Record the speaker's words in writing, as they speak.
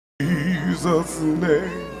Jesus'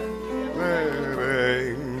 name, let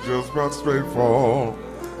angels prostrate fall.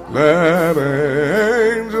 Let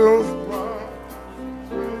angels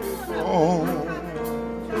prostrate fall.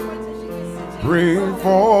 Bring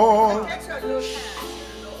forth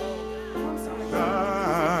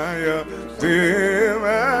diadem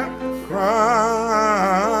and crown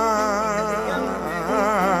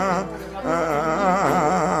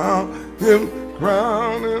him,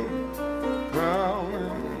 crown him, crown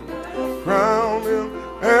him, crown him,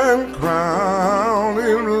 and crown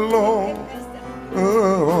him, Lord,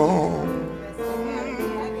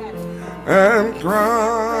 and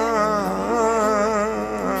crown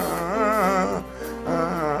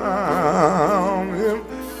him,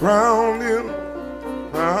 crown him,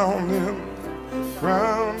 crown him,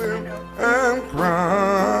 crown him, and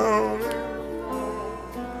crown him.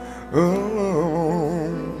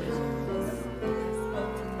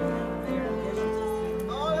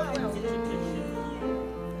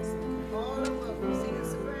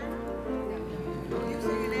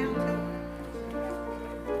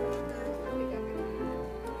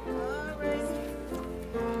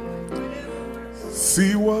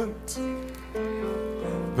 See what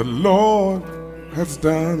the Lord has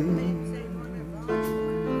done.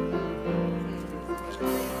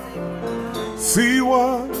 See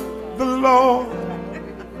what the Lord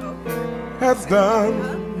has done.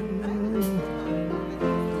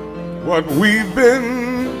 What we've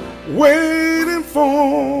been waiting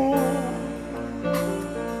for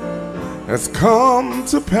has come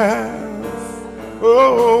to pass.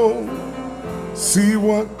 Oh, see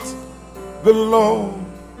what the Lord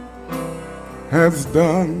has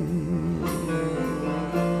done.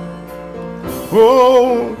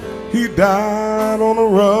 Oh, he died on a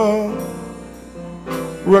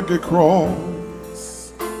rugged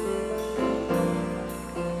cross.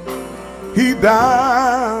 He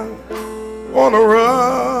died on a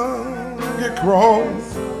rugged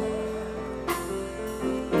cross.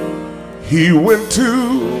 He went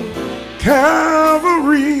to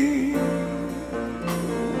Calvary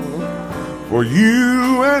for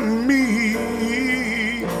you and me.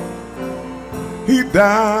 He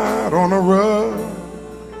died on a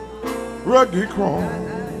rugged cross.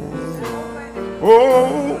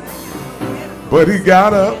 Oh, but he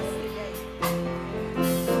got up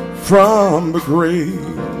from the grave.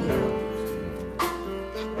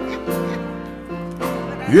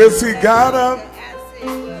 Yes, he got up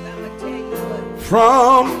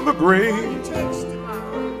from the grave.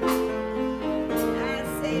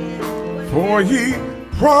 For he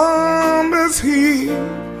promised he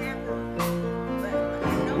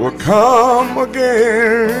will come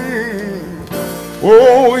again.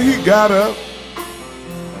 Oh, he got up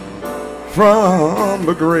from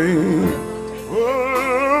the grave.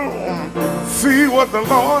 Oh, see what the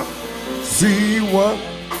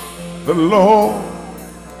Lord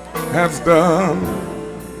has done.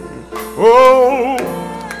 Oh,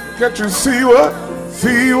 can't you see what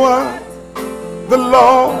the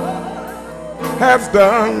Lord has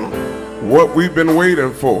done? What we've been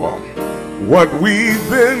waiting for, what we've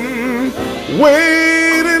been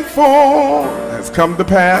waiting for has come to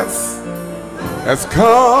pass, has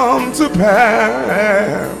come to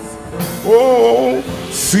pass. Oh,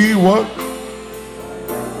 see what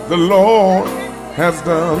the Lord has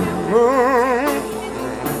done.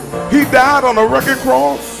 He died on a rugged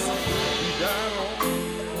cross,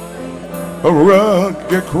 a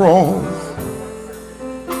rugged cross.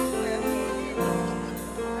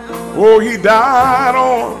 Oh, he died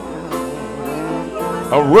on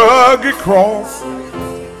a rugged cross.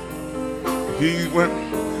 He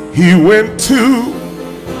went to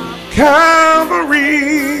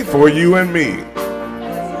Calvary for you and me.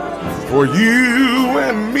 For you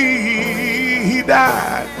and me, he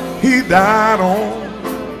died on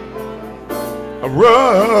a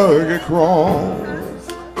rugged cross.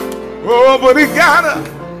 Oh, but he got up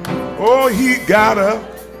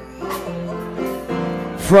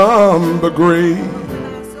from the grave.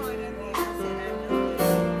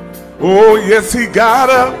 Oh, yes, he got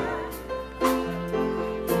up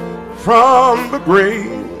from the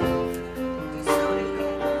grave.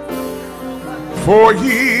 For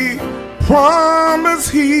he promised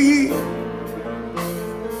he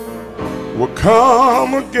will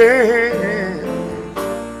come again.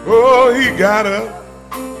 Oh, he got up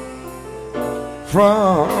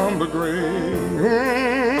from the grave.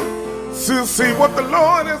 To see what the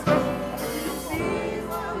Lord has done.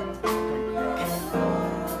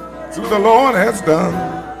 See what the Lord has done.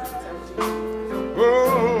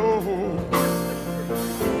 Oh,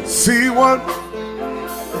 see what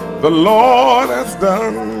the Lord has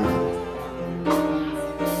done.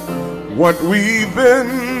 what we've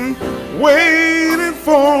been waiting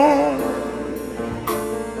for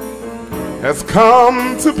has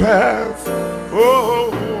come to pass.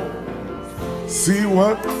 Oh, see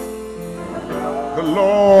what the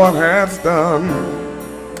Lord has done.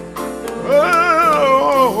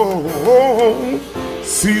 Oh,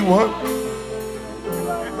 see what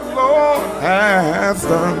the Lord has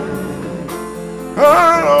done.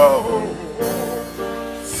 Oh,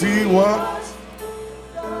 see what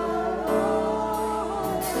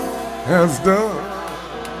has done.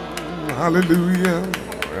 Hallelujah.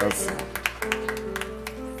 Yes.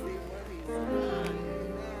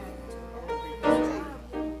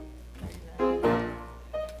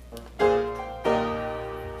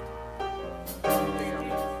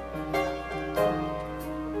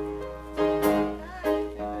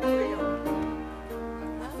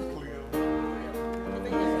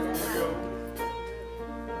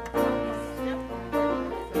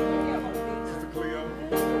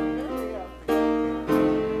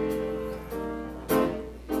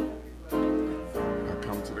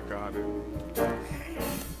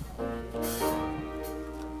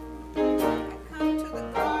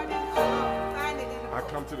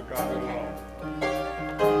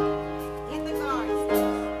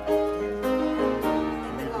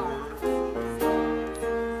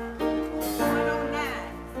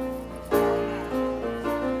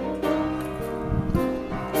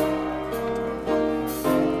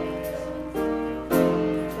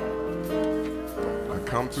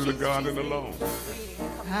 To the garden alone.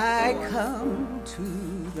 I come to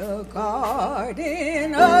the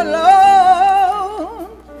garden alone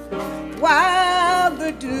while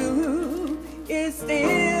the dew is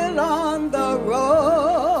still on the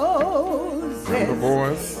roses.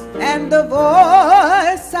 And the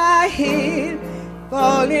voice I hear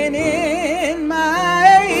falling in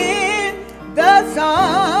my ear, the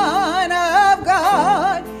Son of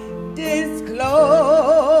God discloses.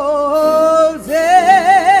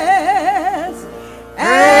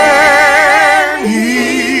 And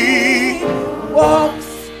he walks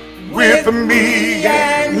with me,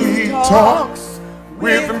 and he talks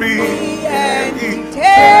with me, and he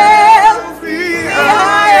tells me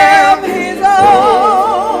I am his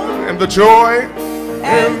own. And the joy,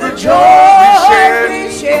 we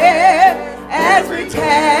share as we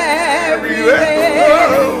tarry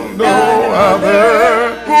there, no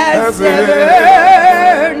other has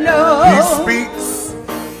ever known.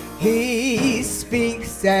 He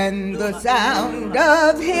speaks, and the sound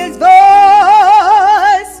of his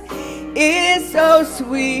voice is so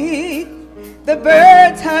sweet. The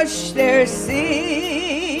birds hush their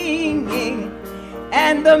singing,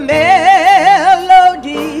 and the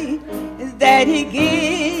melody that he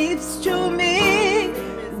gives to me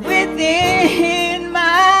within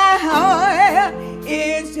my heart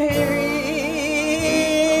is ringing.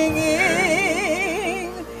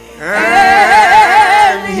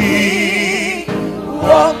 And he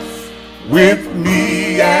walks with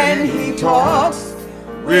me, and he talks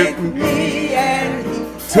with me, and he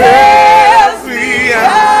tells me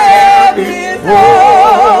I am his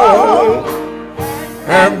own.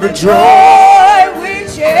 And the joy we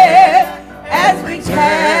share as we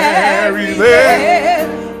tarry there,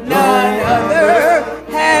 none other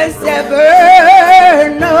has ever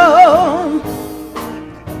known.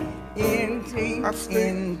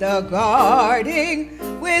 In the garden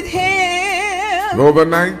with him, though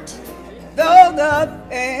the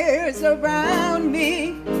airs around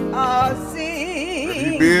me are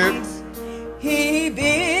singing, he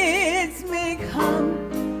bids me come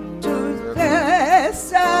to the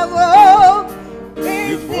sorrow.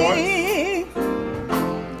 His voice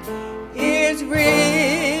is ringing,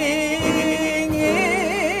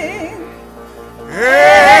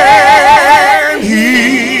 and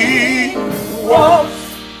he walks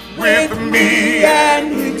with me,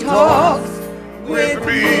 and he talks with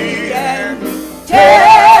me, and he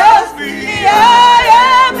tells me I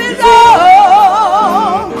am his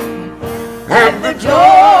own. And the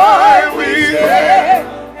joy we share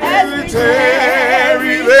as we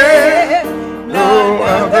tarry there, no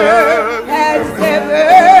other has ever.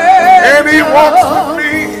 And he walks with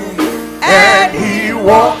me, and he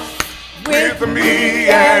walks with me,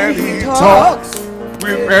 and he talks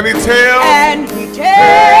with, and he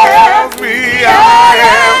tells me I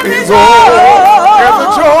am his own.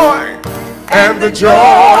 And the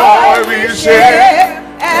joy we share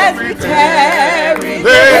as we tarry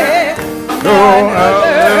there, no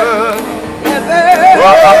other ever.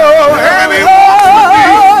 Oh,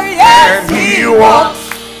 and he walks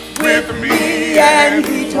with me, and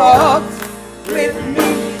he talks with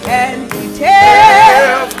me, and he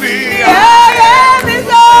tells me I am his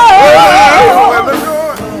own.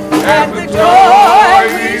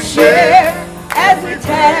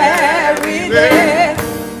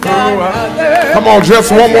 on,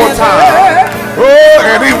 just one more time. Oh,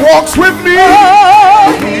 and he walks with me.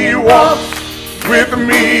 He walks with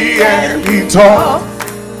me and he talks.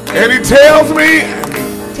 And he tells me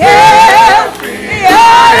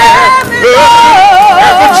I am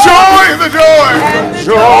and the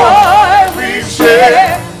joy we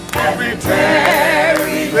share every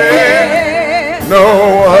tarry there. No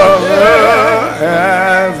other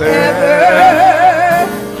has ever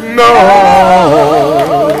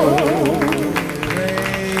known.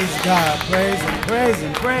 Praise God, praise him, praise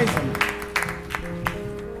him, praise him.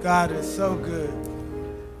 God is so good.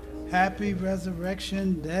 Happy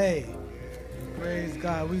Resurrection Day. Praise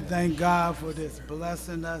God. We thank God for this,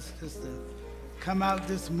 blessing us just to come out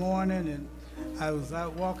this morning. And I was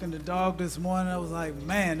out walking the dog this morning. I was like,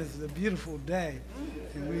 man, this is a beautiful day.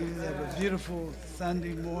 And we have a beautiful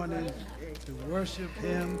Sunday morning to worship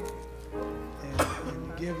him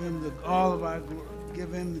and give him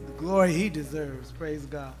give him the glory he deserves. Praise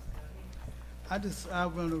God. I'm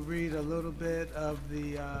going to read a little bit of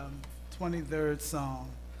the 23rd Psalm.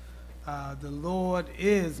 The Lord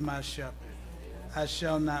is my shepherd, I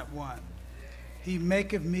shall not want. He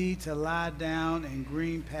maketh me to lie down in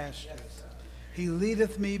green pastures. He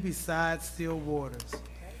leadeth me beside still waters.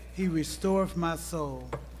 He restoreth my soul.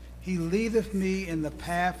 He leadeth me in the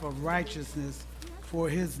path of righteousness for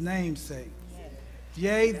his name's sake.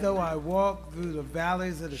 Yea, though I walk through the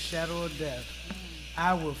valleys of the shadow of death,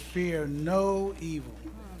 I will fear no evil.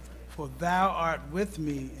 For thou art with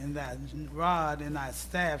me, and thy rod and thy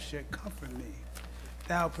staff shall comfort me.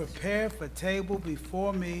 Thou preparest a table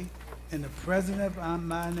before me in the presence of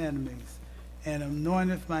mine enemies, and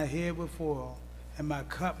anointeth my head with oil, and my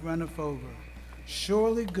cup runneth over.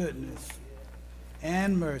 Surely goodness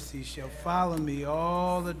and mercy shall follow me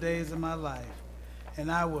all the days of my life,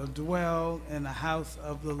 and I will dwell in the house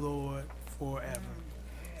of the Lord forever.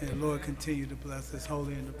 And the Lord continue to bless his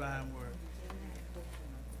holy and divine word.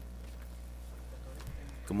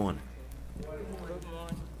 Good morning.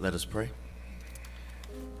 Let us pray.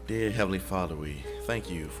 Dear Heavenly Father, we thank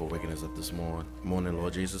you for waking us up this morning,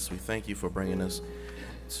 Lord Jesus. We thank you for bringing us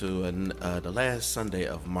to the last Sunday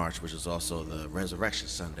of March, which is also the Resurrection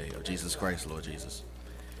Sunday of Jesus Christ, Lord Jesus.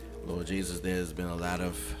 Lord Jesus, there's been a lot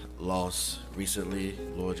of loss recently,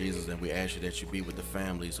 Lord Jesus, and we ask you that you be with the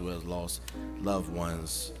families who have lost loved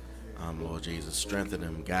ones, Lord Jesus. Strengthen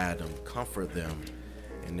them, guide them, comfort them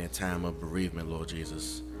in their time of bereavement, Lord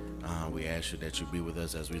Jesus. We ask you that you be with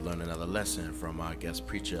us as we learn another lesson from our guest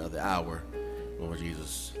preacher of the hour, Lord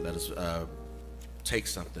Jesus. Let us take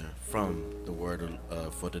something from the word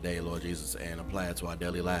for today, Lord Jesus, and apply it to our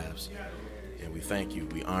daily lives. And we thank you,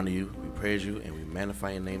 we honor you, we praise you, and we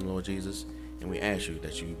magnify your name, Lord Jesus. And we ask you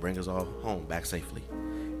that you bring us all home back safely.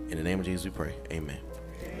 In the name of Jesus we pray, amen.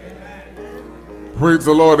 Praise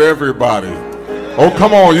the Lord, everybody. Oh,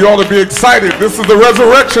 come on, you ought to be excited. This is the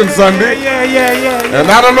Resurrection Sunday. Yeah.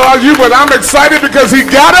 And I don't know about you, but I'm excited because he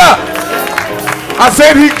got up. I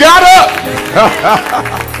said he got up.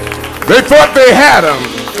 They thought they had him.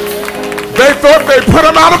 They thought they put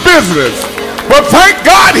him out of business. But thank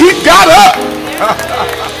God he got up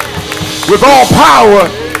with all power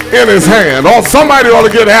in his hand. Oh, somebody ought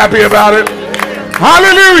to get happy about it.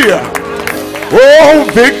 Hallelujah. Oh,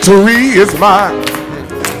 victory is mine.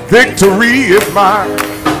 Victory is mine.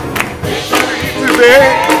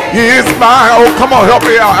 Today is mine. Oh, come on, help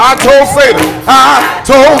me out. I told Satan.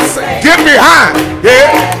 Get behind.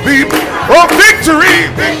 Yeah. Oh, victory.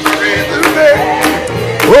 Victory today.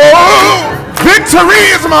 Oh, victory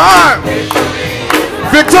is mine.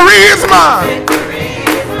 Victory is mine.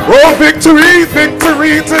 Oh, victory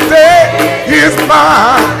today is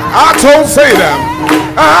mine. I told Satan,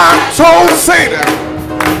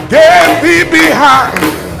 get thee behind.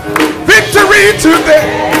 Victory today.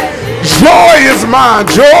 Joy is mine.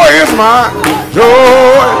 Joy is mine. Joy.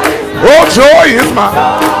 Oh, joy is mine.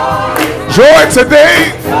 Joy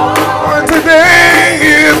today. Joy today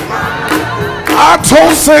is mine. I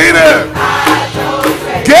told Satan,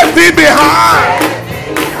 get thee behind.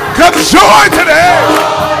 Cause joy today.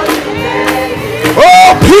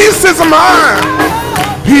 Oh, peace is mine.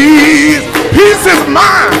 Peace is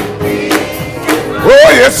mine. Oh,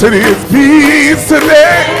 yes it is. Peace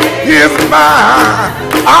today is mine.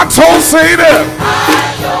 I told Satan,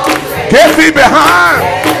 get thee behind.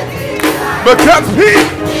 Because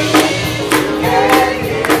peace.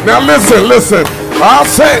 Now listen. I'll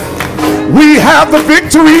say, we have the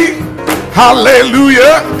victory.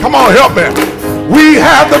 Hallelujah. Come on, help me. We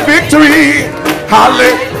have the victory.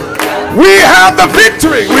 Hallelujah. We have the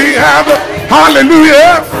victory. We have the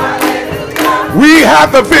hallelujah. We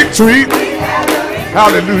have the victory.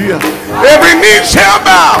 Hallelujah. Every knee shall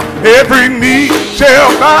bow. Every knee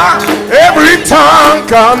shall bow. Every tongue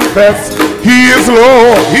confess. He is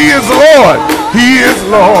Lord. He is Lord. He is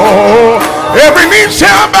Lord. Every knee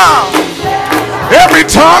shall bow. Every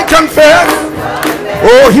tongue confess.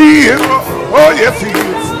 Oh, He is Lord. Oh, yes, He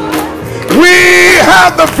is. We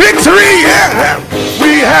have the victory. Yeah.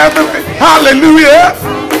 We have the victory. Hallelujah.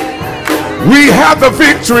 We have the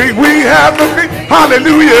victory. We have the victory.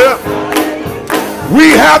 Hallelujah.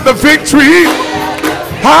 We have the victory.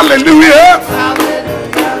 Hallelujah.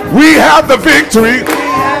 We have the victory.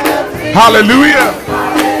 Hallelujah.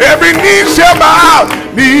 Every knee shall bow.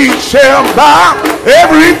 Knee shall bow.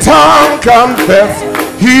 Every tongue confess.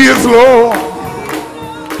 He is Lord.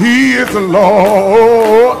 He is the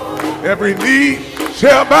Lord. Every knee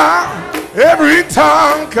shall bow. Every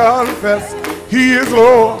tongue confess. He is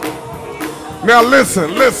Lord. Now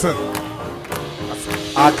listen, listen.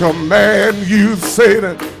 I command you,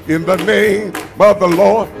 Satan, in the name of the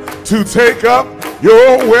Lord, to take up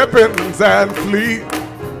your weapons and flee.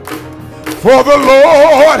 For the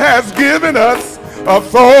Lord has given us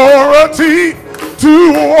authority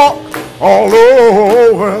to walk all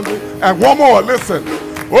over. And one more, listen.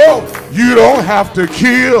 Oh, you don't have to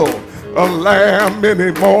kill a lamb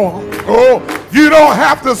anymore. Oh, you don't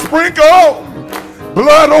have to sprinkle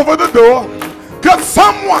blood over the door, because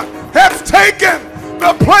someone has taken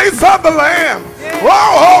the place of the Lamb.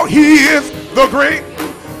 Oh, He is the great.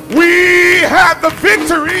 We have the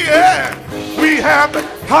victory. Yeah. We have the,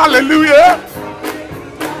 hallelujah.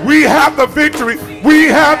 We have the victory. We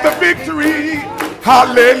have the victory.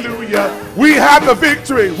 Hallelujah. We have the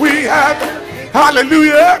victory. We have the,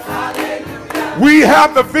 hallelujah. We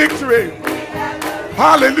have the victory.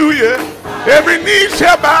 Hallelujah. Every knee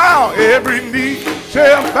shall bow. Every knee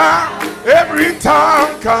shall bow. Every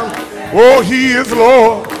tongue comes. Oh, He is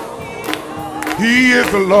Lord. He is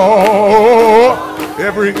the Lord.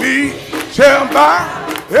 Every knee shall bow.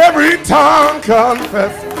 Every tongue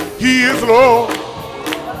confess. He is Lord.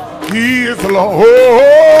 He is the Lord.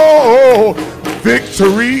 Oh,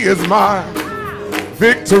 victory is mine.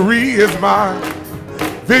 Victory is mine.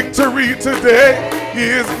 Victory today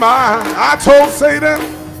is mine. I told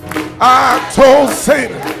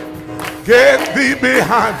Satan, get thee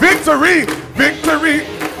behind. Victory, victory.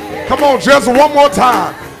 Come on, just one more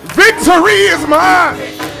time. Victory is mine.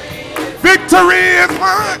 Victory is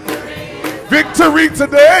mine. Victory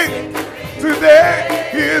today, today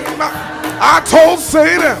is mine. I told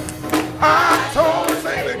Satan,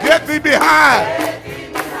 get thee behind.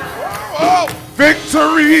 Oh,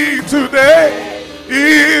 victory today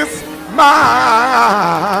is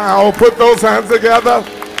mine. Oh, put those hands together.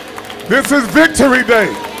 This is victory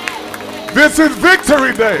day. This is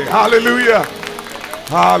victory day. Hallelujah.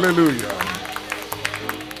 Hallelujah.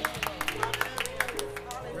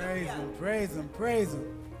 Praise Him, praise Him, praise Him.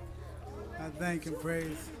 I thank and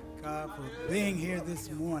praise God for being here this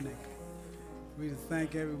morning. We just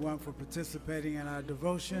thank everyone for participating in our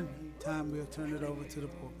devotion. Time we'll turn it over to the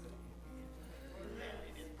pulpit.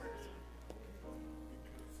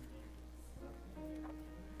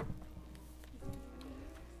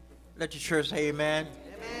 Let your church say amen.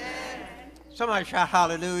 Amen. Somebody shout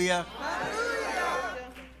hallelujah. Hallelujah.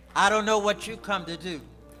 I don't know what you come to do,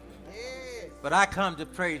 but I come to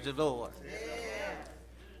praise the Lord.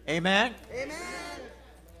 Amen. Amen.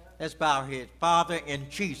 Let's bow our heads. Father, in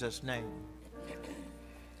Jesus' name,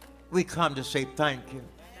 we come to say thank you.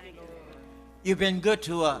 You've been good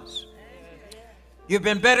to us. You've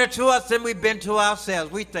been better to us than we've been to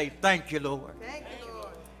ourselves. We say thank you, Lord. Thank you,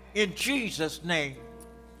 Lord. In Jesus' name,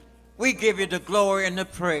 we give you the glory and the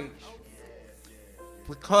praise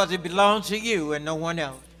because it belongs to you and no one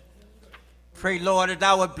else. Pray, Lord, that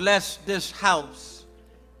I would bless this house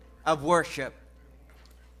of worship.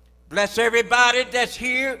 Bless everybody that's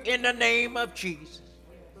here in the name of Jesus.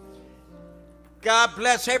 God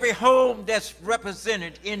bless every home that's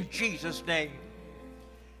represented in Jesus' name.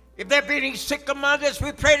 If there be any sick among us,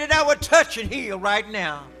 we pray that I would touch and heal right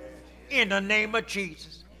now in the name of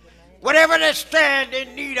Jesus. Whatever they stand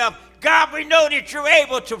in need of, God, we know that you're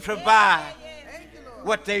able to provide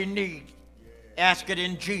what they need. Ask it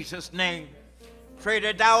in Jesus' name. Pray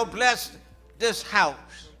that thou will bless this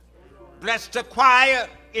house. Bless the choir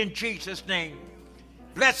in Jesus' name.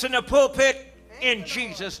 Bless in the pulpit in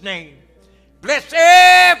Jesus' name. Bless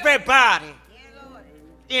everybody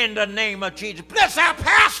in the name of Jesus. Bless our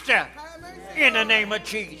pastor in the name of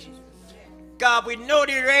Jesus. God, we know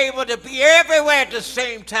that you're able to be everywhere at the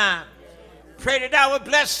same time. Pray that I would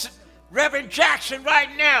bless Reverend Jackson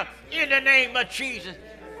right now in the name of Jesus.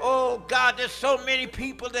 Oh, God, there's so many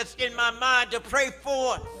people that's in my mind to pray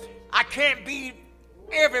for. I can't be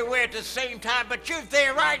everywhere at the same time, but you're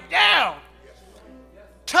there right now.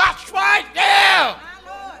 Touch right now.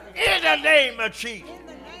 In the name of Jesus.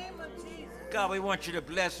 God, we want you to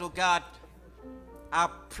bless, oh God, our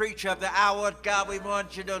preacher of the hour. God, we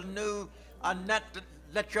want you to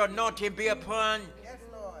let your anointing be upon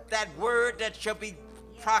that word that shall be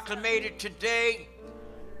proclaimed today,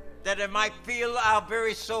 that it might fill our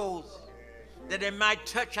very souls, that it might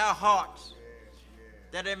touch our hearts,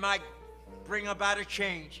 that it might bring about a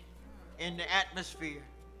change in the atmosphere.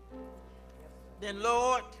 Then,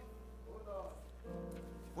 Lord,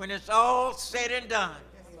 when it's all said and done,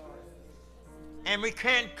 and we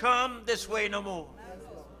can't come this way no more,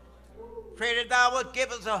 pray that thou would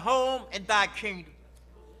give us a home in thy kingdom.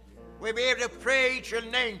 We'll be able to praise your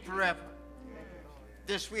name forever.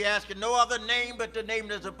 This we ask in no other name but the name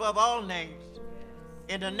that is above all names,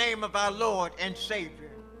 in the name of our Lord and Savior,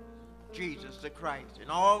 Jesus the Christ. And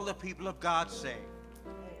all the people of God say,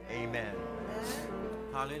 amen.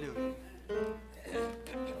 Hallelujah.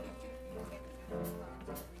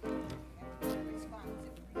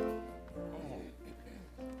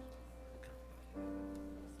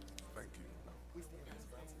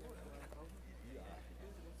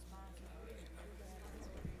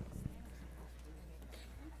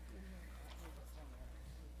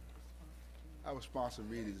 Our sponsor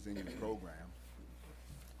reading is in your program.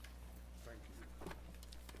 Thank you.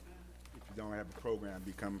 If you don't have a program,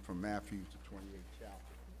 be coming from Matthew to 28th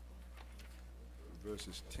chapter,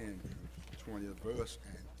 verses 10 to 20th verse,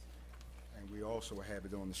 and we also have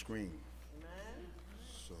it on the screen. Amen.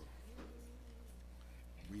 So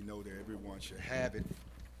we know that everyone should have it.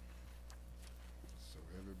 So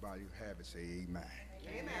everybody who have it, say amen.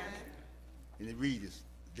 Amen. And it reads,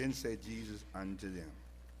 then said Jesus unto them,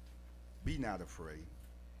 be not afraid.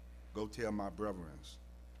 Go tell my brethren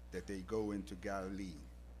that they go into Galilee,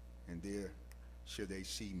 and there shall they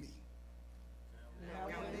see me. Now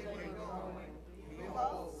when they were going,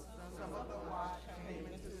 behold, some of the watch came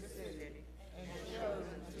into the city, and showed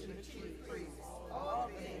unto the chief priests all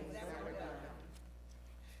things that were done.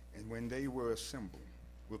 And when they were assembled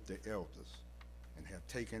with the elders, and have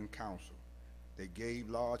taken counsel, they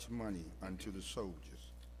gave large money unto the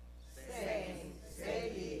soldiers, saying,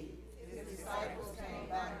 say ye, his disciples came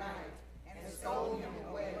by night and stole him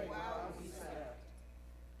away while he slept.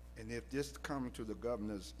 and if this come to the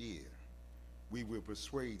governor's ear, we will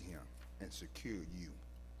persuade him and secure you.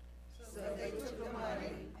 So they took the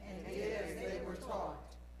money and did as they were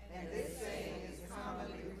taught, and this saying is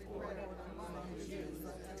commonly reported among the Jews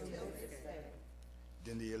until this day.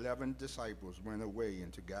 Then the 11 disciples went away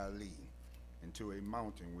into Galilee, into a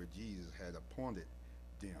mountain where Jesus had appointed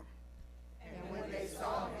them. And when they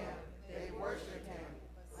saw him, they worshipped him,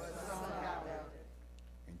 but some doubted.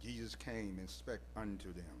 And Jesus came and spake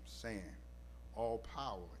unto them, saying, all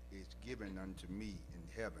power is given unto me in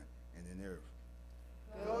heaven and in earth.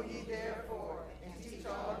 Go ye therefore and teach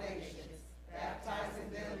all nations, baptizing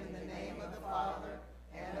them in the name of the Father,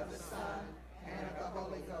 and of the Son, and of the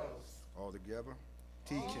Holy Ghost. Altogether,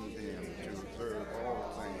 teaching them to observe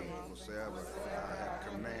all things whatsoever I have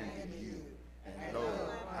commanded you. And lo,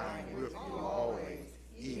 I am with you always,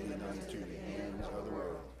 even unto the ends of the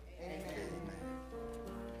world. Amen.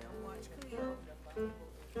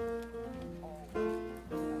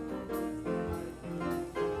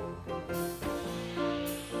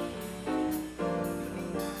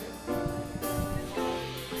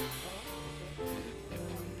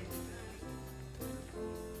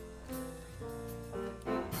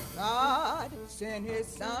 God sent his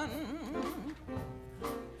son.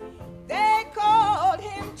 They called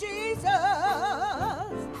him Jesus.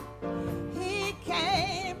 He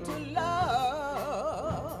came to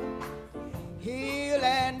love, heal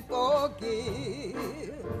and forgive.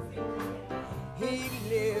 He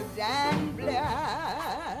lived and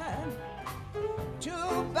bled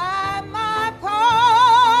to buy my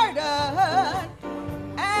pardon.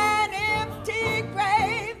 An empty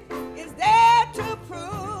grave is there to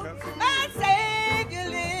prove my Savior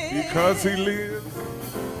lives. Because he lives.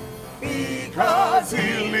 Because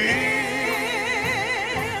he lives,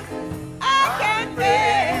 I can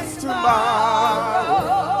face tomorrow.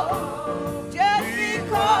 Just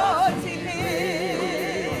because he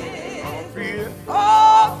lives,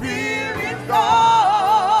 all fear is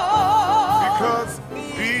gone. Because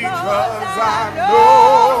I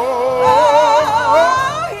know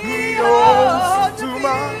he holds to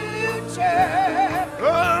my future.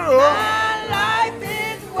 My life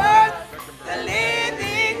is worth the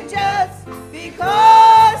living just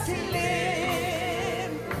because he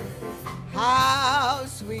lived. How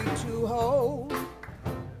sweet to hold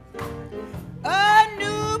a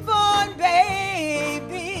newborn baby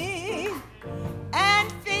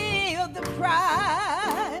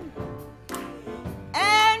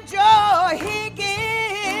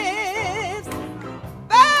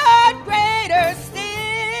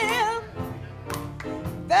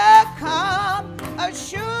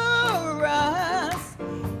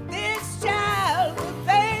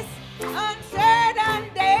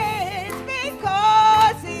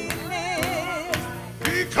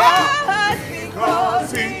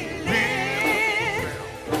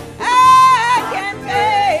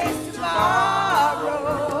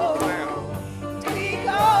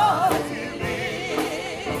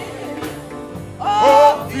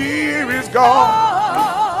is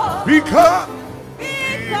gone. Because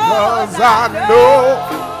I know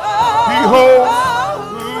He holds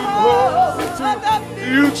to the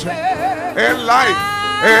future, and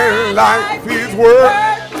life is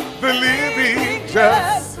worth the living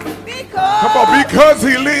just. Come on, because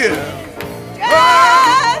He lives.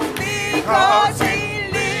 Just because He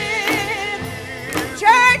lives.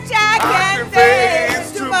 Church, I can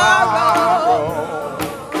face tomorrow.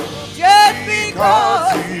 Just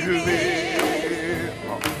because He lives.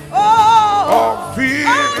 All fear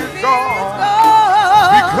is gone.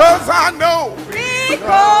 Because I know.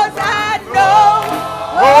 Because I know.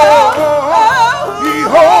 He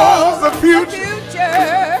holds the future.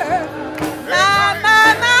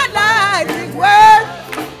 My life is worth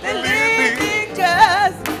the living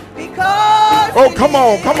just because. Oh, come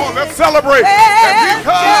on, let's celebrate. And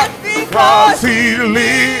because He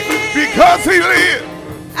lives, because He lives,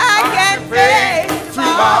 I can face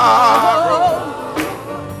tomorrow.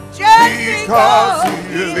 Just because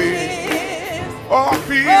He lives. All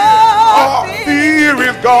fear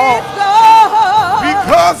is gone.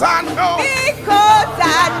 Because I know.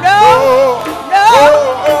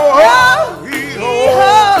 He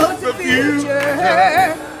holds the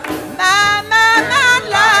future. My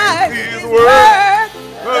life is worth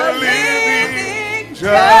the living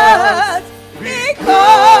just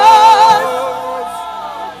because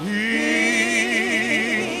He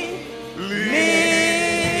lives.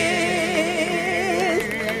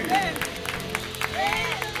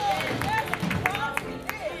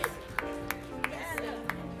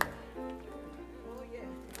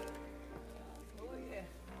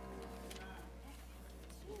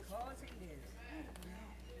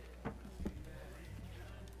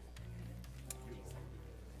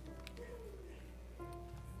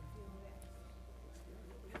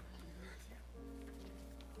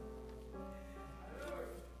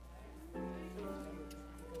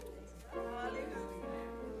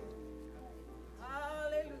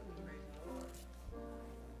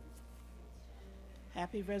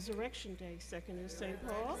 Happy Resurrection Day, second in St.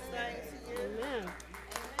 Paul. Amen.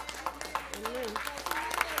 Amen.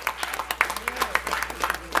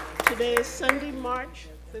 Today is Sunday, March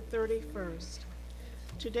the 31st.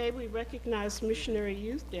 Today we recognize Missionary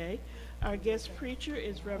Youth Day. Our guest preacher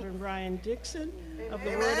is Reverend Brian Dixon of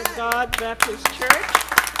the Word of God Baptist Church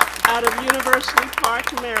out of University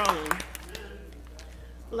Park, Maryland.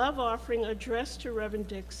 Love offering addressed to Reverend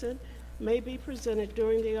Dixon may be presented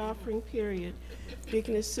during the offering period.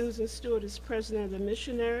 Deaconess Susan Stewart is president of the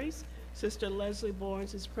missionaries. Sister Leslie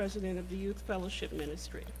Barnes is president of the Youth Fellowship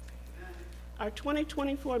Ministry. Our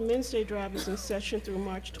 2024 Men's Day Drive is in session through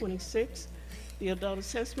March 26th. The adult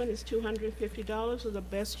assessment is $250 or the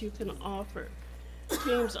best you can offer.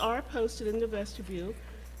 Teams are posted in the vestibule.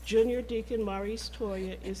 Junior Deacon Maurice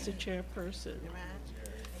Toya is the chairperson.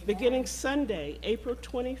 Beginning Sunday, April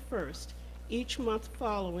 21st, each month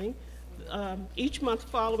following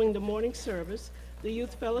the morning service, the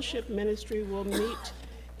Youth Fellowship Ministry will meet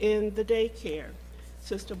in the daycare.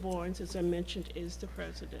 Sister Barnes, as I mentioned, is the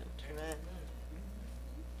president.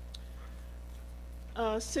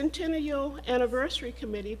 Centennial Anniversary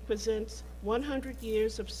Committee presents 100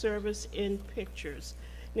 years of service in pictures.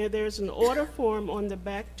 Now, there's an order form on the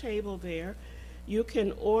back table there. You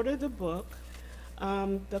can order the book.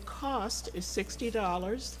 The cost is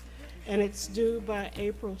 $60, and it's due by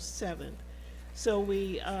April 7th. So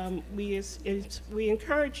we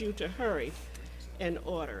encourage you to hurry and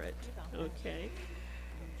order it, okay?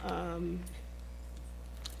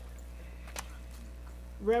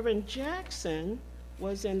 Reverend Jackson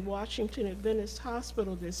was in Washington Adventist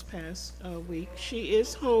Hospital this past week. She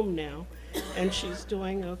is home now, and she's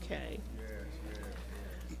doing okay.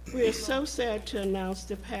 We are so sad to announce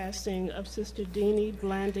the passing of Sister Deanie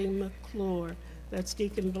Blanding McClure. That's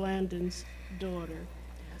Deacon Blandon's daughter.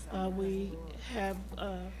 We have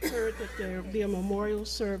heard that there will be a memorial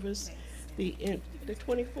service the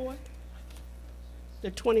 24th?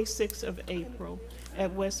 The 26th of April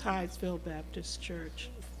at West Hydesville Baptist Church.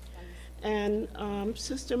 And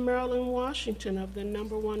Sister Marilyn Washington of the No.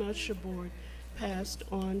 1 Usher Board passed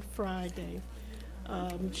on Friday.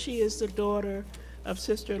 She is the daughter of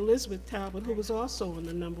Sister Elizabeth Talbot, who was also on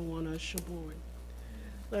the No. 1 Usher Board.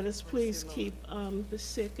 Let us please keep the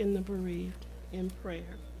sick and the bereaved in prayer.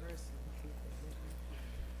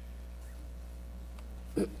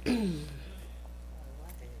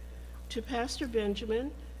 To Pastor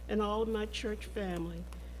Benjamin and all of my church family,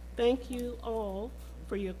 thank you all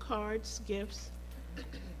for your cards, gifts,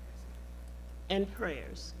 and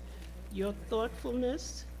prayers. Your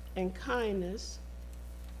thoughtfulness and kindness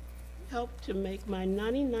helped to make my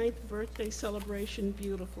 99th birthday celebration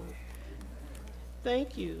beautiful.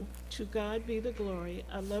 Thank you. To God be the glory.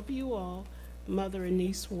 I love you all. Mother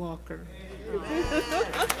Anise Walker.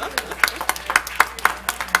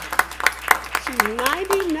 She's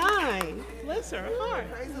 99. Bless her heart.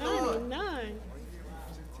 99.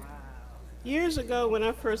 Years ago, when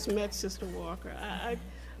I first met Sister Walker,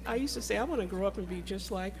 I used to say, I want to grow up and be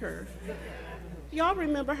just like her. Y'all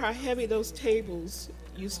remember how heavy those tables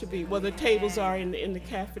used to be? Well, the tables are in the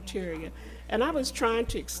cafeteria. And I was trying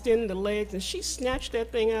to extend the legs, and she snatched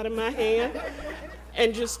that thing out of my hand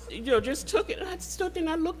and just took it. And I stood there and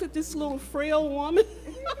I looked at this little frail woman.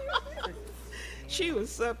 She was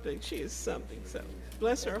something. She is something. So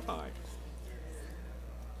bless her heart.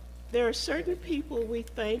 There are certain people we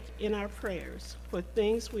thank in our prayers for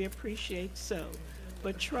things we appreciate so,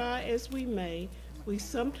 but try as we may, we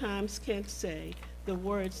sometimes can't say the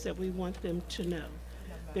words that we want them to know.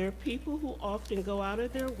 There are people who often go out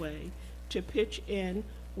of their way to pitch in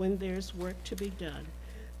when there's work to be done.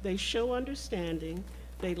 They show understanding,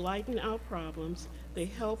 they lighten our problems, they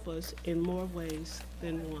help us in more ways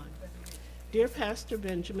than one. Dear Pastor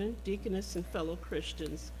Benjamin, deaconess, and fellow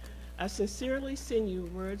Christians, I sincerely send you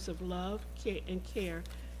words of love and care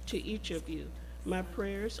to each of you. My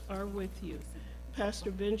prayers are with you. Pastor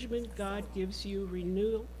Benjamin, God gives you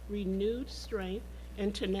renewed strength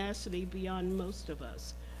and tenacity beyond most of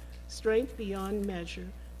us. Strength beyond measure.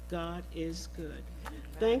 God is good.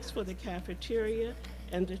 Thanks for the cafeteria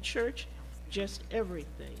and the church, just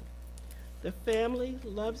everything. The family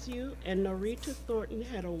loves you, and Norita Thornton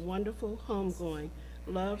had a wonderful homegoing.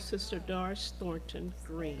 Love, Sister Doris Thornton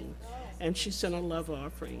Green. And she sent a love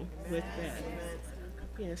offering with that.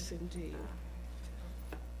 Yes, indeed.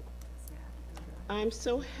 I'm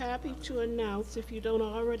so happy to announce, if you don't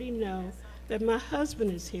already know, that my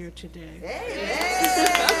husband is here today.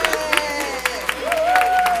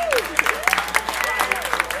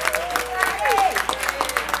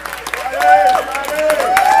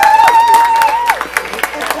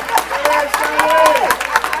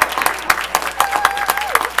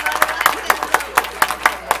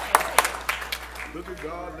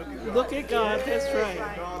 Look at God, that's right.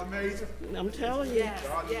 God amazing. I'm telling you.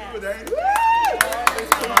 God is good, ain't it?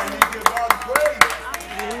 Somebody need to give God praise.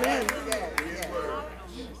 Amen.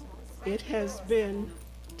 It has been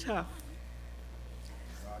tough,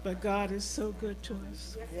 but God is so good to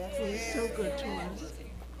us. He is so good to us.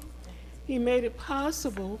 He made it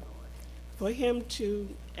possible for him to,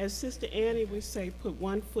 as Sister Annie would say, put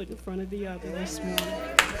one foot in front of the other this morning.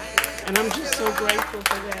 And I'm just so grateful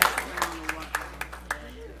for that.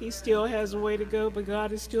 He still has a way to go, but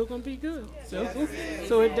God is still going to be good. So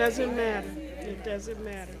it doesn't matter. It doesn't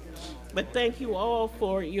matter. But thank you all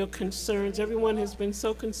for your concerns. Everyone has been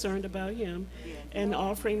so concerned about him and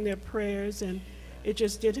offering their prayers, and it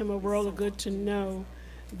just did him a world of good to know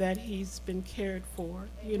that he's been cared for,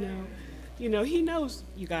 you know. You know, he knows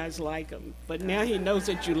you guys like him, but now he knows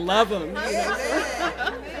that you love him. You know?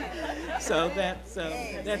 So that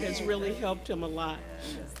has really helped him a lot.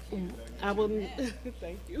 I will,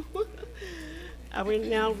 thank you. I will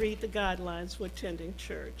now read the guidelines for attending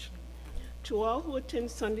church. To all who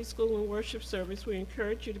attend Sunday school and worship service, we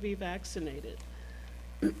encourage you to be vaccinated.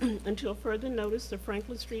 Until further notice, the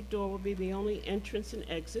Franklin Street door will be the only entrance and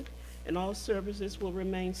exit, and all services will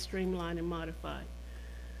remain streamlined and modified.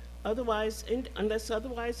 Unless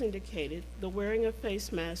otherwise indicated, the wearing of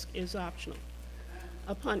face mask is optional.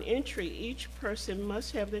 Upon entry, each person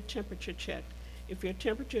must have their temperature checked. If your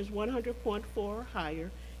temperature is 100.4 or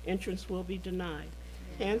higher, entrance will be denied.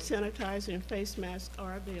 Hand sanitizer and face masks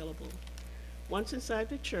are available. Once inside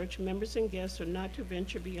the church, members and guests are not to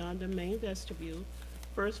venture beyond the main vestibule,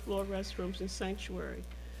 first floor restrooms, and sanctuary.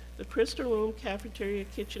 The Crystal Room, cafeteria,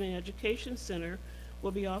 kitchen, and education center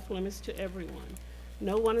will be off limits to everyone.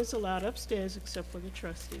 No one is allowed upstairs except for the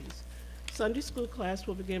trustees. Sunday school class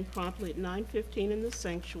will begin promptly at 9:15 in the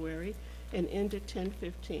sanctuary and end at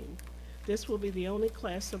 10:15. This will be the only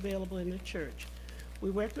class available in the church. We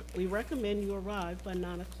recommend you arrive by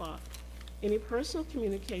 9 o'clock. Any personal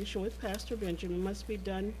communication with Pastor Benjamin must be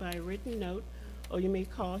done by a written note, or you may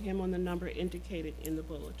call him on the number indicated in the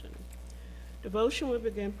bulletin. Devotion will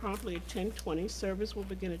begin promptly at 10:20. Service will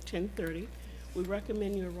begin at 10:30. We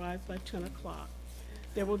recommend you arrive by 10 o'clock.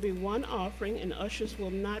 There will be one offering, and ushers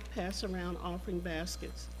will not pass around offering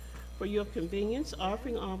baskets. For your convenience,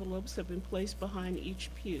 offering envelopes have been placed behind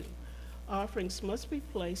each pew. Offerings must be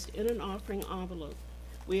placed in an offering envelope.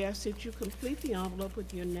 We ask that you complete the envelope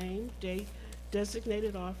with your name, date,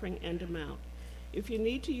 designated offering, and amount. If you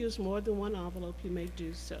need to use more than one envelope, you may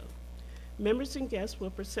do so. Members and guests will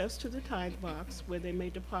process to the tithe box where they may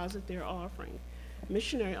deposit their offering.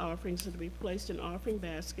 Missionary offerings are to be placed in offering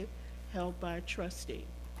basket. held by a trustee.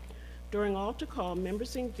 During altar call,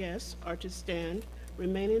 members and guests are to stand,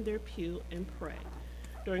 remain in their pew, and pray.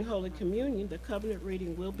 During Holy Communion, the covenant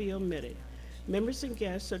reading will be omitted. Members and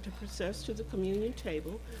guests are to process to the communion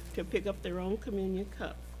table to pick up their own communion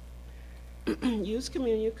cup. Use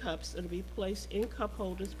communion cups that will be placed in cup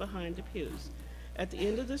holders behind the pews. At the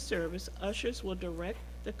end of the service, ushers will direct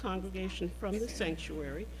the congregation from the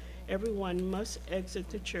sanctuary. Everyone must exit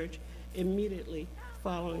the church immediately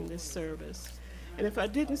following this service. And if I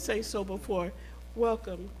didn't say so before,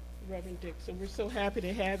 welcome, Reverend Dixon. We're so happy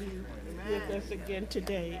to have you with us again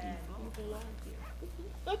today. You belong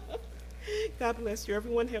here. God bless you.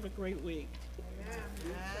 Everyone have a great week.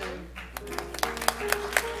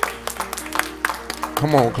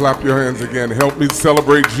 Come on, clap your hands again. Help me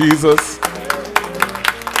celebrate Jesus.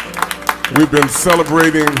 We've been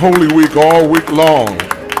celebrating Holy Week all week long.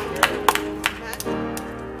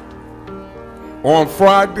 On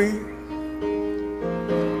Friday,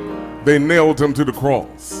 they nailed him to the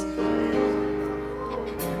cross.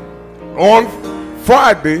 On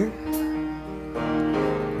Friday,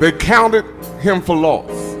 they counted him for loss.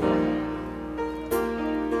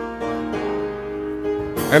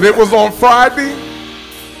 And it was on Friday,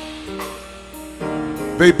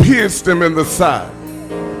 they pierced him in the side.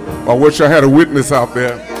 I wish I had a witness out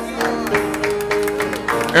there.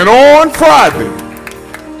 And on Friday,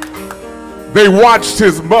 they watched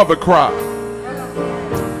his mother cry.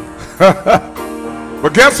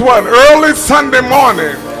 But guess what? Early Sunday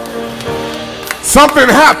morning, something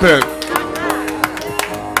happened.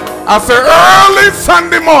 I said early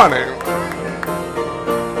Sunday morning.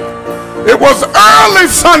 It was early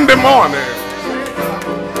Sunday morning.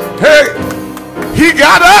 Hey, he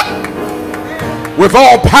got up with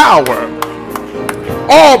all power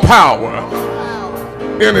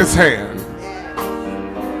in his hand.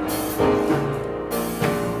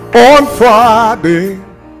 On Friday,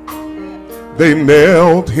 they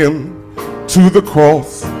nailed him to the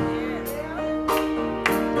cross.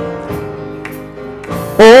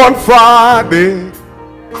 On Friday,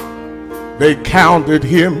 they counted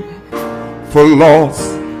him for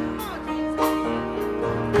loss.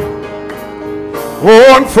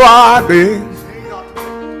 On Friday,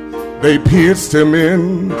 they pierced him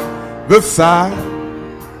in the side.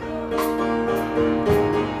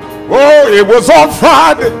 Oh, it was on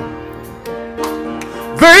Friday.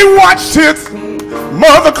 They watched his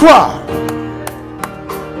mother cry.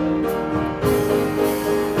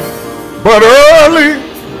 But early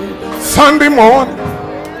Sunday morning,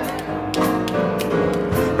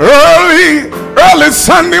 early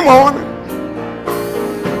Sunday morning,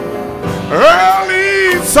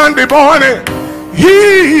 early Sunday morning,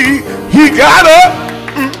 he got up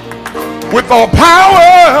with all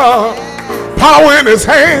power in his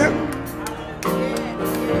hand.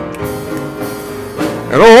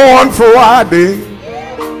 And on Friday,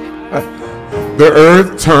 the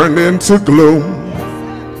earth turned into gloom.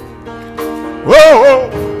 Whoa!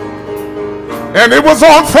 And it was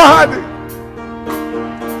on Friday.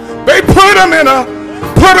 They put him in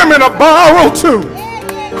a borrowed tomb.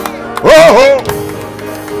 Whoa!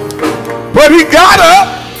 But he got up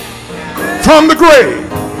from the grave.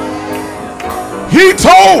 He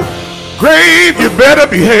told grave, you better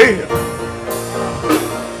behave.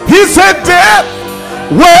 He said, death,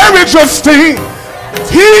 where is your sting?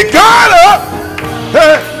 He got up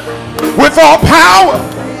with all power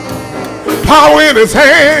in his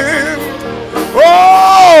hand.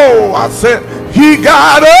 Oh, I said, he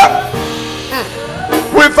got up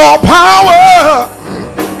with all power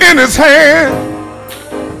in his hand.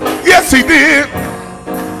 Yes, he did.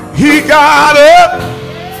 He got up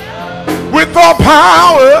with all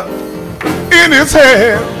power in his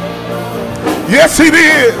hand. Yes, he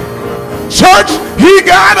did. Church, he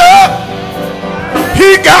got up.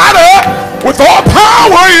 He got up with all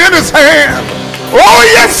power in his hand. Oh,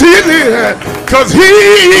 yes, he did. Because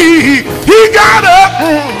he got up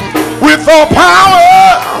with all power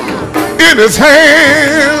in his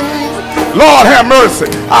hand. Lord have mercy.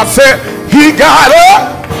 I said, he got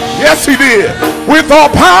up. Yes, he did. With all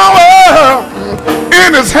power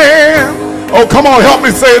in his hand. Oh, come on, help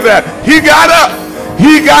me say that. He got up.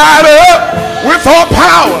 He got up with all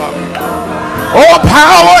power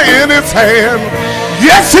in his hand.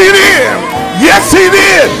 Yes, he did. Yes, he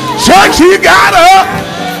did. Church, he got up.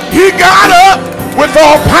 He got up with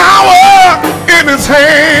all power in his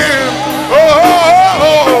hand.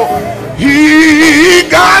 Oh, he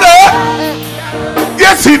got up.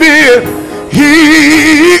 Yes, he did.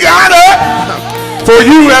 He got up for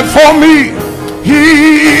you and for me.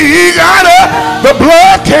 He got up. The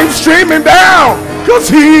blood came streaming down because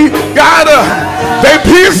he got up. They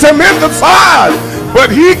pierced stabbed him in the side, but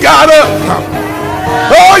he got up.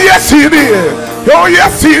 Oh, yes, he did. Oh,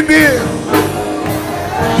 yes, he did.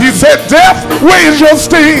 He said, death, where is your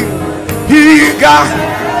sting?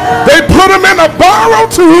 They put him in a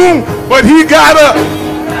borrowed tomb, but he got up.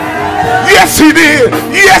 Yes, he did.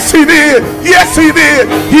 Yes, he did. Yes, he did.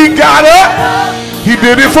 He got up. He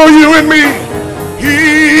did it for you and me.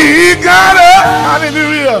 He got up.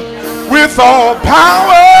 Hallelujah. With all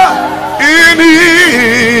power in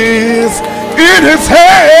his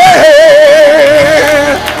hand.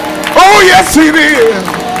 Oh, yes, he did.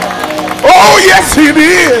 Oh, yes, he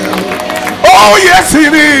did. Oh, yes, he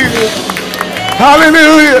did.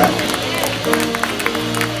 Hallelujah.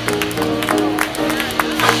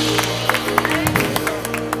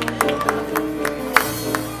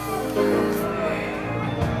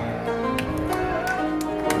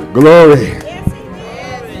 Glory.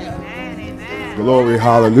 Glory,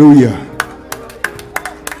 hallelujah.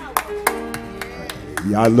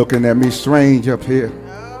 Y'all looking at me strange up here.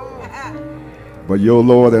 But your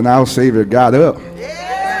Lord and our Savior got up.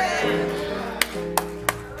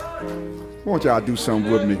 I want y'all to do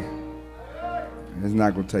something with me. It's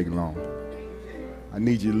not going to take long. I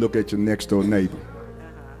need you to look at your next door neighbor.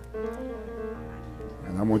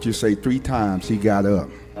 And I want you to say 3 times, he got up.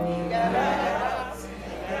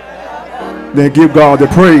 Then give God the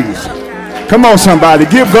praise. Come on, somebody,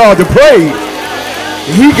 give God the praise.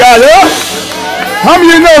 He got up. How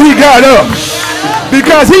many of you know he got up?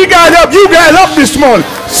 Because he got up, you got up this morning.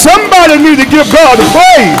 Somebody need to give God the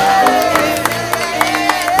praise.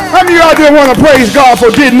 How many of you out there want to praise God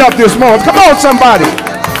for getting up this morning? Come on, somebody.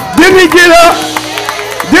 Didn't he get up?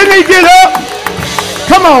 Didn't he get up?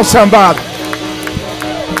 Come on, somebody.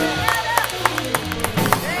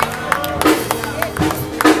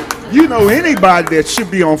 You know, anybody that should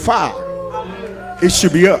be on fire, it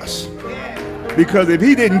should be us. Because if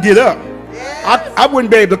he didn't get up, I wouldn't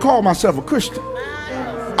be able to call myself a Christian.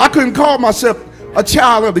 I couldn't call myself a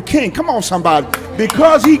child of the King. Come on, somebody.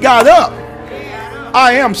 Because he got up,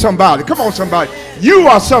 I am somebody. Come on, somebody. You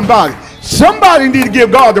are somebody. Somebody need to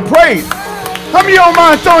give God the praise. How many of you don't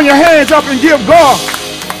mind throwing your hands up and give God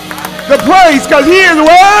the praise because he is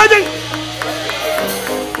worthy?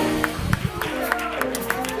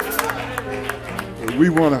 We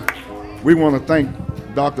want to thank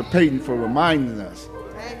Dr. Payton for reminding us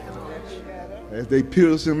as they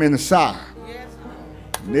pierced him in the side,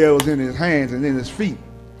 nails in his hands and in his feet.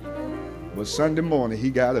 But Sunday morning he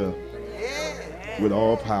got up with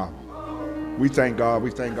all power. We thank God. We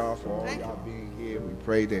thank God for all y'all being here. We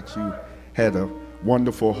pray that you had a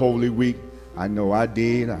wonderful Holy Week. I know I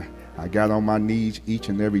did. I got on my knees each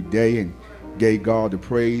and every day and gave God the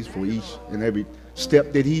praise for each and every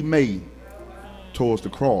step that he made towards the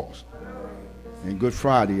cross. And Good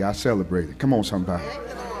Friday, I celebrated. Come on, somebody.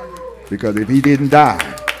 Because if he didn't die,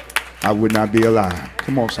 I would not be alive.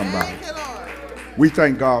 Come on, somebody. We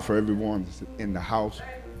thank God for everyone in the house.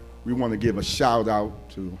 We want to give a shout out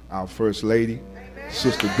to our First Lady,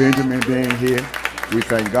 Sister Benjamin, being here. We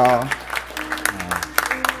thank God.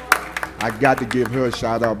 I got to give her a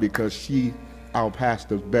shout out because she, our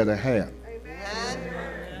pastor's better half.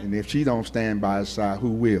 And if she don't stand by his side, who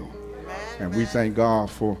will? And we thank God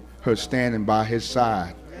for her standing by his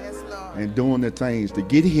side and doing the things to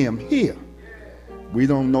get him here. We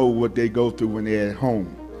don't know what they go through when they're at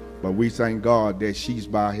home, but we thank God that she's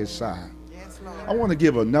by his side. I want to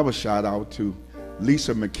give another shout out to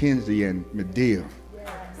Lisa McKenzie and Medea,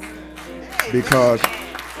 because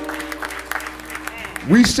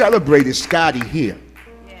we celebrated Scotty here,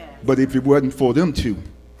 but if it wasn't for them two,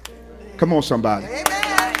 come on, somebody.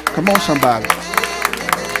 Come on, somebody.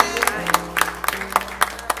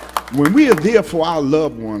 When we are there for our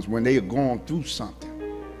loved ones, when they are going through something,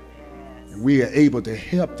 and we are able to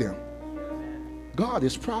help them, God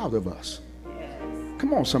is proud of us.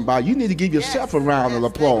 Come on, somebody. You need to give yourself a round of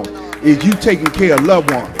applause if you taking care of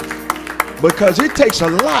loved ones. Because it takes a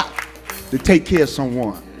lot to take care of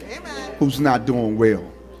someone who's not doing well.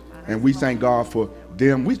 And we thank God for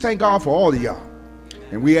them. We thank God for all of y'all.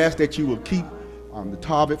 And we ask that you will keep the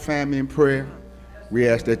Talbot family in prayer. We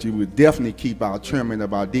ask that you would definitely keep our chairman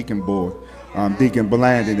of our deacon board, Deacon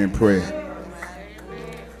Blandon, in prayer.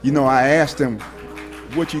 You know, I asked him,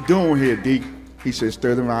 what you doing here, Deacon? He said,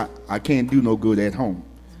 Sterling, I can't do no good at home,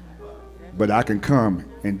 but I can come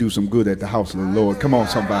and do some good at the house of the Lord. Come on,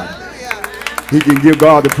 somebody. He can give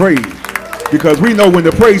God the praise, because we know when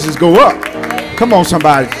the praises go up, come on,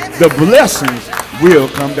 somebody, the blessings will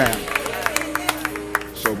come down.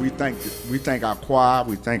 So we thank our choir.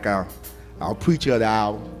 We thank our preacher of the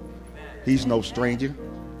hour. He's no stranger.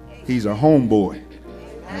 He's a homeboy,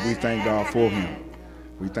 and we thank God for him.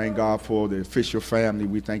 We thank God for the official family.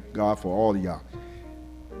 We thank God for all of y'all.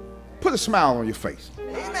 Put a smile on your face.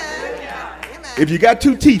 If you got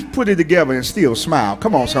 2 teeth, put it together and still smile.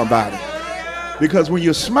 Come on, somebody. Because when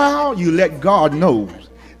you smile, you let God know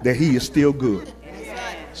that he is still good.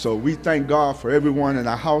 So we thank God for everyone in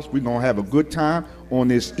our house. We're going to have a good time on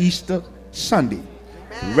this Easter Sunday,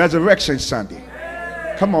 Resurrection Sunday.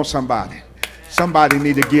 Come on, somebody. Somebody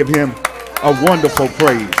need to give him a wonderful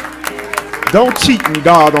praise. Don't cheat in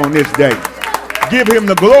God on this day. Give him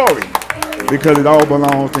the glory because it all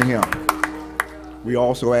belongs to him. We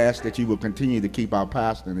also ask that you will continue to keep our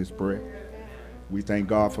pastor in his prayer. We thank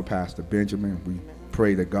God for Pastor Benjamin. We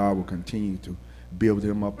pray that God will continue to build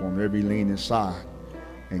him up on every leaning side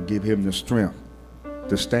and give him the strength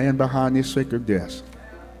to stand behind his sacred desk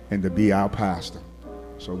and to be our pastor.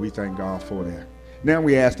 So we thank God for that. Now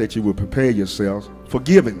we ask that you will prepare yourselves for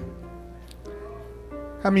giving.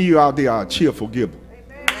 How many of you out there are a cheerful giver?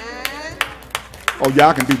 Oh,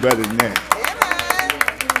 y'all can do better than that.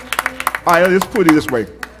 All right, let's put it this way.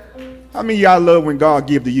 How many of y'all love when God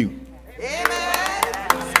gives to you?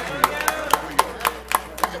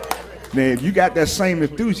 Now, if you got that same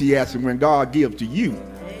enthusiasm when God gives to you,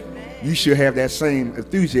 you should have that same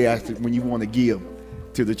enthusiasm when you want to give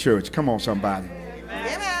to the church. Come on, somebody.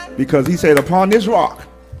 Because he said, upon this rock,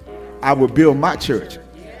 I will build my church,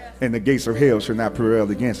 and the gates of hell shall not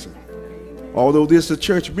prevail against it. Although this is a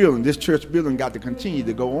church building, this church building got to continue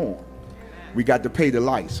to go on. We got to pay the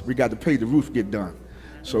lights. We got to pay the roof get done.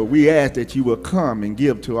 So we ask that you will come and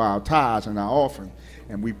give to our tithes and our offering.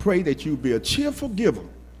 And we pray that you be a cheerful giver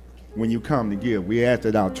when you come to give. We ask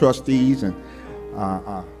that our trustees and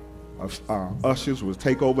ushers will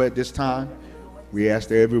take over at this time. We ask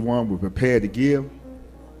that everyone will prepare to give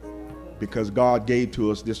because God gave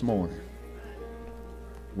to us this morning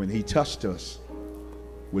when he touched us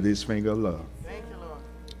with his finger of love. Thank you,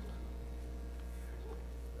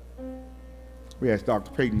 Lord. We asked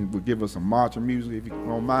Dr. Payton would give us some marching music, if you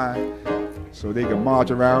don't mind, so they can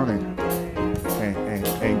march around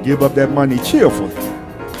and give up that money cheerfully.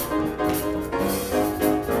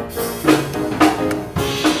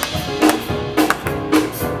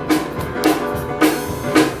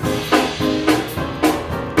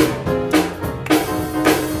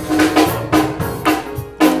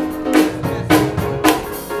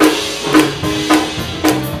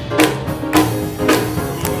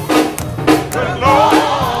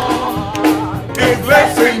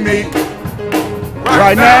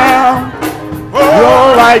 Right now,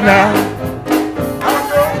 oh, right now,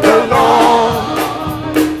 the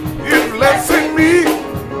Lord is blessing me.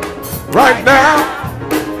 Right now,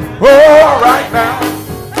 oh, right now,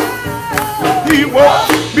 he woke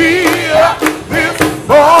me up this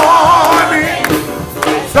morning,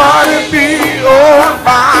 started me on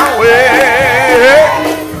my way.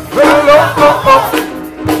 The Lord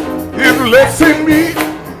is blessing me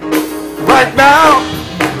right now.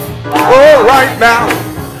 Oh, right now,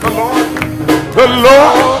 the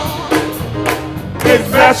Lord is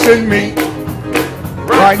blessing me.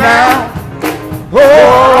 Right now,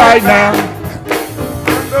 oh, right now,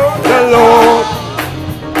 the Lord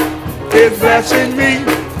is blessing me.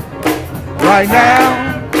 Right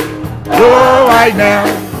now, oh, right now,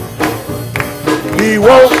 he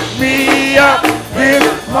woke me up this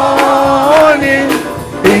morning.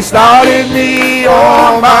 He started me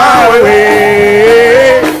on my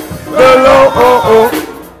way. The Lord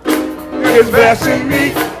is blessing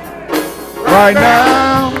me right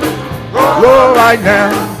now, oh, right now.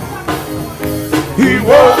 He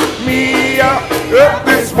woke me up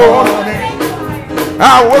this morning.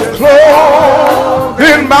 I was clothed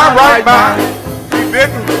in my right mind.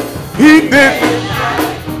 He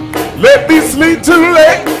didn't let me sleep too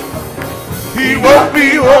late. He woke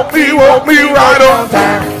me right on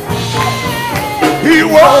time. He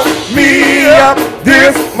woke me up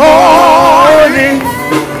this morning.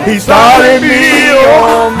 He started me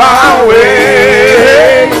on my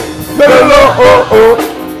way. The Lord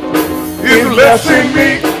is blessing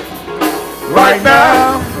me right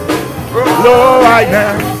now. Lord, right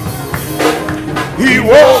now. He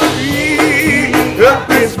woke me up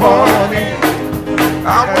this morning.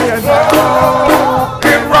 I was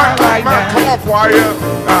walking right like that. Come on, choir.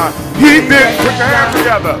 He didn't put your hands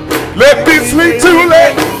together. Let me sleep too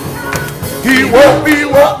late. He woke me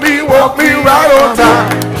right on time.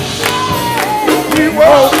 He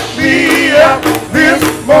woke me up this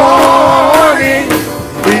morning.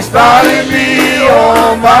 He started me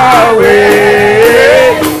on my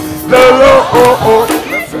way. The Lord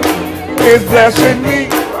is blessing me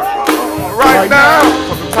right now.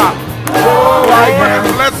 From the top. Oh, right now.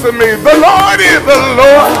 Blessing me. The Lord is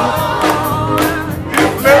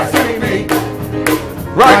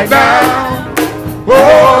right now,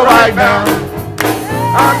 oh, right now,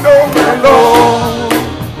 I know the Lord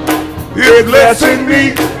is blessing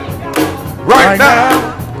me right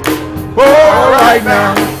now, oh, right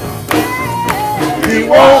now. He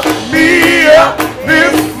woke me up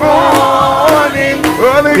this morning,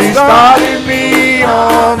 he started me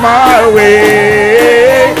on my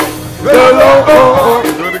way. The Lord,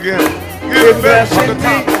 do it again, is blessing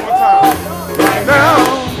me right now,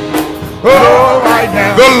 oh, right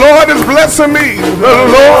now. The Lord is blessing me. The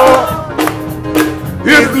Lord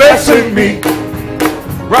is blessing me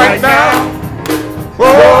right now,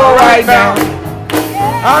 oh, right now.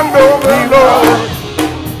 I know the Lord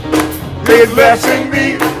is blessing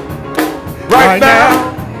me right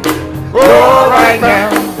now, oh, right now.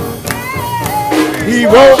 He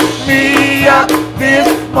woke me up this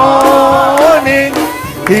morning,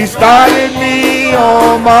 he started me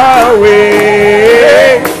on my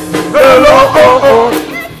way. The Lord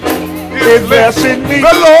is blessing me.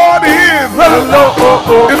 The Lord is. The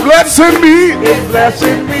Lord is blessing me. Is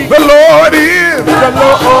blessing me. The Lord is. The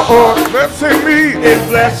Lord blessing me. Is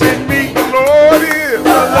blessing me. The Lord is.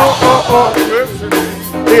 The Lord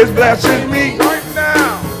is blessing me right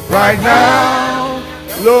now. Right now,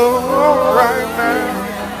 Lord, right now.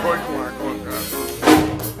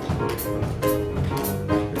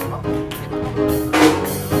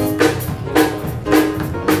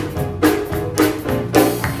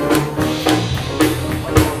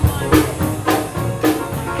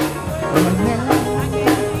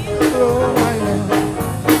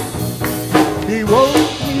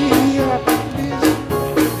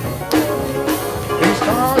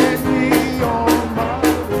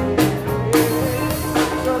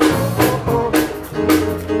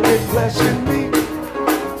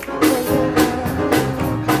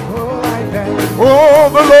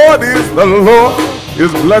 The Lord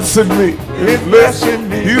is blessing me. He's blessing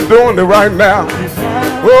me. He's doing it right now.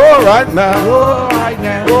 Oh, right now. Oh, right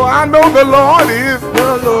now. Oh, I know the Lord is.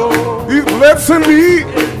 The Lord. He's blessing me.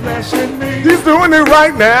 He's blessing me. He's doing it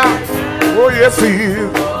right now. Oh, yes, he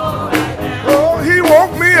is. Oh, he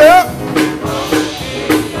woke me up.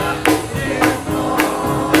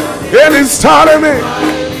 And he started me.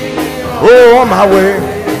 Oh, on my way.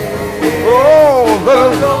 Oh,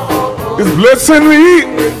 the Lord is blessing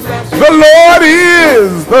me. The Lord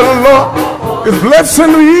is. The Lord is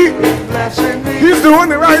blessing me. He's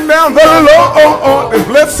doing it right now. The Lord is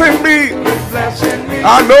blessing me.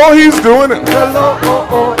 I know he's doing it.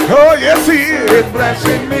 Oh, yes, he is.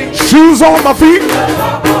 Shoes on my feet.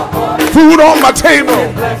 Food on my table.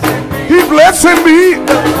 He's blessing me.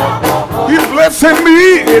 He's blessing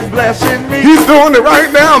me. He's doing it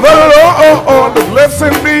right now. The Lord is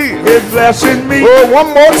blessing me. He's blessing me. Oh,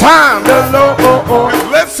 one more time. The Lord is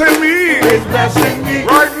blessing me. He's blessing me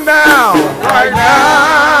right now. Right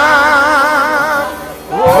now.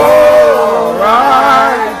 Oh,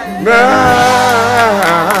 right now.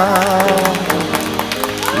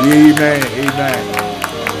 Amen. Amen.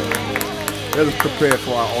 Let us prepare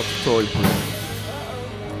for our offertory prayer.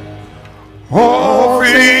 All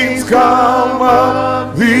things come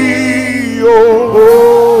of thee, O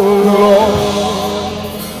Lord,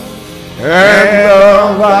 and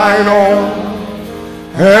of thine own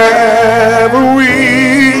have we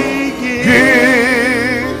give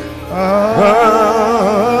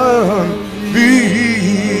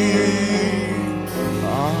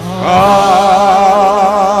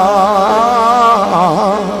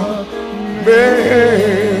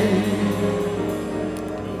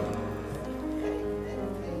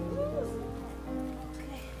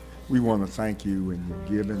We want to thank you in your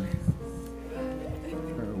giving.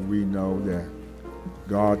 We know that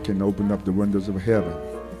God can open up the windows of heaven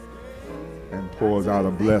and pours out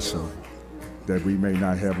a blessing that we may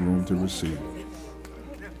not have room to receive.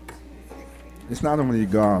 It's not only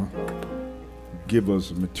God give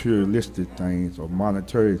us materialistic things or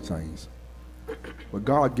monetary things, but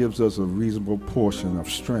God gives us a reasonable portion of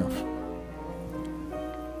strength.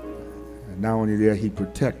 And not only that, he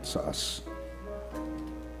protects us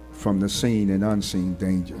from the seen and unseen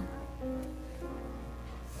danger.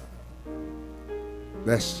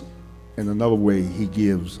 That's in another way he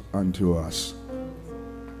gives unto us.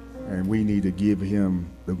 And we need to give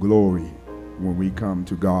him the glory when we come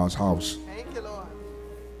to God's house. Thank you, Lord.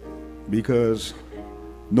 Because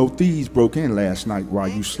no thieves broke in last night while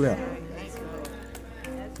you slept.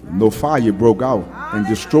 No fire broke out and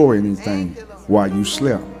destroyed anything while you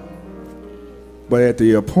slept. But at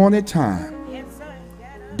the appointed time,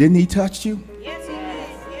 didn't he touch you?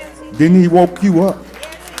 Didn't he woke you up?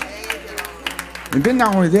 And then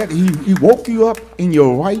not only that, he woke you up in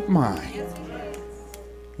your right mind.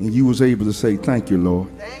 and you was able to say, thank you, Lord.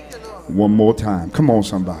 Thank you, Lord. One more time. Come on,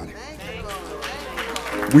 somebody.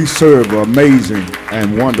 We serve an amazing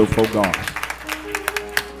and wonderful God.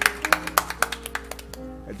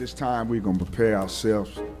 At this time, we're going to prepare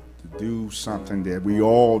ourselves to do something that we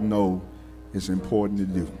all know is important to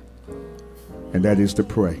do, and that is to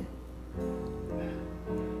pray.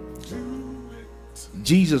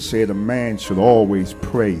 Jesus said a man should always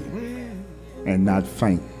pray and not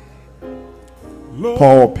faint.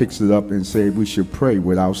 Paul picks it up and said we should pray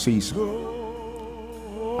without ceasing.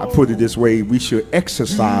 I put it this way, we should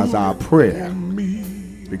exercise our prayer,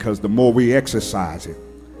 because the more we exercise it,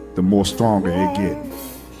 the more stronger it gets.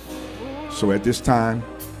 So at this time,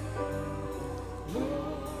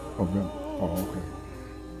 okay.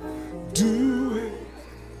 Do it.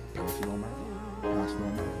 Pastor on my, Pastor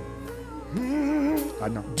on my. I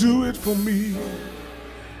know. Do it for me.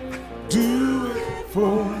 Do it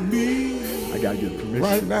for me. I gotta get permission.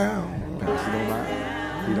 Right now. Pastor don't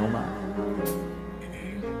mind. He don't mind.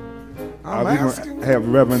 I'm We're asking. gonna have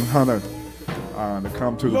Reverend Hunter to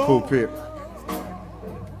come to the pulpit.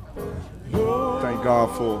 Thank God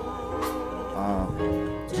for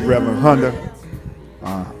Reverend Hunter.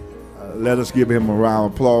 Let us give him a round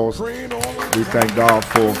of applause. Praying on it. We thank God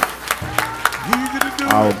for Easy to do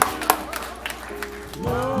our, it.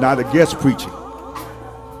 not a guest preacher,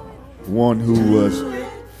 one who was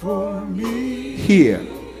For me. here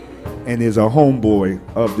and is a homeboy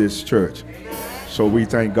of this church. So we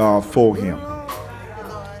thank God for him.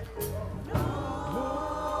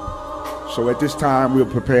 So at this time, we'll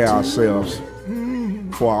prepare ourselves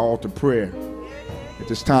for our altar prayer. At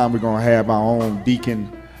this time, we're going to have our own deacon,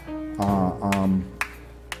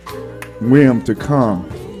 William, to come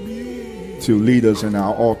to lead us in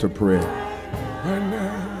our altar prayer.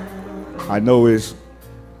 I know it's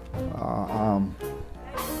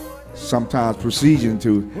sometimes procedure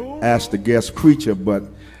to ask the guest preacher, but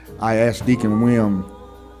I asked Deacon William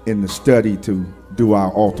in the study to do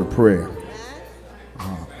our altar prayer.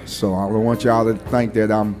 So I don't want y'all to think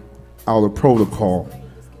that I'm out of protocol,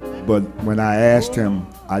 but when I asked him,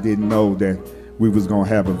 I didn't know that we was going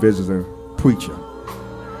to have a visitor preacher.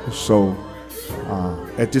 So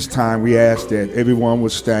at this time, we asked that everyone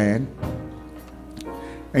would stand.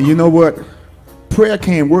 And you know what? Prayer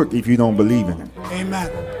can't work if you don't believe in it.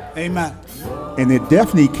 Amen. Amen. And it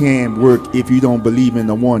definitely can work if you don't believe in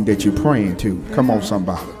the one that you're praying to. Come on,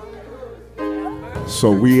 somebody.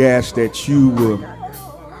 So we ask that you will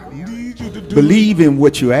believe in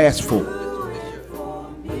what you ask for,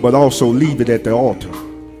 but also leave it at the altar,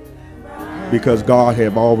 because God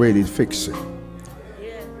have already fixed it.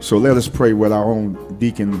 So let us pray with our own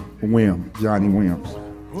Deacon Williams, Johnny Williams.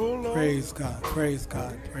 Praise God. Praise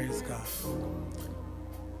God. Praise God.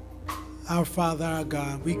 Our Father, our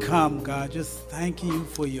God, we come, God, just thanking you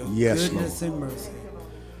for your Yes, goodness and mercy.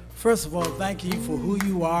 First of all, thank you for who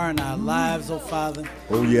you are in our lives, oh Father.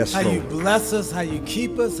 Oh, yes, how Lord. you bless us, how you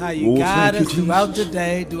keep us, how you Oh, guide thank us you, throughout Jesus. the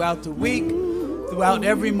day, throughout the week, throughout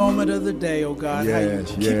every moment of the day, oh God. How you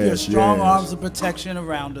Yes, keep your yes, strong yes. arms of protection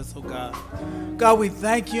around us, oh God. God, we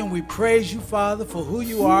thank you and we praise you, Father, for who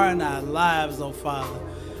you are in our lives, oh Father.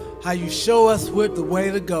 How you show us what the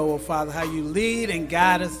way to go, oh Father. How you lead and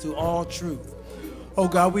guide us to all truth. Oh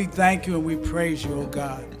God, we thank you and we praise you, oh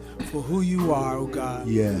God, for who you are, oh God.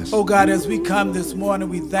 Yes. Oh God, as we come this morning,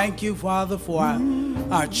 we thank you, Father, for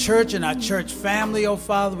our church and our church family, oh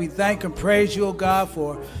Father. We thank and praise you, oh God,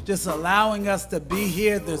 for just allowing us to be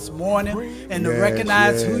here this morning and to Yes,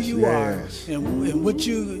 recognize who yes, you yes. are and what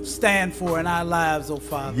you stand for in our lives, oh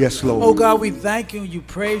Father. Yes, Lord. Oh God, we thank you and you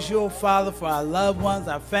praise you, oh Father, for our loved ones,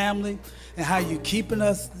 our family, and how you keeping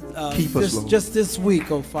us, Keep us, Lord. just this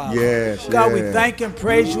week, oh Father. Yes, God, we yes. thank and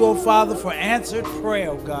praise you, oh Father, for answered prayer,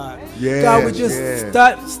 oh God. Yes, God, we just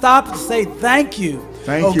yes. stop to say thank you,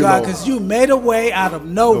 Thank oh you, God, Lord. because you made a way out of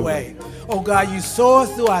no way. Oh God, you saw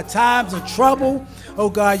us through our times of trouble. Oh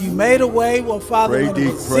God, you made a way, well Father, Pray when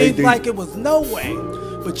deep, it pray seemed deep. like it was no way.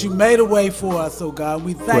 But you made a way for us, oh God.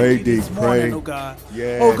 We Pray thank you this deep, morning, pray. oh God.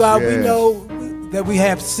 Yes, Oh God, we yes. know that we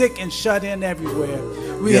have sick and shut in everywhere.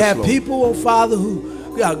 We Yes, have Lord. people, oh Father,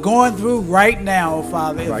 who are going through right now, oh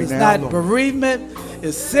Father. If Right it's now, not Lord. bereavement,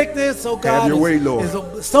 it's sickness, oh God. your way, Lord.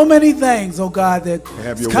 It's so many things, oh God, that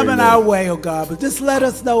Have is your way, coming Lord. our way, oh God. But just let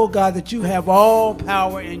us know, oh God, that you have all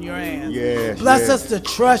power in your hands. Yes, Bless yes. us to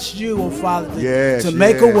trust you, oh Father, Yes, to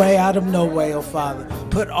make a yes. way out of no way, oh Father.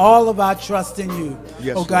 put all of our trust in you.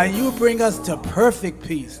 Yes, oh God, Lord. you will bring us to perfect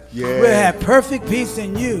peace. Yeah. We'll have perfect peace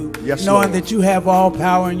in you, Yes, knowing Lord. that you have all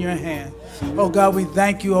power in your hand. Oh God, we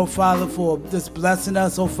thank you, oh Father, for just blessing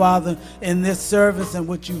us, oh Father, in this service and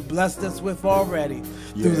what you've blessed us with already.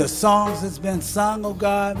 Through the songs that's been sung, oh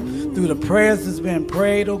God, through the prayers that's been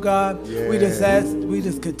prayed, oh God. We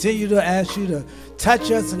just continue to ask you to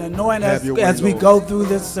touch us and anoint us as we go through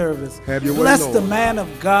this service. Bless the man of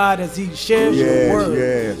God as he shares your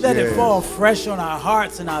word. Let it fall fresh on our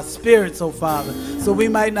hearts and our spirits, oh Father, so we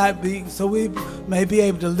may be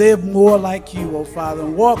able to live more like you, oh Father,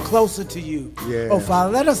 and walk closer to you. Oh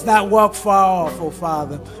Father, let us not walk far off, oh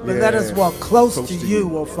Father, but let us walk close to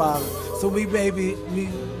you, oh Father, so we may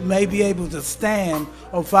be able to stand,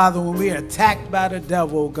 oh Father, when we are attacked by the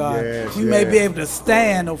devil, oh God. We may be able to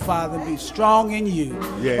stand, oh Father, and be strong in you.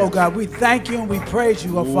 Oh God, we thank you and we praise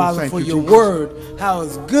you, oh Father, for your word, how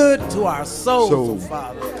it's good to our souls, oh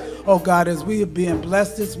Father. Oh God, as we are being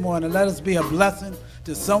blessed this morning, let us be a blessing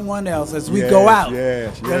to someone else as we go out.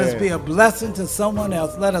 Let us be a blessing to someone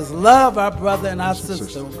else. Let us love our brother and our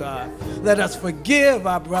sister, oh God. Let us forgive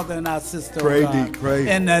our brother and our sister, oh God.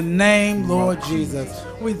 In the name, Lord Jesus.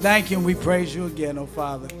 We thank you and we praise you again, oh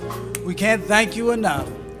Father. We can't thank you enough.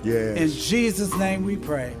 In Jesus' name we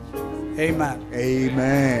pray. Amen.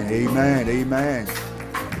 Amen. Amen. Amen.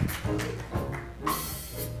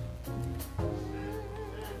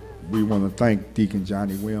 We want to thank Deacon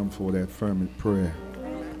Johnny Williams for that fervent prayer.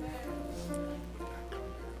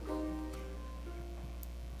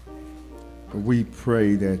 We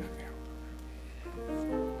pray that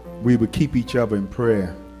we would keep each other in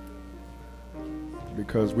prayer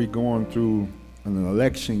because we're going through an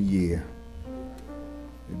election year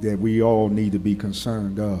that we all need to be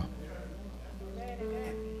concerned of.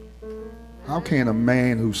 How can a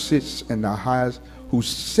man who sits in the highest, who's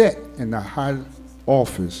set in the highest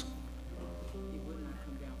office,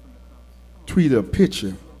 tweet a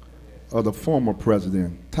picture of the former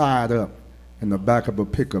president tied up in the back of a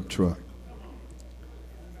pickup truck,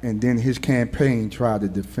 and then his campaign tried to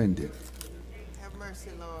defend it? Have mercy,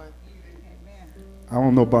 Lord. I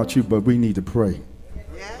don't know about you, but we need to pray.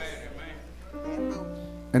 Yes.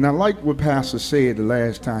 And I like what Pastor said the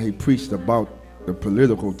last time he preached about the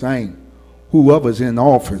political thing. Whoever's in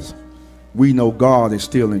office, we know God is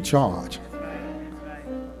still in charge.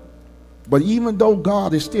 But even though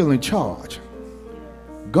God is still in charge,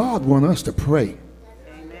 God wants us to pray.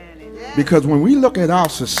 Because when we look at our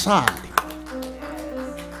society,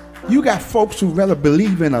 you got folks who rather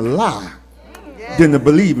believe in a lie than to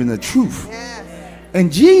believe in the truth.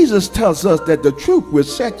 And Jesus tells us that the truth will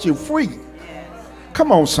set you free.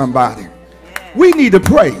 Come on, somebody. We need to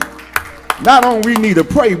pray. Not only we need to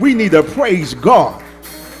pray, we need to praise God.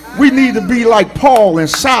 We need to be like Paul and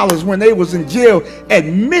Silas when they was in jail at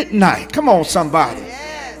midnight. Come on, somebody.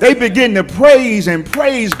 They begin to praise and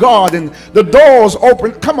praise God, and the doors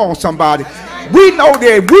open. Come on, somebody. We know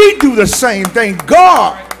that we do the same thing.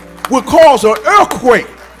 God will cause an earthquake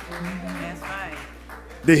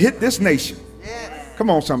to hit this nation. Come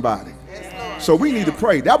on, somebody. So we need to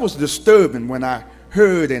pray. That was disturbing when I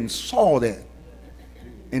heard and saw that.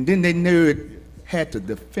 And then they knew it had to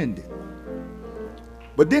defend it.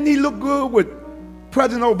 But didn't he look good with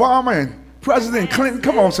President Obama and President Clinton?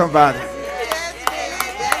 Come on, somebody.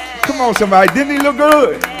 Come on, somebody. Didn't he look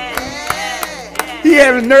good? He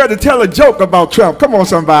had the nerve to tell a joke about Trump. Come on,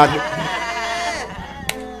 somebody.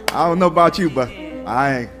 I don't know about you, but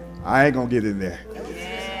I ain't gonna get in there.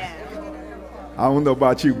 I don't know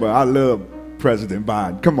about you, but I love President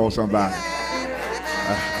Biden. Come on, somebody.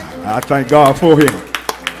 I thank God for him.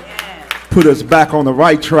 Put us back on the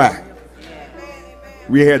right track.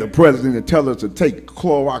 We had a president tell us to take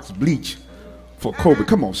Clorox bleach for COVID.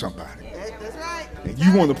 Come on, somebody. And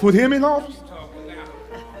you want to put him in office?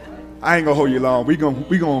 I ain't gonna hold you long. We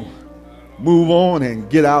gonna move on and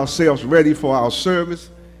get ourselves ready for our service.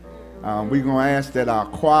 We're gonna ask that our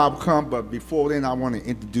choir come, but before then, I want to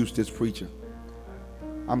introduce this preacher.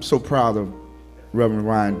 I'm so proud of Reverend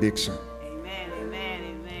Ryan Dixon. Amen, amen,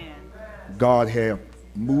 amen. God have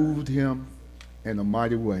moved him in a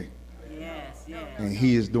mighty way. Yes, yes. And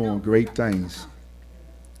he is doing great things.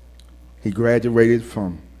 He graduated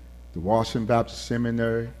from the Washington Baptist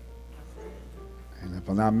Seminary. And if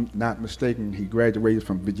I'm not mistaken, he graduated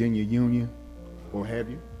from Virginia Union. Or have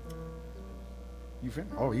you? You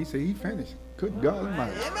finished? Oh, he said he finished. Good God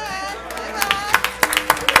Almighty.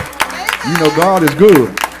 You know, God is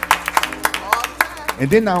good. And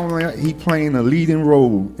then not only he playing a leading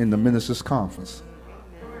role in the ministers' conference.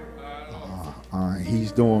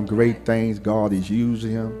 He's doing great things. God is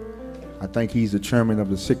using him. I think he's the chairman of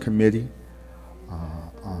the SIC committee.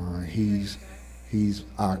 He's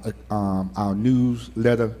our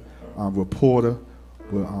newsletter reporter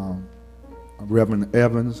with Reverend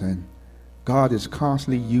Evans, and God is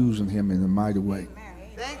constantly using him in a mighty way.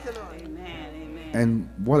 Thank you, Lord. And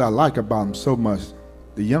what I like about him so much,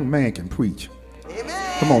 the young man can preach.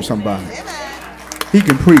 Amen. Come on, somebody. Amen. He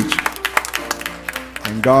can preach.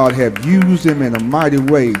 And God have used him in a mighty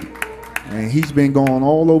way. And he's been going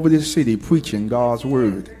all over this city preaching God's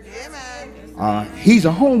word. Amen. He's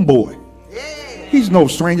a homeboy. Yeah. He's no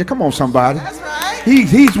stranger. Come on, somebody. That's right.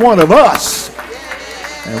 He's one of us.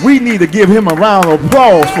 And we need to give him a round of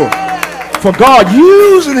applause for God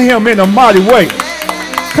using him in a mighty way.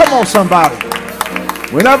 Come on, somebody.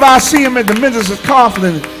 Whenever I see him at the minister's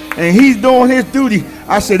conference and he's doing his duty,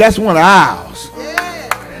 I say that's one of ours.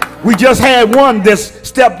 We just had one that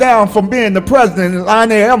stepped down from being the president.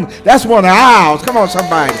 That's one of ours. Come on,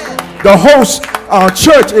 somebody. The host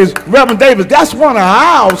church is Reverend Davis. That's one of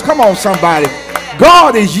ours. Come on, somebody.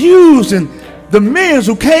 God is using the men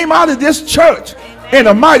who came out of this church in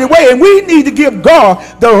a mighty way, and we need to give God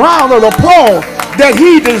the round of applause that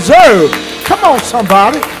he deserves. Come on,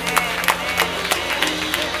 somebody.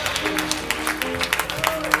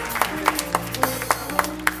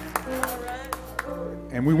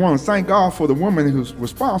 And we want to thank God for the woman who's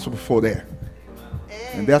responsible for that.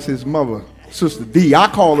 And that's his mother, Sister D. I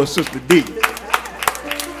call her Sister D.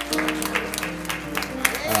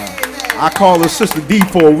 I call her Sister D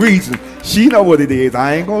for a reason. She know what it is.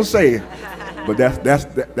 I ain't going to say it. But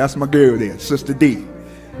that's my girl there, Sister D.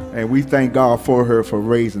 And we thank God for her for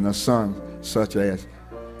raising a son such as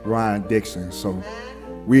Ryan Dixon. So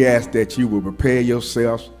we ask that you will prepare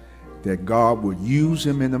yourselves, that God will use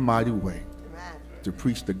him in a mighty way to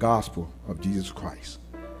preach the gospel of Jesus Christ.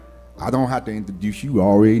 I don't have to introduce you. You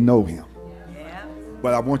already know him. Yeah.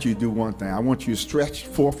 But I want you to do one thing. I want you to stretch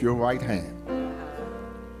forth your right hand.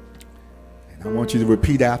 And I want you to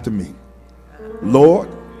repeat after me. Lord,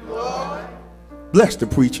 bless the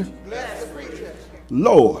preacher. Bless the preacher.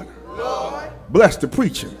 Lord, bless the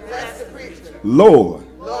preacher. Bless the preacher. Lord,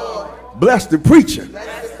 bless the preacher,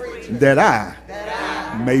 Bless the preacher. that I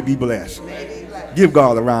may be blessed. Give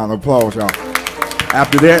God a round of applause, y'all.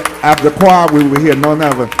 After that, after the choir, we will hear none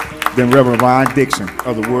other than Reverend Ryan Dixon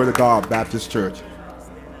of the Word of God Baptist Church.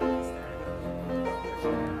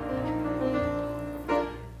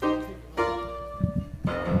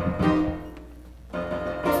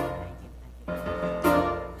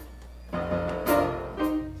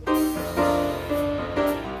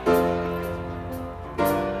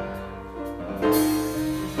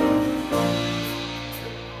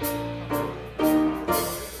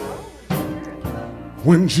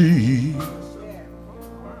 When Jesus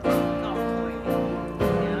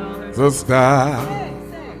died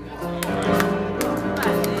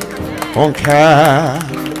on Calvary,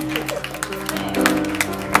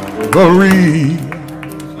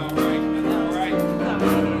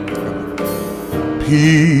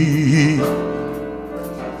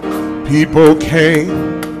 people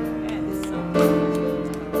came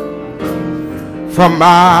from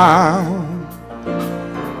miles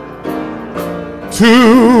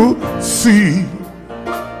to see.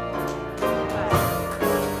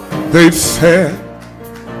 They said,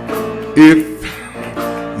 if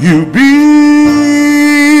you be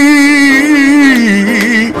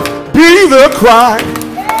the Christ,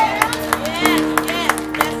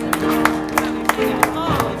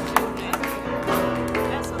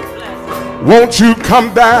 won't you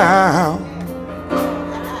come down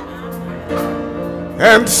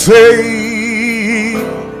and save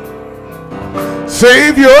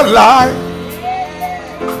your life,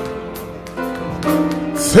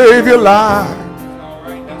 save your life.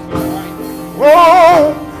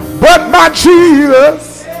 Oh, but my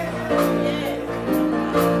Jesus,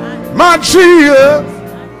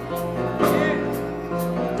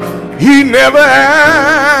 he never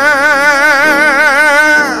answered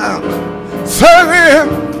him.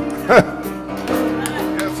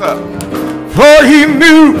 Yes, sir. For he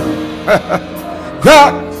knew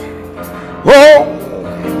that, oh,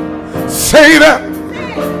 Satan,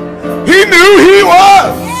 he knew he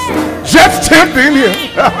was just tempting him.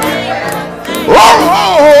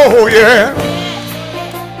 Oh, yeah.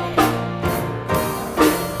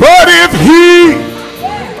 But if he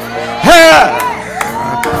had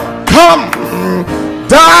come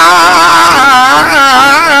down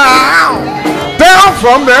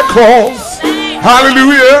from that cross,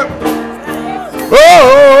 hallelujah,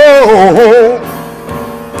 oh,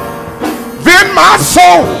 then my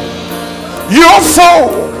soul, your soul,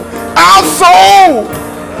 our soul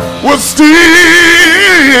will still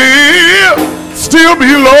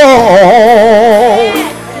be lost.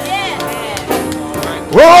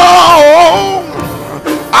 Oh,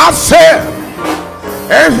 I said,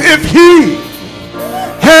 as if he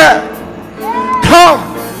had come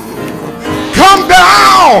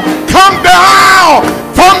down from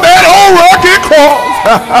that old rugged cross.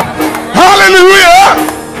 Hallelujah.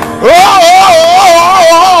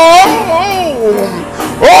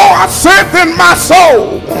 Oh, I said in my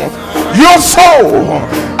soul, your soul,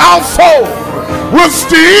 our soul will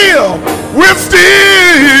still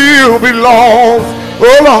belong.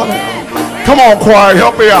 Oh Lord, come on choir,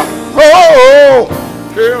 help me out. Oh,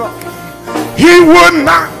 yeah. He would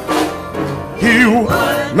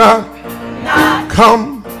not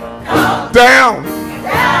come down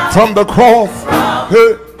from the cross.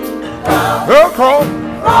 The cross,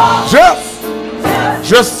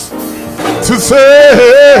 just to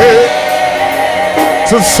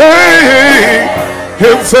save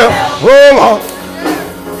himself. Oh Lord,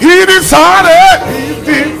 he decided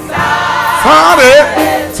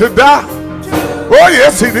to die. Oh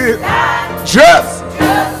yes, he did. Just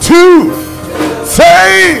to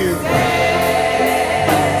save.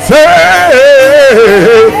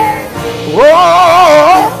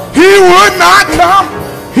 Oh, he would not come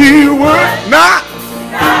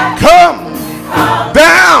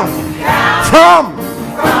down from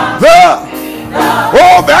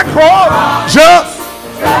that cross just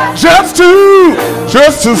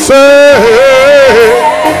to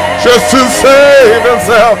save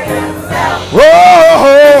himself.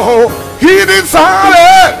 Oh, he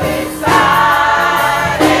decided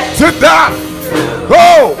to die.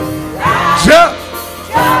 Oh,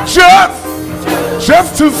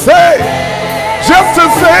 just to save.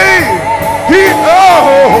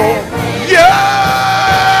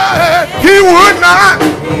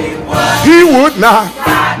 He would not.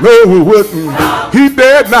 No, he wouldn't. He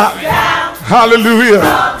dared not. Hallelujah.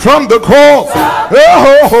 From the cross.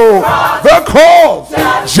 Oh, the cross.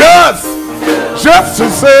 Just to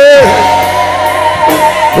save.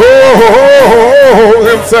 Oh,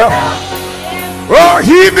 himself. Oh,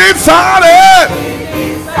 he decided.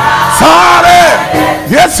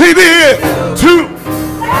 Yes, he did. To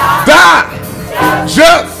die.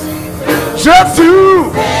 Just to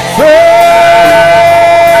save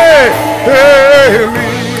me.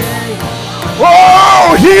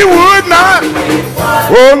 Oh, he would not.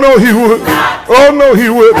 Oh, no, he would. Oh, no, he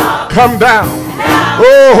would come down.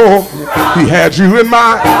 Oh, he had you in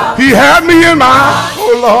mind. He had me in mind.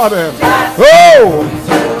 Oh, Lord. Oh,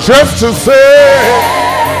 just to save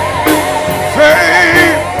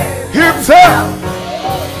himself.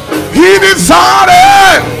 He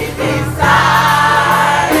decided.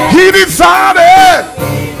 He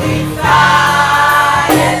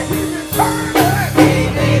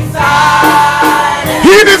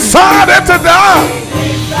decided to die.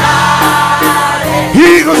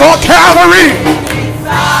 He was on Calvary.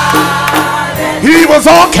 He was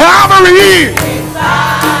on Calvary.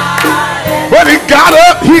 But he got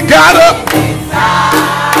up.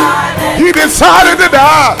 He decided to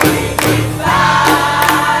die.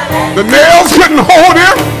 The nails couldn't hold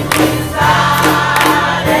him.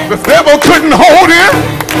 The devil couldn't hold him.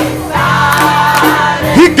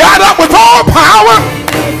 He got up with all power.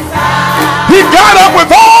 He got up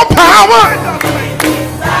with all power.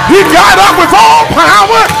 He got up with all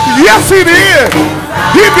power. Yes, he did.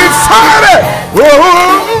 He decided.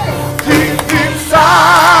 Oh, he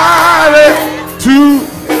decided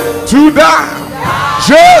to die.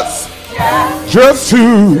 Just to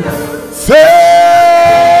save.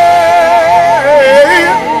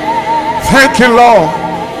 Thank you, Lord.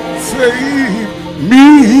 Save me.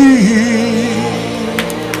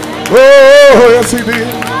 Oh, yes, he did.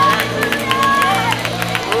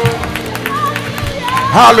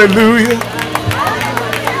 Hallelujah.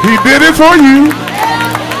 He did it for you.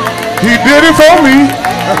 He did it for me.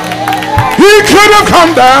 He could have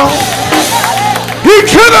come down. He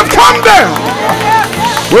could have come down.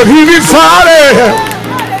 But he decided.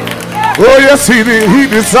 Oh, yes, he did. He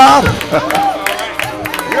decided.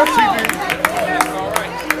 Yes, he did.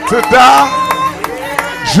 To die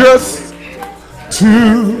just to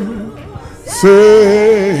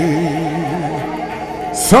save.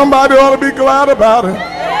 Somebody ought to be glad about it.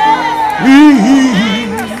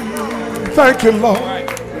 Thank you, Lord.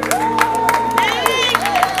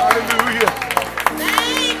 Hallelujah.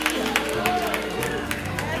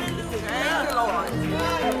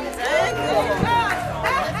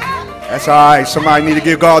 That's all right. Somebody need to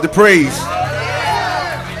give God the praise.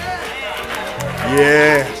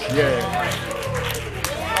 Yeah.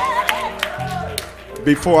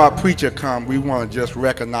 Before our preacher comes, we want to just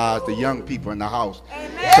recognize the young people in the house.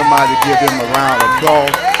 Somebody give them a round of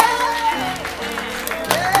applause.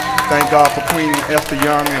 thank God for Queen Esther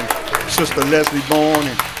Young and Sister Leslie Bourne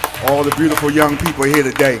and all the beautiful young people here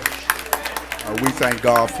today. We thank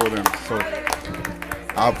God for them. So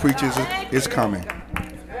our preacher is coming.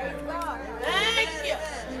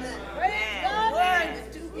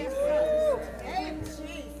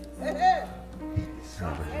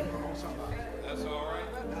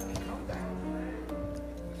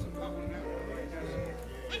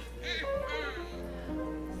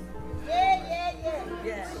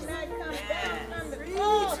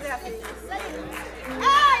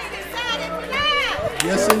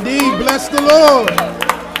 Yes, indeed. Bless the Lord.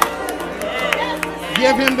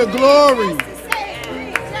 Give him the glory.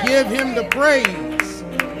 Give him the praise.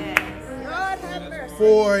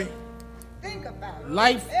 For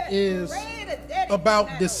life is about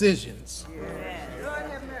decisions.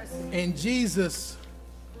 And Jesus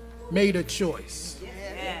made a choice.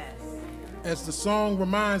 As the song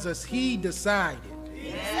reminds us, he decided.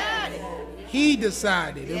 He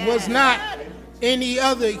decided. It was not any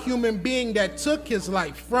other human being that took his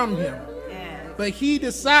life from him. But he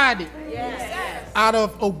decided out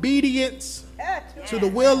of obedience to the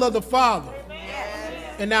will of the Father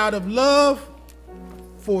and out of love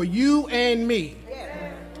for you and me,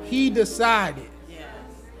 he decided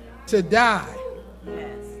to die.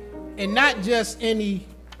 And not just any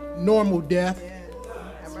normal death,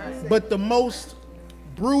 but the most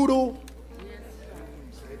brutal,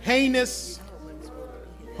 heinous,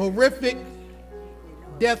 horrific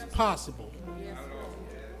death possible.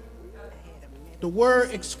 The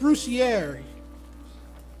word excruciatory,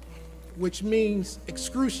 which means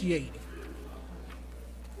excruciating,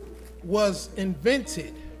 was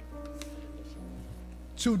invented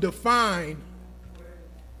to define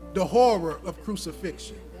the horror of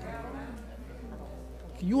crucifixion.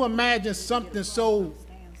 Can you imagine something so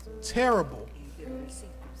terrible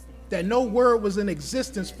that no word was in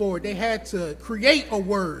existence for it? They had to create a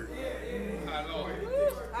word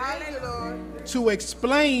to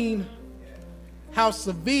explain how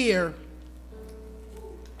severe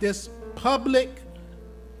this public,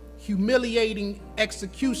 humiliating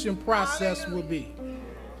execution process will be.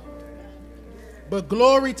 But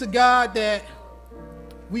glory to God that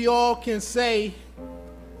we all can say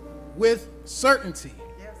with certainty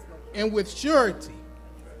and with surety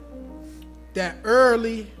that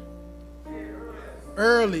early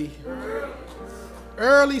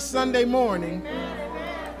Sunday morning,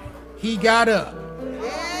 he got up.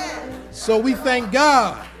 So we thank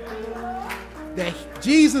God that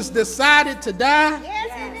Jesus decided to die,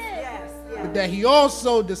 but that he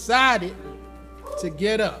also decided to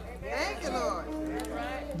get up.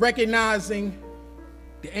 Recognizing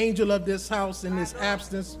the angel of this house in his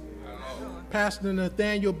absence, Pastor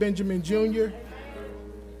Nathaniel Benjamin Jr.,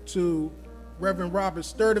 to Reverend Robert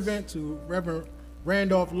Sturdivant, to Reverend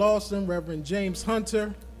Randolph Lawson, Reverend James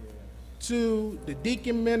Hunter, to the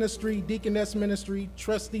deacon ministry, deaconess ministry,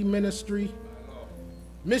 trustee ministry,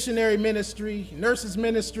 missionary ministry, nurses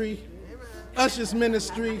ministry, ushers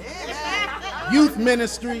ministry, youth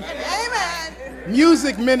ministry,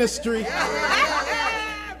 music ministry,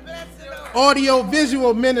 audio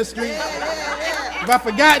visual ministry. If I've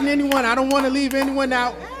forgotten anyone, I don't want to leave anyone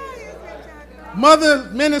out. Mother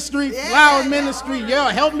ministry, flower ministry, yeah,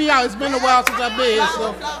 help me out. It's been a while since I've been here,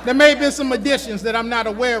 so there may have been some additions that I'm not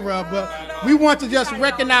aware of, but we want to just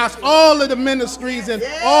recognize all of the ministries and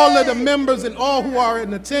all of the members and all who are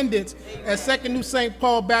in attendance at Second New St.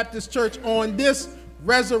 Paul Baptist Church on this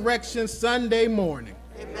Resurrection Sunday morning.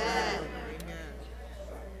 Amen.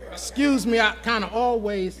 Excuse me, I kind of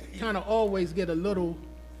always get a little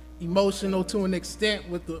emotional to an extent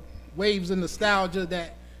with the waves of nostalgia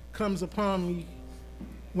that comes upon me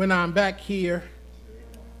when I'm back here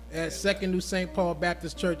at Second New St. Paul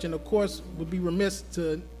Baptist Church. And of course, would be remiss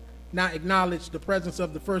to not acknowledge the presence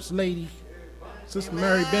of the First Lady, Sister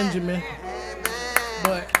Mary Benjamin.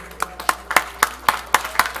 But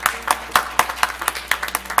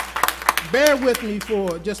bear with me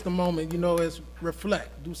for just a moment, as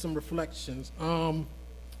do some reflections.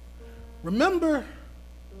 Remember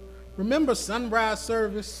sunrise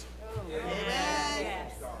service?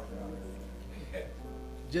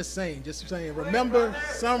 Just saying. Remember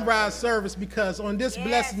sunrise service, because on this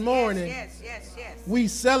blessed morning, we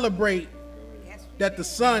celebrate that the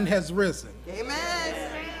sun has risen.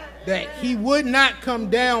 That he would not come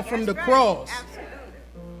down from the cross,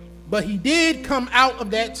 but he did come out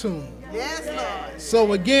of that tomb.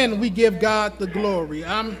 So again, we give God the glory.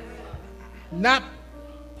 I'm not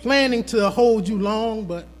planning to hold you long,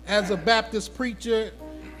 but as a Baptist preacher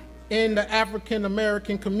in the African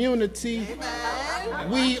American community,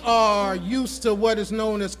 we are used to what is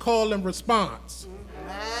known as call and response.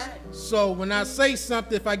 So when I say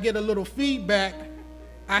something, if I get a little feedback,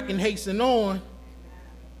 I can hasten on.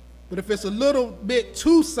 But if it's a little bit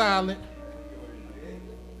too silent,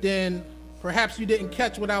 then perhaps you didn't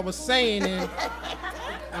catch what I was saying, and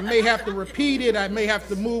I may have to repeat it. I may have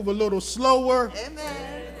to move a little slower,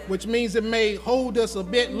 which means it may hold us a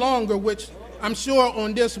bit longer, which I'm sure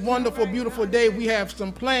on this wonderful, beautiful day, we have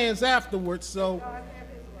some plans afterwards. So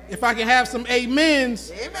if I can have some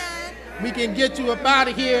amens, we can get you up out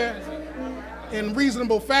of here in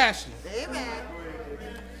reasonable fashion.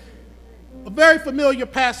 A very familiar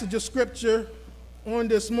passage of scripture on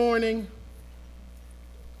this morning,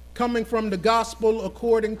 coming from the Gospel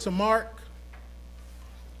according to Mark,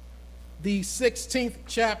 the 16th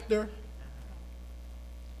chapter,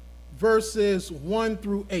 verses 1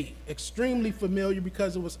 through 8. Extremely familiar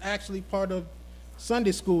because it was actually part of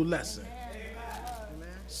Sunday school lesson.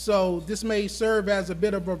 So this may serve as a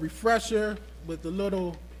bit of a refresher with the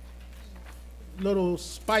little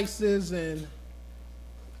spices and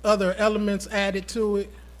other elements added to it.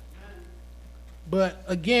 But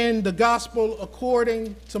again, the Gospel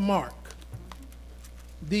according to Mark,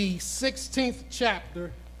 the 16th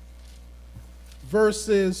chapter,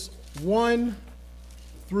 verses 1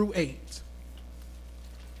 through 8.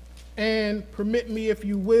 And permit me, if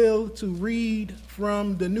you will, to read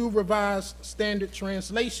from the New Revised Standard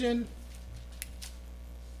Translation.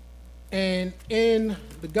 And in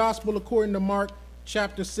the Gospel according to Mark,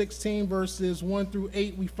 chapter 16, verses 1 through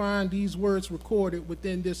 8, we find these words recorded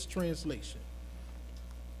within this translation.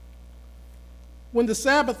 When the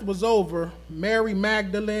Sabbath was over, Mary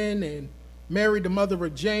Magdalene and Mary, the mother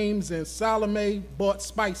of James, and Salome bought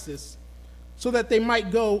spices so that they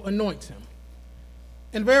might go anoint him.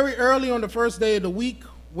 And very early on the first day of the week,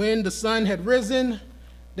 when the sun had risen,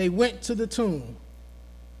 they went to the tomb.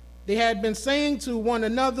 They had been saying to one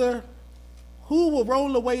another, "Who will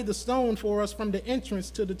roll away the stone for us from the entrance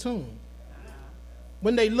to the tomb?"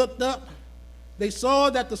 When they looked up, they saw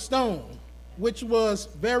that the stone, which was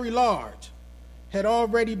very large, had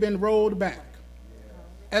already been rolled back.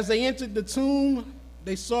 As they entered the tomb,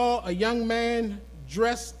 they saw a young man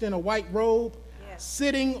dressed in a white robe,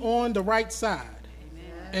 sitting on the right side,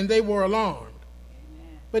 and they were alarmed.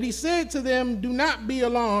 But he said to them, "Do not be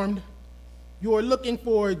alarmed. You are looking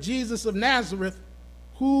for Jesus of Nazareth,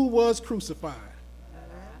 who was crucified.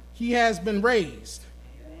 He has been raised.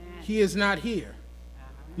 He is not here.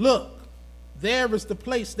 Look, there is the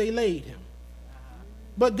place they laid him.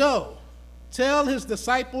 But go, tell his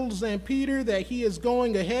disciples and Peter that he is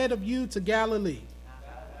going ahead of you to Galilee.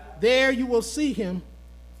 There you will see him,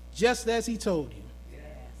 just as he told you."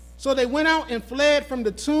 So they went out and fled from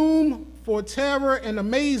the tomb, for terror and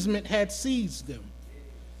amazement had seized them.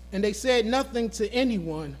 And they said nothing to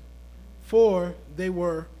anyone, for they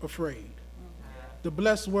were afraid. The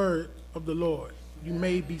blessed word of the Lord. You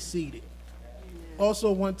may be seated.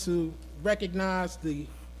 Also want to recognize the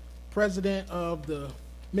president of the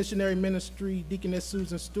missionary ministry, Deaconess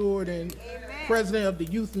Susan Stewart, and president of the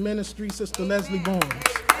youth ministry, Sister Leslie Barnes.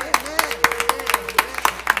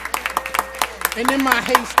 And in my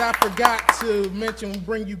haste, I forgot to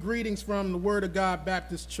bring you greetings from the Word of God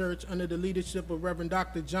Baptist Church under the leadership of Reverend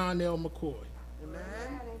Dr. John L. McCoy.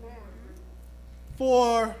 Amen.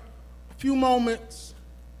 For a few moments,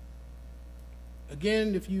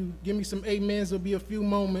 again, if you give me some amens, it'll be a few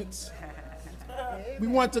moments. We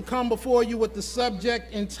want to come before you with the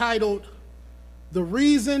subject entitled, "The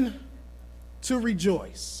Reason to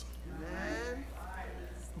Rejoice." Amen.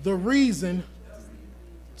 The reason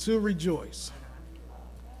to rejoice.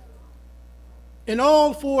 In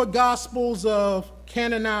all four Gospels of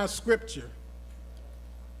canonized Scripture,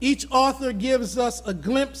 each author gives us a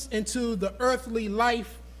glimpse into the earthly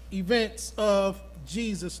life events of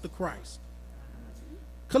Jesus the Christ.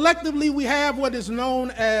 Collectively, we have what is known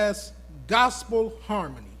as gospel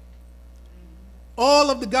harmony. All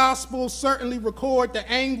of the Gospels certainly record the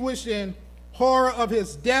anguish and horror of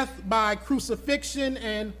his death by crucifixion,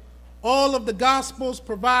 and all of the Gospels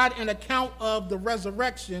provide an account of the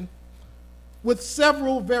resurrection with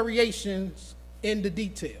several variations in the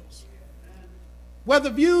details.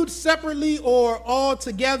 Whether viewed separately or all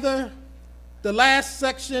together, the last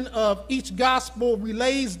section of each gospel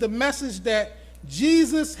relays the message that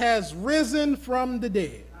Jesus has risen from the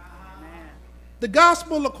dead. Amen. The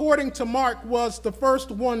gospel according to Mark was the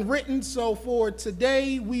first one written, so for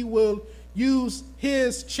today we will use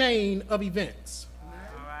his chain of events. All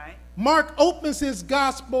right. Mark opens his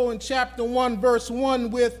gospel in chapter 1, verse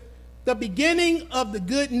 1 with the beginning of the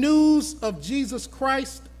good news of Jesus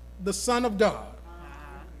Christ, the Son of God.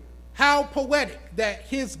 How poetic that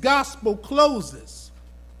his gospel closes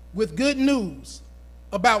with good news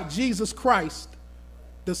about Jesus Christ,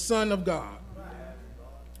 the Son of God.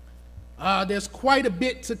 There's quite a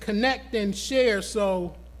bit to connect and share,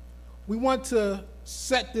 so we want to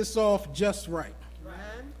set this off just right.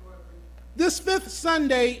 This fifth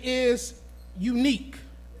Sunday is unique,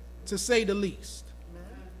 to say the least.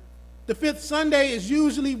 The fifth Sunday is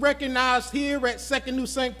usually recognized here at Second New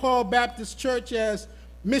St. Paul Baptist Church as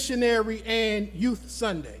Missionary and Youth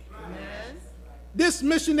Sunday. Amen. This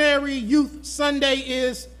Missionary Youth Sunday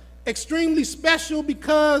is extremely special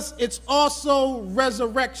because it's also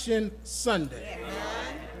Resurrection Sunday.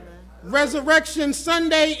 Amen. Resurrection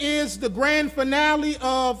Sunday is the grand finale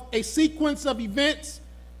of a sequence of events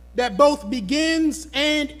that both begins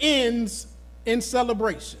and ends in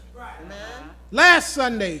celebration. Amen. Last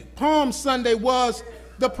Sunday, Palm Sunday, was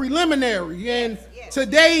the preliminary, and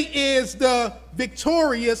today is the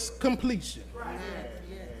victorious completion.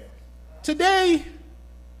 Today,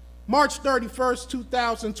 March 31st,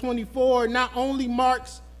 2024, not only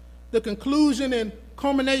marks the conclusion and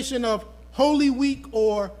culmination of Holy Week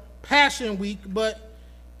or Passion Week, but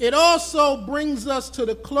it also brings us to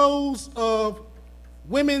the close of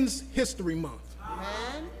Women's History Month.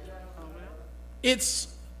 Amen.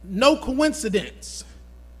 It's no coincidence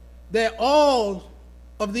that all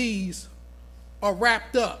of these are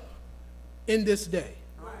wrapped up in this day.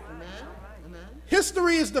 Amen.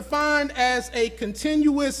 History is defined as a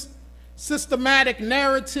continuous, systematic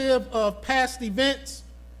narrative of past events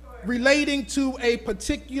relating to a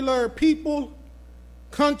particular people,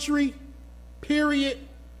 country, period,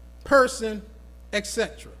 person,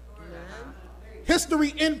 etc.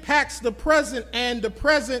 History impacts the present, and the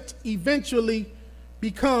present eventually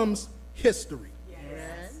becomes history.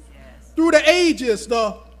 Yes. Through the ages,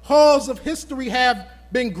 the halls of history have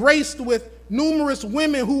been graced with numerous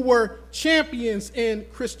women who were champions in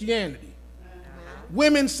Christianity.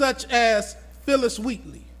 Women such as Phyllis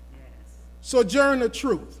Wheatley, Sojourner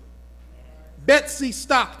Truth, Betsy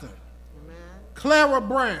Stockton, Clara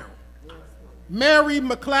Brown, Mary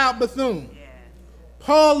McLeod Bethune,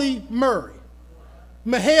 Pauli Murray,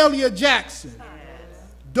 Mahalia Jackson,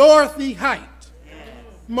 Dorothy Height,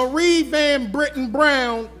 Marie Van Britton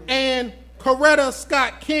Brown, and Coretta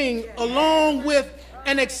Scott King, along with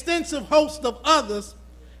an extensive host of others,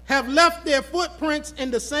 have left their footprints in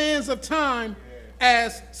the sands of time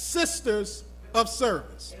as sisters of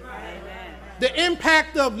service. The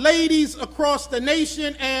impact of ladies across the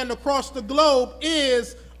nation and across the globe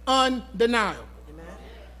is undeniable.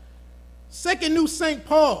 Second New St.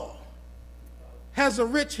 Paul has a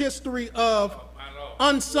rich history of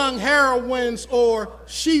unsung heroines, or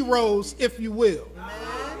sheroes, if you will.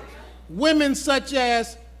 Amen. Women such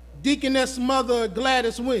as Deaconess Mother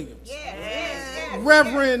Gladys Williams,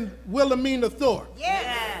 Reverend Wilhelmina Thorpe,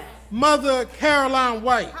 Mother Caroline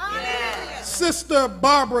White, Sister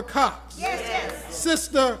Barbara Cox,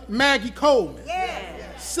 Sister Maggie Coleman,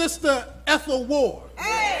 Sister Ethel Ward,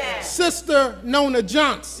 Sister Nona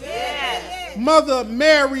Johnson, Mother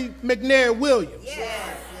Mary McNair Williams,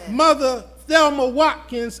 Mother Thelma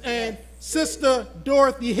Watkins, and Sister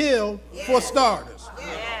Dorothy Hill, for starters.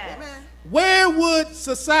 Where would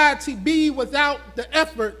society be without the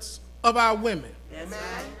efforts of our women?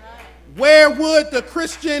 Where would the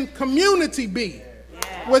Christian community be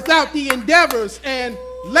without the endeavors and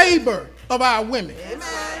labor of our women?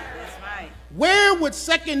 Where would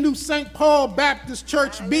Second New St. Paul Baptist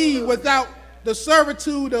Church be without the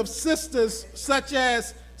servitude of sisters such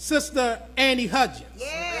as Sister Annie Hudgens,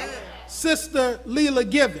 Sister Leela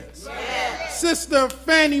Givens, Sister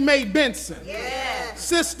Fannie Mae Benson,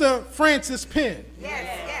 Sister Frances Penn,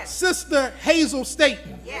 Sister Hazel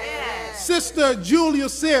Staten, Sister Julia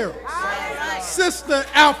Cyril, Sister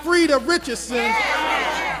Alfreda Richardson,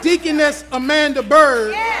 Deaconess Amanda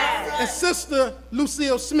Bird, and Sister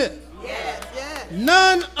Lucille Smith?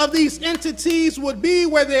 None of these entities would be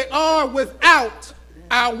where they are without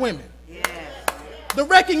our women. The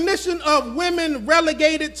recognition of women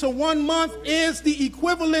relegated to 1 month is the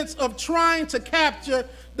equivalence of trying to capture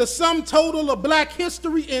the sum total of black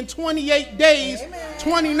history in 28 days,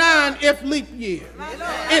 29 if leap year.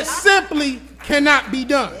 It simply cannot be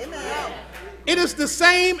done. It is the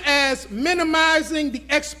same as minimizing the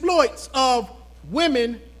exploits of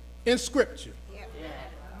women in Scripture.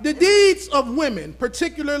 The deeds of women,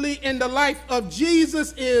 particularly in the life of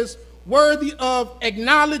Jesus, is worthy of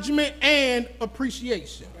acknowledgement and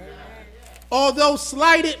appreciation. Although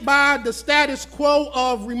slighted by the status quo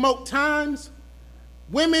of remote times,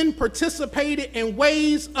 women participated in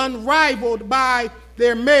ways unrivaled by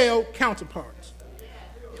their male counterparts.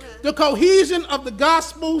 The cohesion of the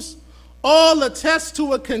Gospels all attest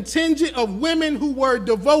to a contingent of women who were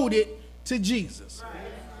devoted to Jesus.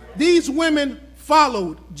 These women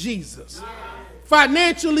followed Jesus,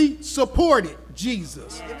 financially supported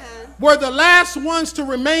Jesus, were the last ones to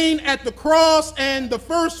remain at the cross and the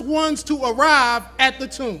first ones to arrive at the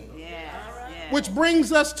tomb. Which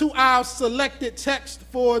brings us to our selected text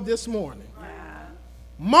for this morning.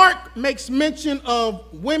 Mark makes mention of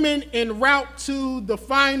women en route to the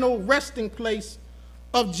final resting place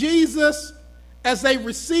of Jesus as they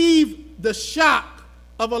receive the shock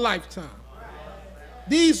of a lifetime.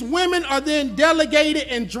 These women are then delegated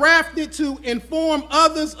and drafted to inform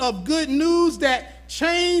others of good news that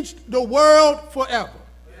changed the world forever.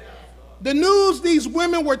 The news these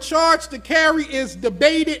women were charged to carry is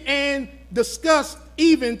debated and discussed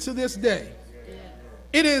even to this day.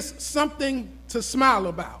 It is something to smile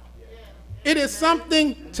about. It is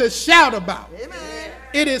something to shout about.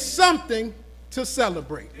 It is something to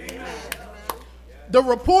celebrate. The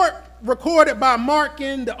report recorded by Mark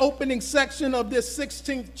in the opening section of this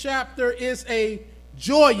 16th chapter is a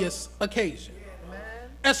joyous occasion.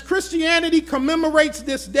 As Christianity commemorates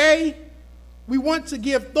this day, we want to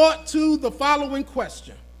give thought to the following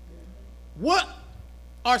question. What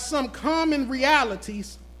are some common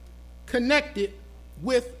realities connected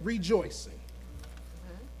with rejoicing?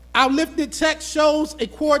 Our lifted text shows a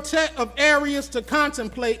quartet of areas to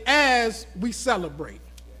contemplate as we celebrate.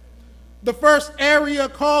 The first area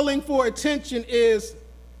calling for attention is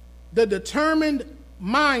the determined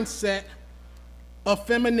mindset of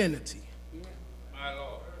femininity.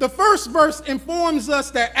 The first verse informs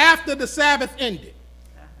us that after the Sabbath ended,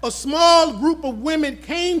 a small group of women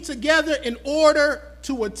came together in order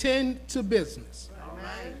to attend to business.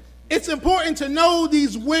 It's important to know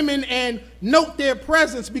these women and note their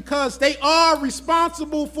presence because they are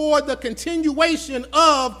responsible for the continuation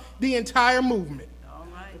of the entire movement.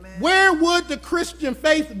 Where would the Christian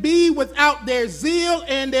faith be without their zeal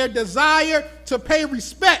and their desire to pay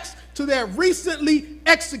respects to their recently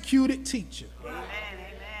executed teacher?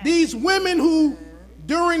 These women who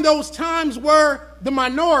during those times were the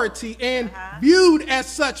minority and viewed as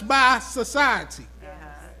such by society.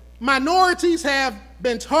 Minorities have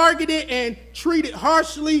been targeted and treated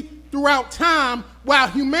harshly throughout time, while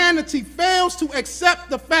humanity fails to accept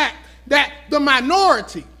the fact that the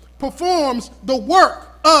minority performs the work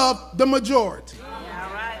of the majority.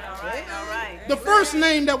 The first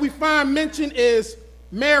name that we find mentioned is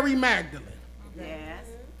Mary Magdalene.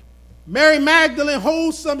 Mary Magdalene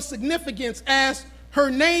holds some significance as her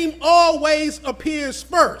name always appears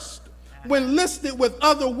first when listed with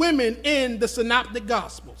other women in the Synoptic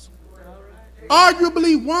Gospels.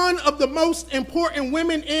 Arguably one of the most important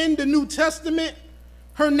women in the New Testament,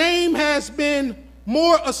 her name has been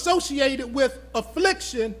more associated with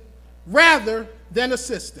affliction rather than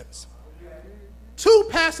assistance. Two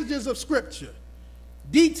passages of scripture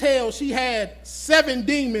detail she had 7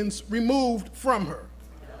 demons removed from her,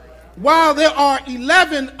 while there are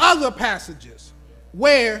 11 other passages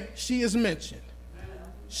where she is mentioned.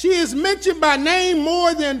 She is mentioned by name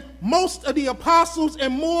more than most of the apostles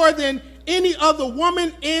and more than any other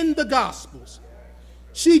woman in the Gospels.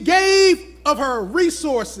 She gave of her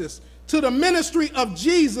resources to the ministry of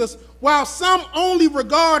Jesus, while some only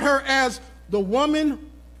regard her as the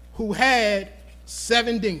woman who had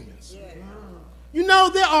 7 demons. You know,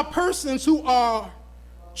 there are persons who are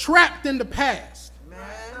trapped in the past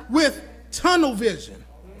with tunnel vision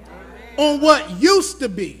on what used to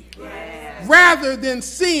be rather than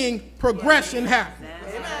seeing progression happen.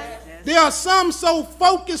 There are some so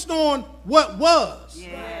focused on what was,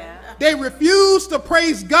 they refuse to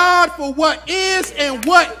praise God for what is and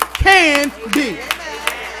what can be.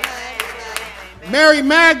 Mary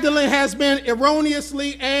Magdalene has been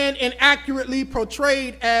erroneously and inaccurately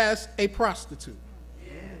portrayed as a prostitute.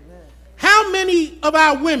 How many of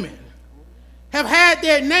our women have had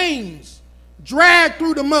their names dragged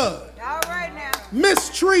through the mud,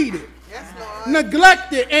 mistreated,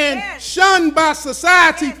 neglected, and shunned by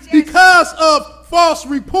society because of false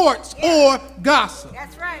reports or gossip?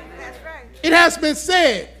 It has been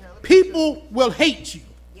said, people will hate you,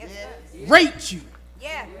 rate you,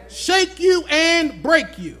 shake you, and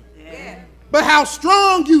break you. But how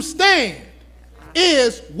strong you stand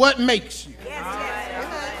is what makes you.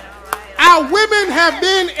 Our women have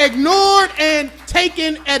been ignored and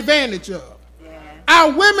taken advantage of.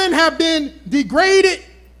 Our women have been degraded,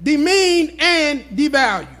 demeaned, and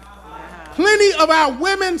devalued. Plenty of our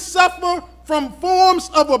women suffer from forms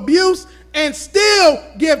of abuse and still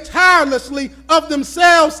give tirelessly of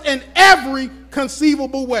themselves in every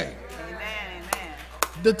conceivable way.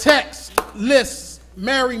 The text lists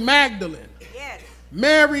Mary Magdalene,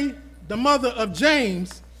 Mary, the mother of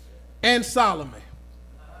James, and Salome,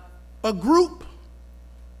 a group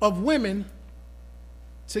of women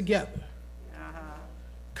together.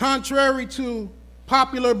 Contrary to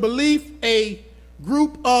popular belief, a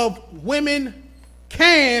group of women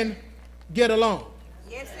can get along.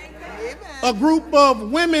 Yes, they can. A group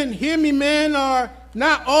of women, hear me men, are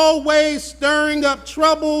not always stirring up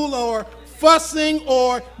trouble or fussing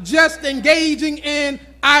or just engaging in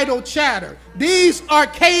idle chatter. These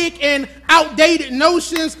archaic and outdated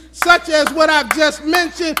notions, such as what I've just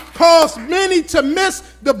mentioned, cause many to miss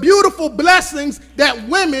the beautiful blessings that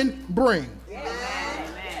women bring.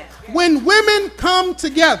 When women come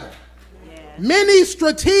together, many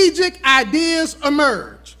strategic ideas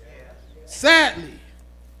emerge. Sadly,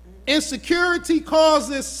 insecurity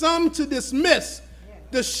causes some to dismiss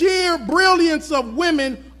the sheer brilliance of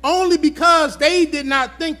women only because they did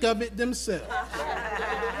not think of it themselves.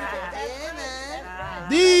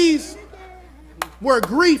 These were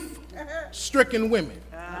grief-stricken women.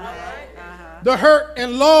 The hurt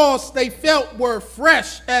and loss they felt were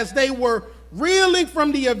fresh as they were reeling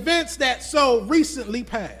from the events that so recently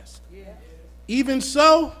passed. Even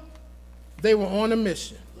so, they were on a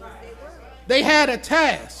mission. They had a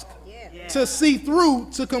task to see through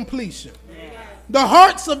to completion. The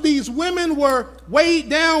hearts of these women were weighed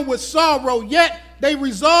down with sorrow, yet they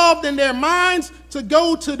resolved in their minds to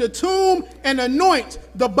go to the tomb and anoint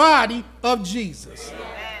the body of Jesus.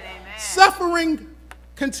 Suffering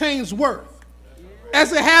contains worth,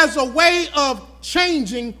 as it has a way of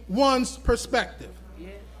changing one's perspective.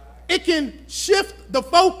 It can shift the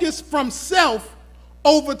focus from self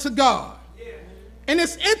over to God. And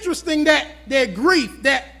it's interesting that their grief,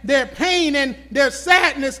 that their pain and their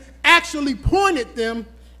sadness actually pointed them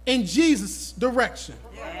in Jesus' direction.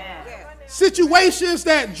 Situations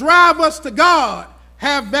that drive us to God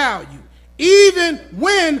have value, even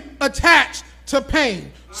when attached to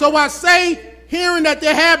pain. So I say, hearing that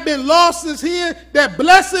there have been losses here, that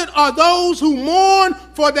blessed are those who mourn,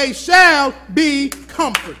 for they shall be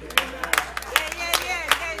comforted.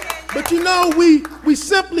 But you know, we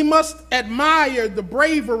simply must admire the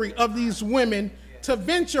bravery of these women to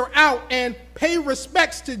venture out and pay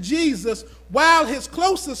respects to Jesus, while his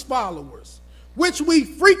closest followers, which we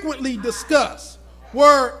frequently discuss,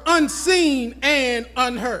 were unseen and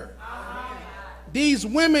unheard. These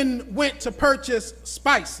women went to purchase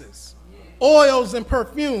spices, oils, and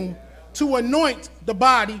perfume to anoint the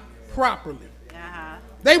body properly.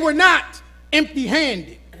 They were not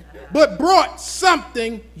empty-handed, but brought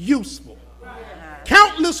something useful.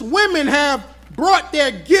 Countless women have brought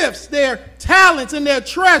their gifts, their talents, and their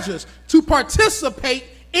treasures to participate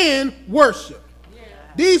in worship.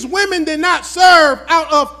 These women did not serve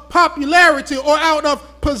out of popularity or out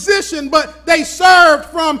of position, but they served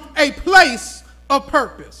from a place of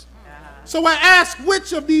purpose. So I ask,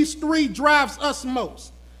 which of these three drives us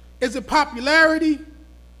most? Is it popularity,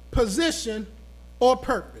 position, or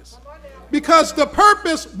purpose? Because the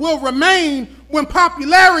purpose will remain when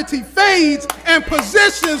popularity fades and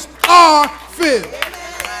positions are filled.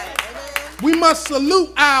 We must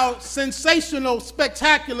salute our sensational,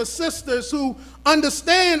 spectacular sisters who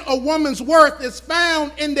understand a woman's worth is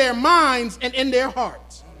found in their minds and in their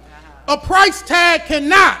hearts. A price tag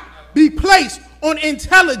cannot be placed on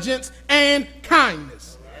intelligence and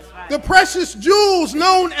kindness. The precious jewels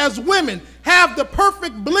known as women have the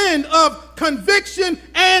perfect blend of conviction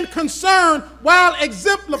and concern while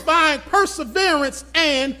exemplifying perseverance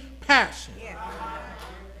and passion.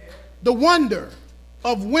 The wonder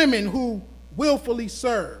of women who willfully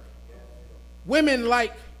serve. Women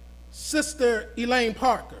like Sister Elaine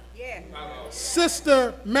Parker,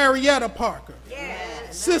 Sister Marietta Parker,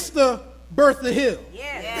 Sister Bertha Hill,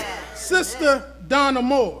 Sister Donna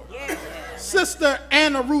Moore, Sister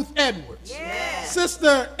Anna Ruth Edwards,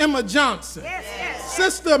 Sister Emma Johnson,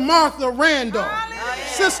 Sister Martha Randolph,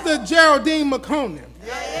 Sister Geraldine McConan,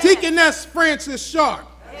 Deaconess Frances Sharp,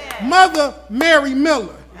 Mother Mary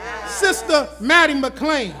Miller, Sister Maddie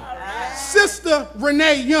McLean, Sister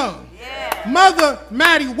Renee Young, Mother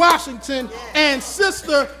Maddie Washington, and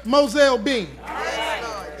Sister Moselle Bean.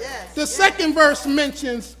 The second verse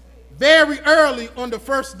mentions very early on the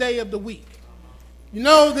first day of the week. You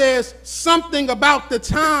know, there's something about the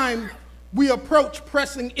time we approach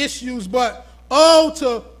pressing issues, but oh,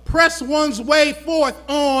 to press one's way forth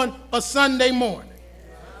on a Sunday morning.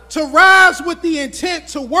 To rise with the intent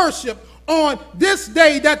to worship on this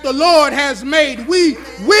day that the Lord has made. We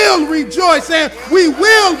will rejoice and we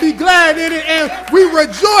will be glad in it, and we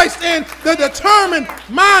rejoice in the determined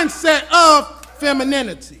mindset of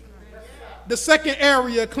femininity. The second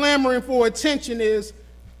area clamoring for attention is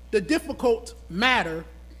the difficult matter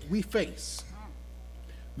we face.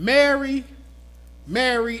 Mary,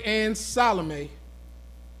 and Salome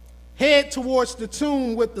head towards the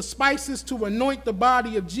tomb with the spices to anoint the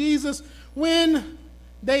body of Jesus when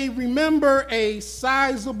they remember a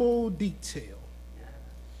sizable detail.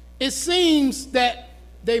 It seems that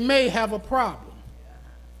they may have a problem.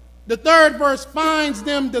 The third verse finds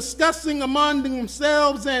them discussing among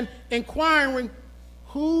themselves and inquiring,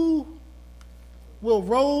 who will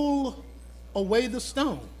roll away the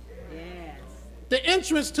stone? Yes. The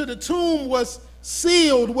entrance to the tomb was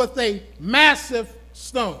sealed with a massive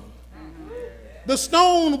stone. The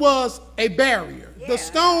stone was a barrier. The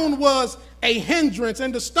stone was a hindrance,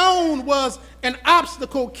 and the stone was an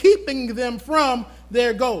obstacle keeping them from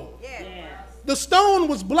their goal. Yes. The stone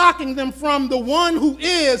was blocking them from the one who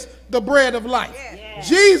is the bread of life. Yes.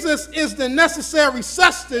 Jesus is the necessary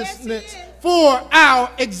sustenance for our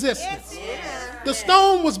existence. Yes. The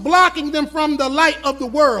stone was blocking them from the light of the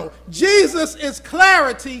world. Jesus is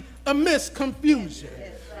clarity amidst confusion.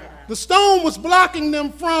 The stone was blocking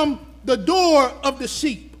them from the door of the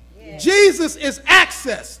sheep. Jesus is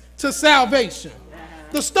access to salvation.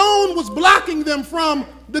 The stone was blocking them from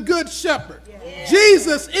the good shepherd.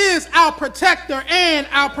 Jesus is our protector and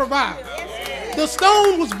our provider. The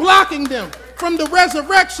stone was blocking them from the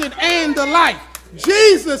resurrection and the life.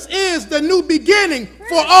 Jesus is the new beginning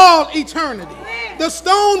for all eternity. The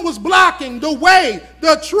stone was blocking the way,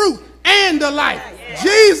 the truth, and the life.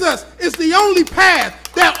 Jesus is the only path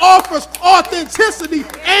that offers authenticity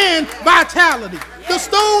and vitality. The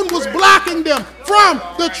stone was blocking them from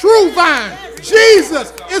the true vine.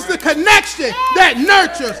 Jesus is the connection that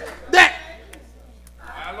nurtures.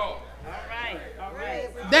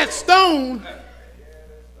 That stone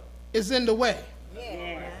is in the way.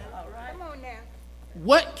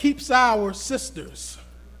 What keeps our sisters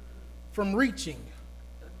from reaching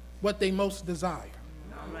what they most desire?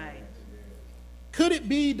 Could it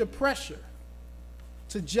be the pressure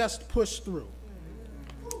to just push through?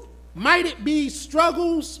 Might it be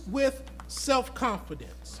struggles with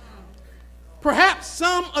self-confidence? Perhaps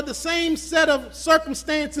some of the same set of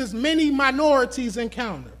circumstances many minorities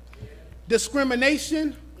encounter.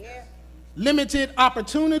 Discrimination, limited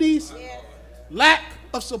opportunities, lack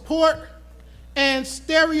of support, and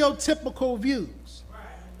stereotypical views.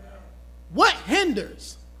 What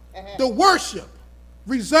hinders the worship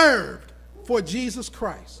reserved for Jesus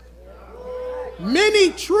Christ?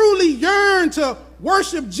 Many truly yearn to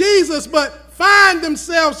worship Jesus, but find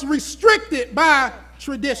themselves restricted by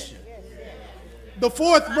tradition. The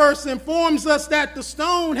fourth verse informs us that the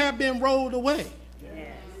stone had been rolled away.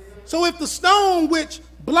 So if the stone which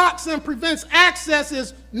blocks and prevents access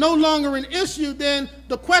is no longer an issue, then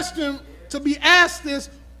the question to be asked is,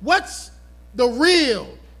 what's the real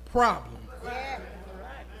problem?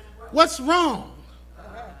 What's wrong?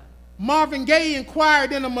 Marvin Gaye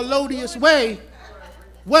inquired in a melodious way,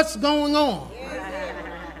 what's going on?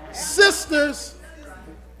 Sisters,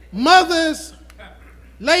 mothers,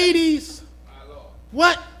 ladies,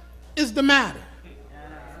 what is the matter?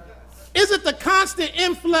 Is it the constant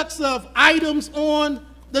influx of items on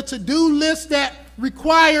the to-do list that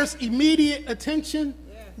requires immediate attention?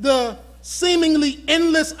 The seemingly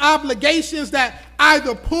endless obligations that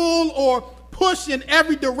either pull or push in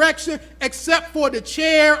every direction except for the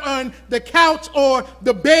chair on the couch or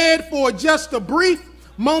the bed for just a brief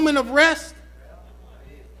moment of rest?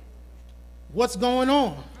 What's going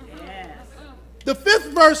on? The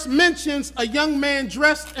fifth verse mentions a young man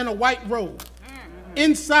dressed in a white robe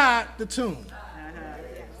inside the tomb.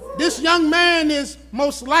 This young man is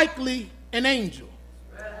most likely an angel.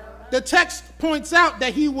 The text points out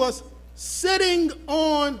that he was sitting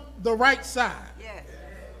on the right side.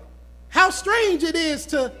 How strange it is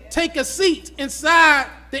to take a seat inside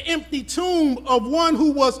the empty tomb of one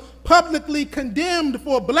who was publicly condemned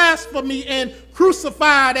for blasphemy and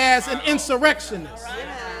crucified as an insurrectionist.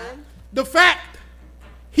 The fact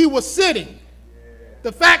he was sitting,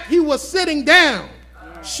 the fact he was sitting down,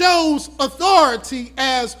 shows authority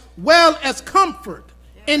as well as comfort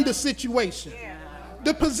in the situation.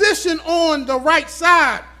 The position on the right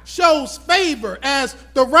side shows favor, as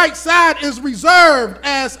the right side is reserved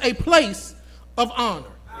as a place of honor.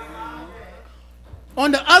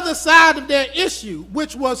 On the other side of their issue,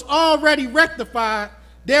 which was already rectified,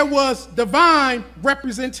 there was divine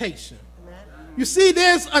representation. You see,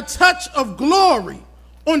 there's a touch of glory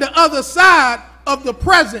on the other side of the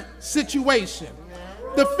present situation.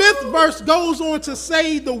 The fifth verse goes on to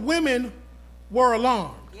say the women were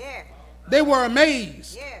alarmed. They were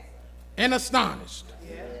amazed and astonished.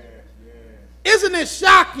 Isn't it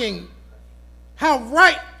shocking how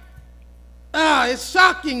it's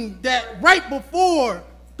shocking that right before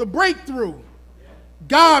the breakthrough,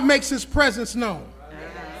 God makes his presence known.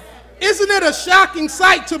 Isn't it a shocking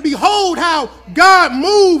sight to behold how God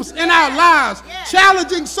moves in our lives?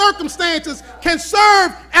 Challenging circumstances can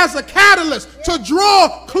serve as a catalyst to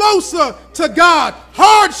draw closer to God.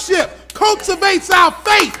 Hardship cultivates our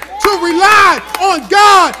faith to rely on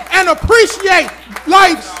God and appreciate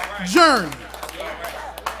life's journey.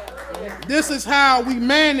 This is how we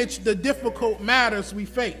manage the difficult matters we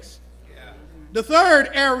face. The third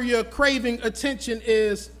area craving attention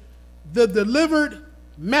is the delivered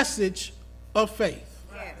message of faith.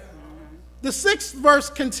 The 6th verse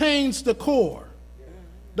contains the core,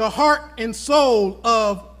 the heart and soul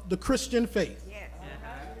of the Christian faith.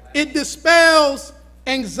 It dispels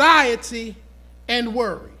anxiety and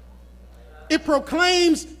worry. It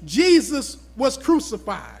proclaims Jesus was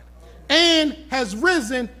crucified and has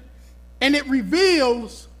risen, and it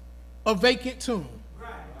reveals a vacant tomb.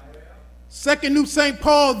 Second New St.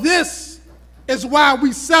 Paul, this is why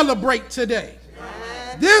we celebrate today.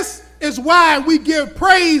 This is why we give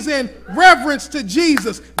praise and reverence to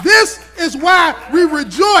Jesus. This is why we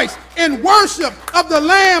rejoice in worship of the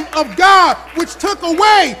Lamb of God, which took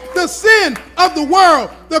away the sin of the world.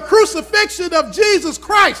 The crucifixion of Jesus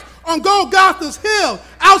Christ on Golgotha's hill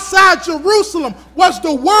outside Jerusalem was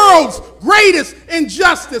the world's greatest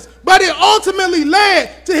injustice, but it ultimately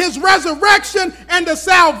led to his resurrection and the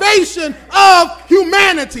salvation of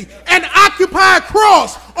humanity. An occupied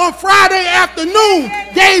cross on Friday afternoon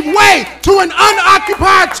gave way to an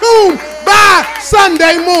unoccupied tomb by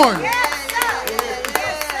Sunday morning.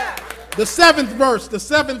 The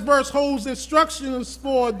 7th verse holds instructions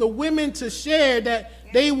for the women to share that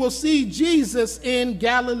they will see Jesus in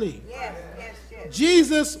Galilee.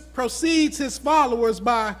 Jesus proceeds his followers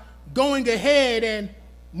by going ahead and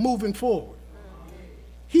moving forward.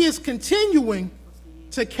 He is continuing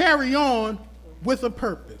to carry on with a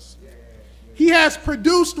purpose. He has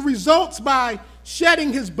produced results by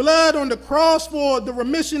shedding his blood on the cross for the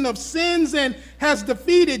remission of sins and has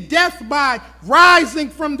defeated death by rising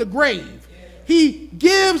from the grave. He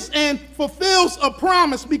gives and fulfills a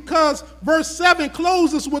promise because verse 7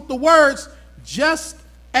 closes with the words, just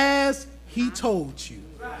as he told you.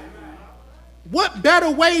 What better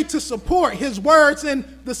way to support his words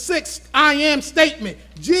in the 6th I am statement?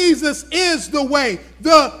 Jesus is the way,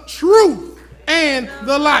 the truth, and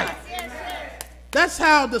the life. That's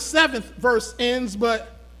how the 7th verse ends,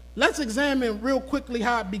 but let's examine real quickly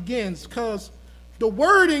how it begins, because the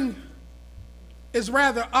wording is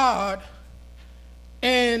rather odd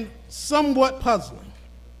and somewhat puzzling.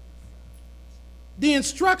 The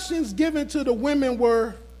instructions given to the women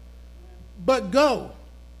were, but go,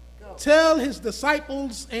 tell his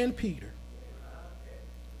disciples and Peter.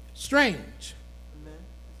 Strange.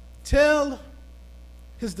 Tell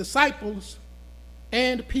his disciples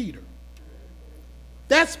and Peter.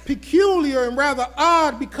 That's peculiar and rather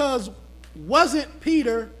odd, because wasn't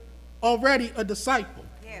Peter already a disciple?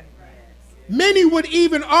 Many would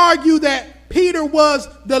even argue that Peter was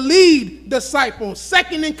the lead disciple,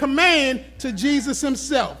 second in command to Jesus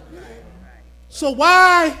himself. So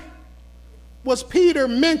why was Peter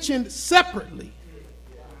mentioned separately?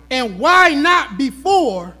 And why not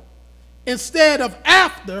before instead of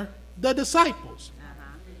after the disciples?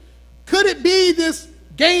 Could it be this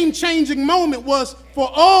game-changing moment was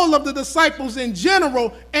for all of the disciples in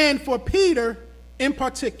general and for Peter in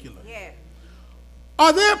particular?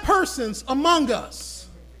 Are there persons among us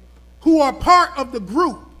who are part of the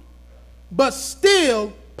group but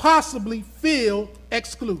still possibly feel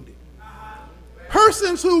excluded?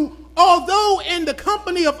 Persons who, although in the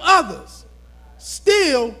company of others,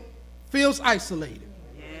 still feels isolated.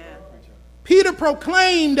 Peter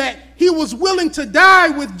proclaimed that he was willing to die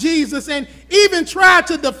with Jesus and even tried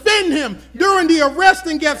to defend him during the arrest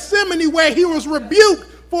in Gethsemane, where he was rebuked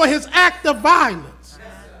for his act of violence.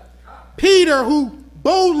 Peter, who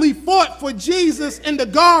boldly fought for Jesus in the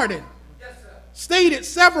garden, stated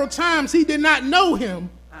several times he did not know him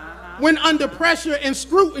when under pressure and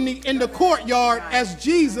scrutiny in the courtyard as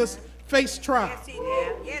Jesus faced trial.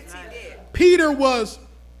 Peter was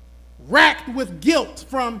racked with guilt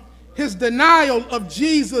from his denial of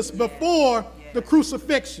Jesus before the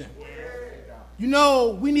crucifixion. You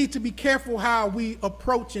know, we need to be careful how we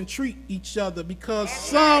approach and treat each other, because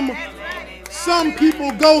some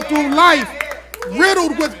people go through life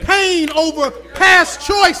riddled with pain over past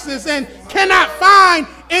choices and cannot find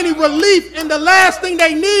any relief, and the last thing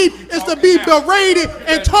they need is to be berated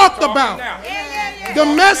and talked about. The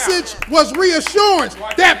message was reassurance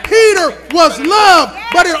that Peter was loved,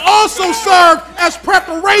 but it also served as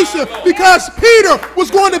preparation because Peter was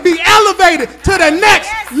going to be elevated to the next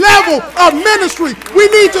level of ministry. We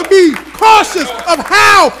need to be cautious of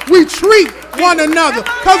how we treat one another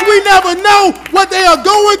because we never know what they are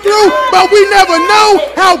going through, but we never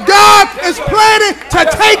know how God is planning to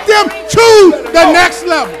take them to the next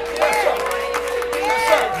level.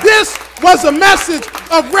 This was a message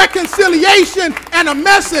of reconciliation and a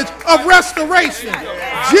message of restoration.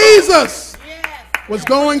 Jesus was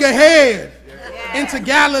going ahead into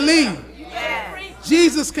Galilee.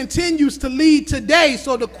 Jesus continues to lead today.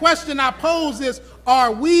 So the question I pose is,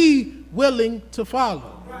 are we willing to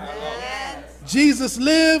follow? Jesus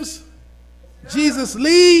lives, Jesus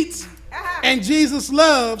leads, and Jesus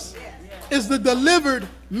loves is the delivered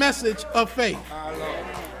message of faith.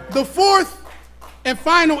 The fourth and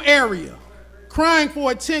final area crying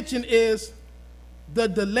for attention is the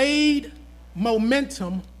delayed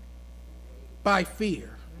momentum by fear.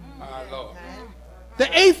 The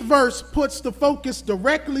 8th verse puts the focus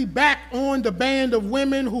directly back on the band of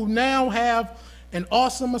women who now have an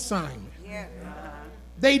awesome assignment.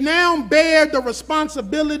 They now bear the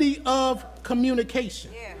responsibility of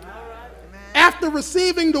communication. After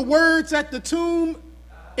receiving the words at the tomb,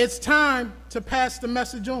 it's time to pass the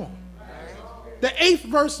message on. The 8th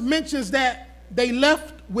verse mentions that they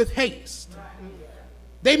left with haste.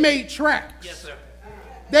 They made tracks. Yes, sir.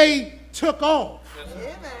 They took off.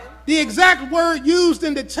 Yes, the exact word used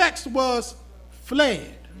in the text was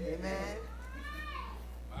fled. Amen.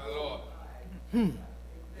 My Lord.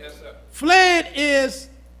 Yes, sir. Fled is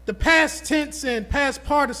the past tense and past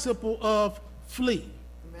participle of flee.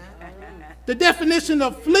 Amen. The definition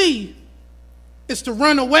of flee is to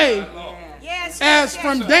run away as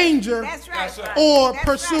from danger or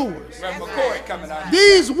pursuers.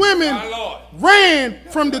 These women ran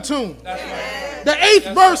from the tomb. The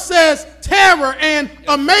 8th verse says terror and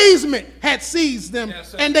amazement had seized them,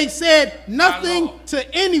 and they said nothing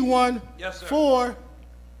to anyone, for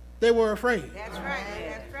they were afraid. That's right.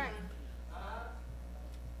 That's right.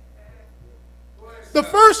 The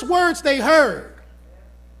first words they heard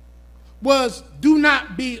was, "Do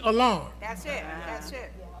not be alarmed." That's it. That's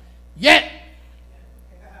it. Yet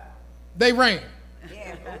they ran.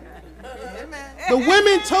 The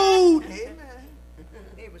women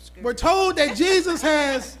were told that Jesus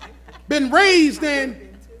has been raised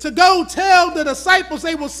and to go tell the disciples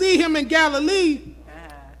they will see him in Galilee,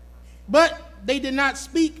 but they did not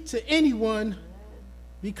speak to anyone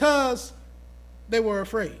because they were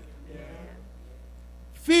afraid.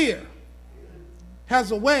 Fear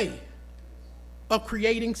has a way of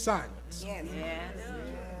creating silence.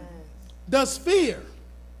 Does fear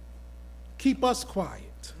keep us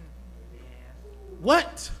quiet?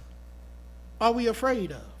 What are we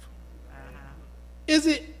afraid of? Is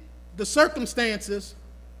it the circumstances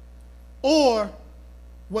or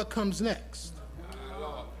what comes next?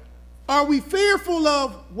 Are we fearful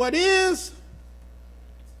of what is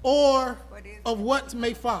or of what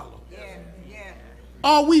may follow?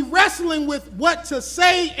 Are we wrestling with what to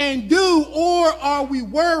say and do, or are we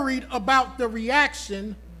worried about the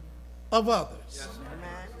reaction of others?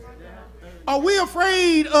 Are we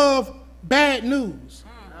afraid of bad news,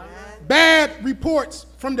 bad reports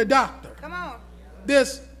from the doctor,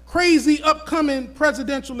 this crazy upcoming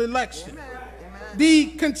presidential election, the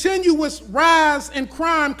continuous rise in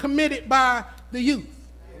crime committed by the youth?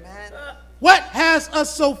 What has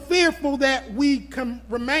us so fearful that we can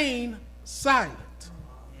remain silent?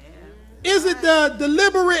 Is it the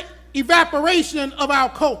deliberate evaporation of our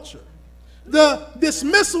culture, the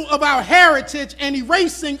dismissal of our heritage and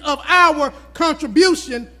erasing of our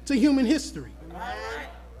contribution to human history?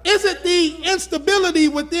 Is it the instability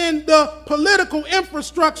within the political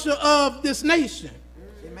infrastructure of this nation?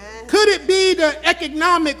 Could it be the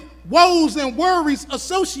economic woes and worries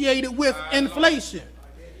associated with inflation?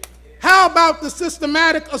 How about the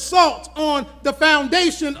systematic assault on the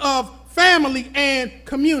foundation of family and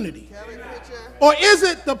community? Or is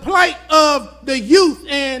it the plight of the youth,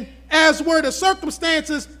 and as were the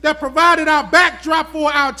circumstances that provided our backdrop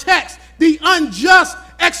for our text, the unjust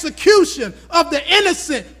execution of the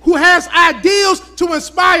innocent who has ideals to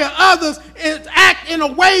inspire others and act in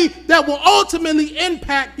a way that will ultimately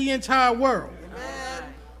impact the entire world?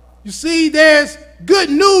 Amen. You see, there's good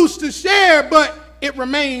news to share, but it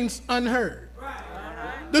remains unheard.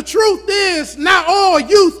 The truth is, not all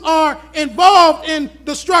youth are involved in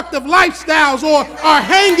destructive lifestyles or are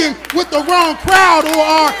hanging with the wrong crowd or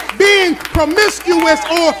are being promiscuous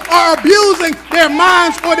or are abusing their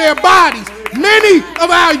minds or their bodies. Many of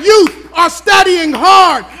our youth are studying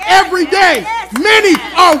hard every day, Many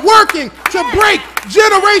are working to break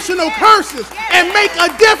generational curses and make a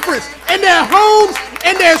difference in their homes,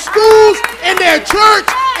 in their schools, in their church,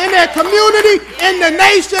 in their community, in the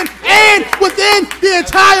nation, and within the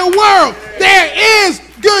entire world. There is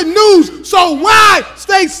good news, so why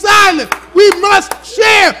stay silent? We must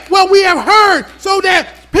share what we have heard so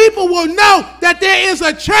that people will know that there is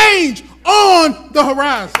a change on the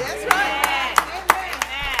horizon. That's right.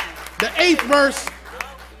 The 8th verse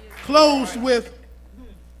closed with,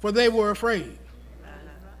 for they were afraid.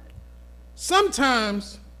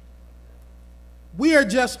 Sometimes we are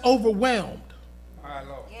just overwhelmed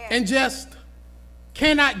and just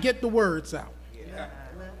cannot get the words out.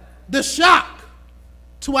 The shock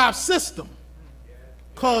to our system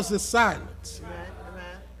causes silence.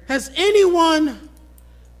 Has anyone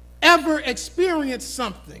ever experienced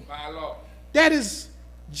something that is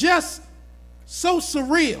just so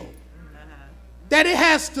surreal that it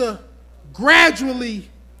has to gradually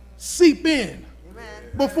seep in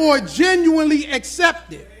before genuinely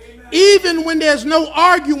accepted, even when there's no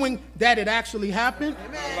arguing that it actually happened,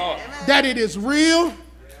 that it is real,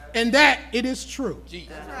 and that it is true?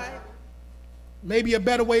 Maybe a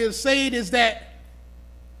better way to say it is that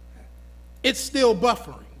it's still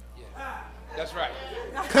buffering. That's right.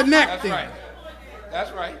 Connecting. That's right.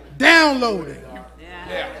 That's right. Downloading.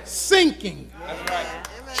 Yeah. Syncing. That's right.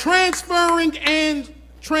 Transferring and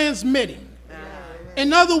transmitting.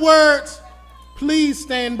 In other words, please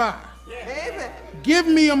stand by. Give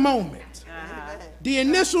me a moment. The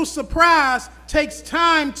initial surprise takes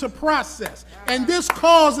time to process, and this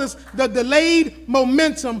causes the delayed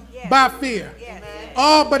momentum by fear.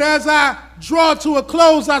 Oh, but as I draw to a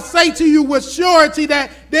close, I say to you with surety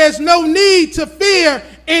that there's no need to fear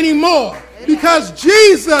anymore, because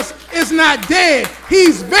Jesus is not dead.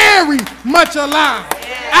 He's very much alive.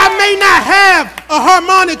 I may not have a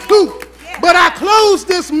harmonic hoop, but I close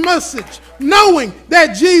this message knowing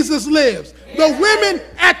that Jesus lives. The women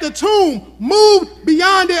at the tomb moved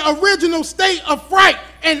beyond their original state of fright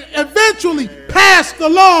and eventually passed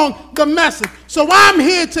along the message. So I'm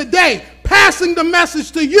here today passing the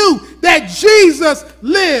message to you that Jesus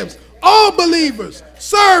lives. All believers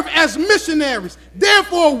serve as missionaries.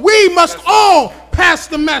 Therefore, we must all pass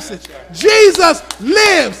the message. Jesus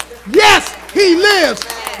lives. Yes, he lives.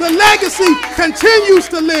 The legacy continues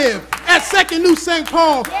to live at 2nd New St.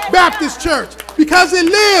 Paul Baptist Church because it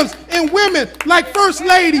lives in women like First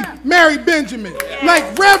Lady Mary Benjamin,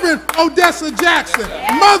 like Reverend Odessa Jackson,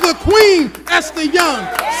 Mother Queen Esther Young,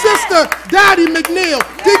 Sister Dottie McNeil,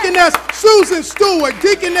 Deaconess Susan Stewart,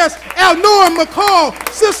 Deaconess Elnora McCall,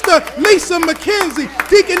 Sister Lisa McKenzie,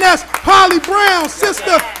 Deaconess Polly Brown,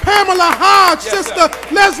 Sister Pamela Hodge, Sister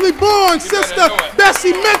Leslie Bourne, Sister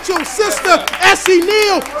Bessie Mitchell, Sister Essie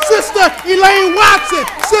Neal, Sister Elaine Watson,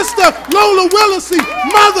 Sister Lola Willisey,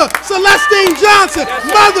 Mother Celestine Johnson,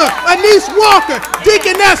 Mother Anise Walker,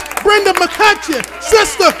 Deaconess Brenda McCutcheon,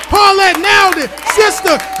 Sister Paulette Nowden,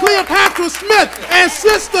 Sister Cleopatra Smith, and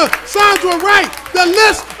Sister Sandra Wright. The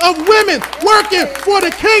list of women working for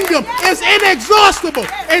the kingdom is inexhaustible.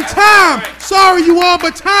 And time, sorry you all,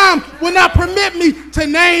 but time will not permit me to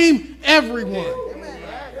name everyone.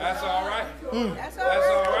 That's all right. That's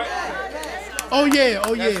all right. Oh yeah,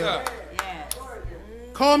 oh yeah.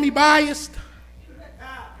 Call me biased.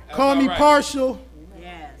 Call me partial.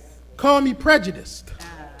 Call me prejudiced.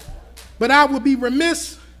 But I would be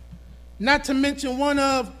remiss not to mention one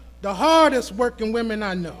of the hardest working women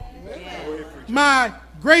I know. My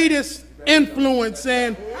greatest influence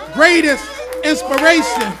and greatest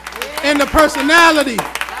inspiration in the personality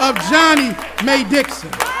of Johnny Mae Dixon.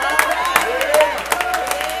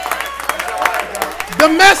 The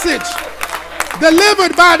message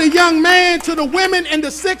delivered by the young man to the women in the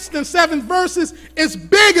 6th and 7th verses is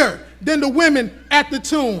bigger than the women at the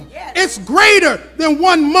tomb. It's greater than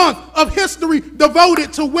 1 month of history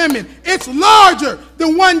devoted to women. It's larger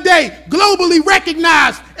than one day globally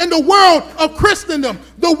recognized in the world of Christendom.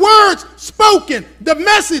 The words spoken, the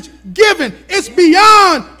message given, it's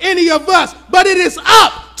beyond any of us, but it is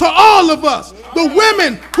up to all of us. The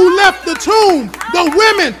women who left the tomb, the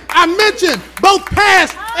women I mentioned, both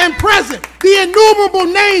past and present, the innumerable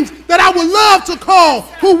names that I would love to call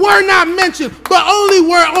who were not mentioned, but only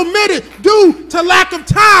were omitted due to lack of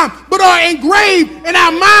time, but are engraved in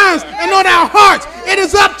our minds and on our hearts. It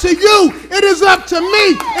is up to you, it is up to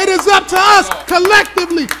me, it is up to us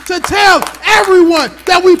collectively to tell everyone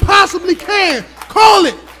that we possibly can. Call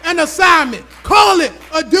it an assignment, call it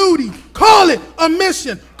a duty, call it a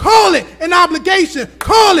mission, call it an obligation,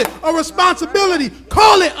 call it a responsibility,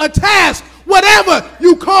 call it a task. Whatever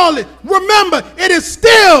you call it, remember, it is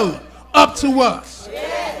still up to us.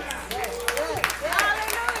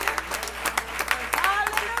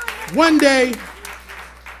 One day,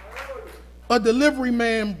 a delivery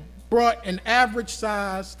man brought an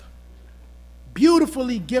average-sized,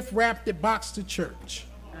 beautifully gift-wrapped box to church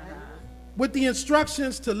with the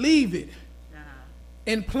instructions to leave it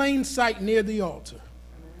in plain sight near the altar.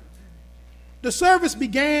 The service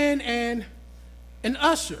began and an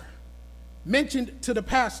usher mentioned to the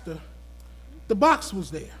pastor the box was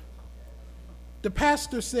there. The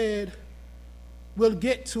pastor said, "We'll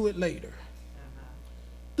get to it later."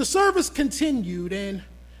 The service continued, and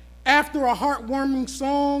after a heartwarming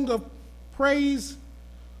song of praise,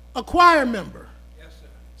 a choir member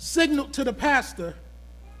signaled to the pastor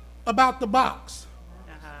about the box.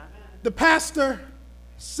 The pastor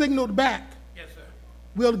signaled back,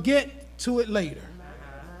 "We'll get to it later."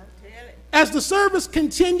 As the service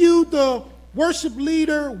continued, the worship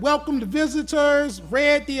leader welcomed visitors,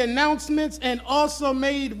 read the announcements, and also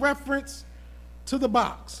made reference to the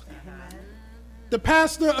box. The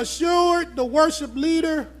pastor assured the worship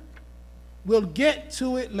leader, "We'll get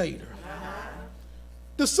to it later."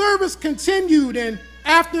 The service continued, and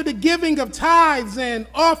after the giving of tithes and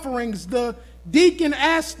offerings, the deacon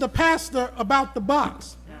asked the pastor about the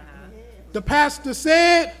box. The pastor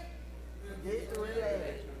said,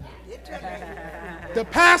 the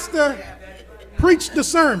pastor preached the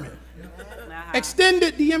sermon,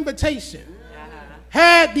 extended the invitation,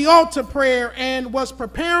 had the altar prayer, and was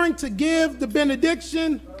preparing to give the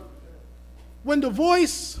benediction when the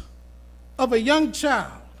voice of a young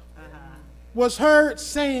child was heard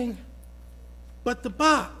saying, "But the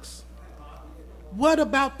box, what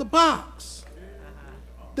about the box?"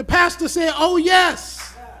 The pastor said, "Oh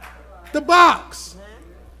yes, the box.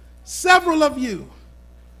 Several of you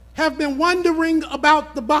have been wondering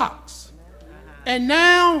about the box, and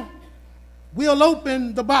now we'll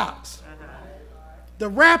open the box." The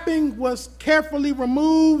wrapping was carefully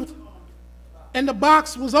removed, and the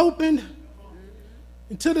box was opened.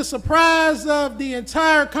 And to the surprise of the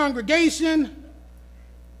entire congregation,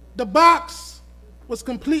 the box was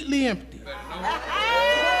completely empty.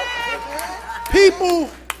 People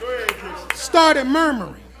started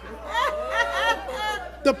murmuring.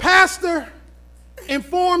 The pastor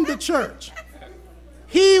informed the church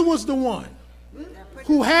he was the one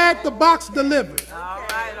who had the box delivered.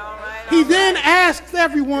 He then asked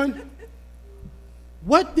everyone,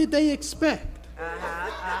 what did they expect?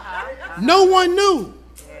 No one knew,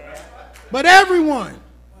 but everyone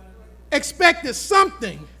expected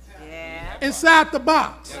something inside the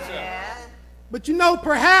box. But you know,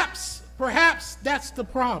 perhaps that's the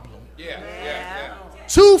problem.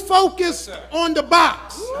 Too focused on the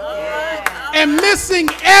box and missing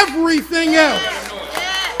everything else.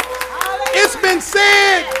 It's been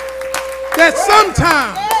said that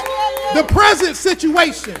sometimes the present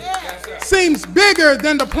situation seems bigger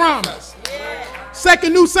than the promise.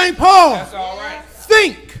 Second New St. Paul,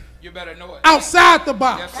 think outside the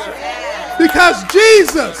box, because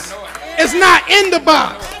Jesus is not in the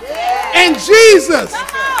box and Jesus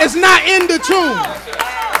is not in the tomb.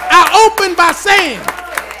 I open by saying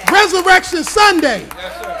Resurrection Sunday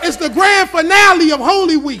is the grand finale of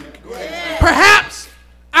Holy Week. Perhaps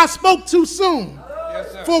I spoke too soon,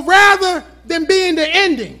 for rather than being the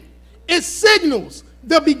ending, it signals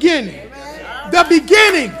the beginning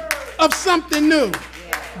of something new,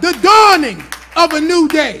 the dawning of a new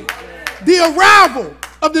day, the arrival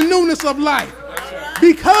of the newness of life.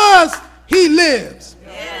 Because he lives,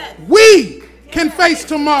 we can face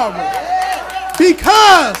tomorrow.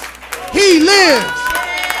 Because he lives,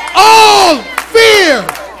 all fear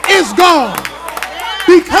is gone.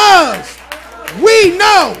 Because we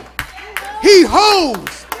know he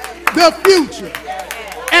holds the future,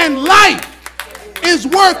 and life is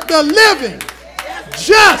worth the living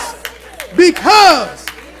just because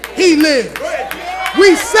he lives.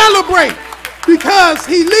 We celebrate because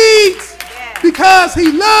he leads, because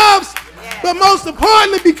he loves, but most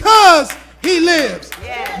importantly because he lives.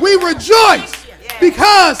 We rejoice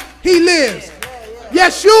because he lives.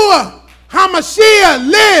 Yeshua HaMashiach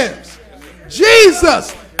lives.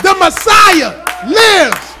 Jesus the Messiah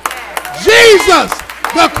lives. Jesus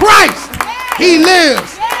the Christ, he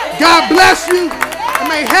lives. God bless you, and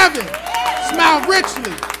may heaven smile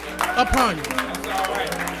richly upon you.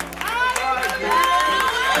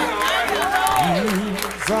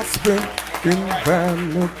 Jesus spent in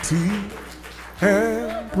vanity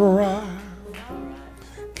and pride.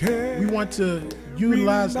 We want to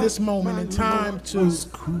utilize this moment in time to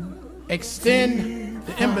extend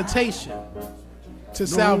the invitation to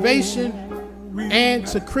salvation and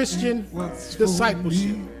to Christian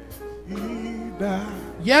discipleship.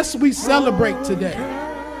 Yes, we celebrate today,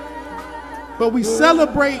 but we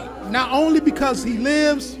celebrate not only because he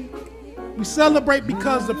lives, We celebrate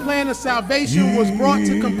because the plan of salvation was brought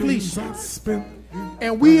to completion.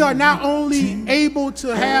 And we are not only able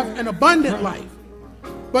to have an abundant life,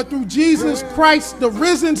 but through Jesus Christ, the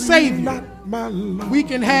risen Savior, we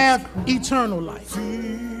can have eternal life.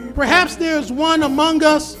 Perhaps there's one among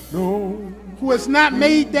us who has not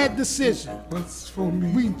made that decision.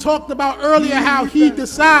 We talked about earlier how he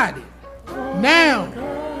decided. Now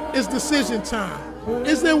is decision time.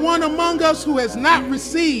 Is there one among us who has not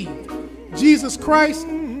received Jesus Christ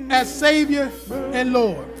as Savior and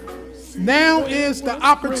Lord? Now is the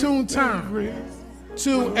opportune time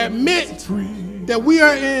to admit that we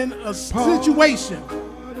are in a situation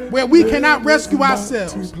where we cannot rescue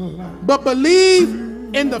ourselves, but believe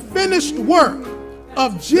in the finished work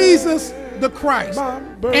of Jesus the Christ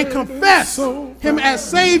and confess him as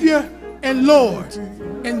Savior and Lord.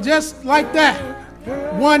 And just like that,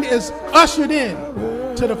 one is ushered in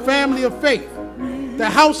to the family of faith, the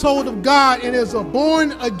household of God, and is a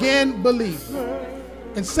born-again believer.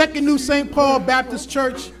 And Second New St. Paul Baptist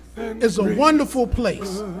Church is a wonderful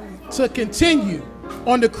place to continue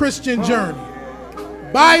on the Christian journey.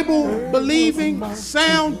 Bible-believing,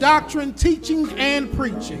 sound doctrine, teaching, and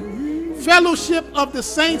preaching. Fellowship of the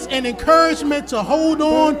saints and encouragement to hold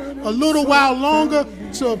on a little while longer,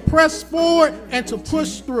 to press forward and to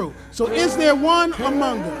push through. So is there one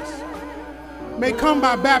among us? May come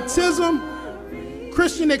by baptism,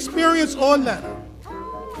 Christian experience, or letter.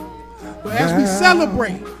 But as we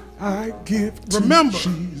celebrate, remember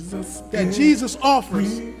that Jesus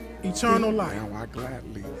offers eternal life.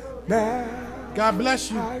 God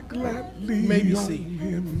bless you. You may be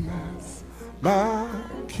seated. My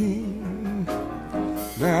King,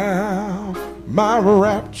 now my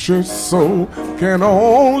raptured soul can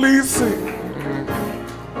only sing.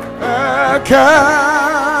 I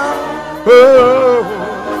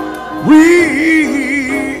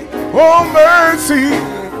we, oh mercy,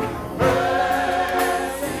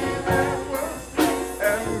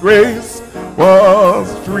 and grace was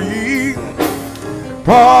free.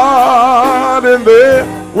 Pardon there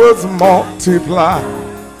was multiplied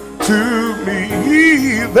to me.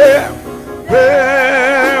 There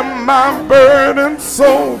my burdened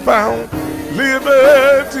soul found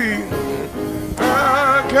liberty.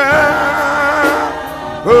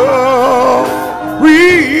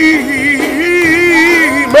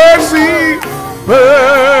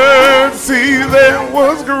 Mercy there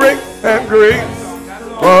was great, and grace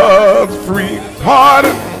was free.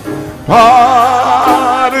 Pardon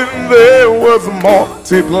there was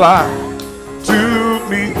multiplied to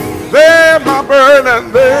me. There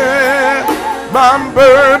my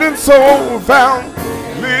burden soul found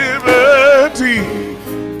liberty.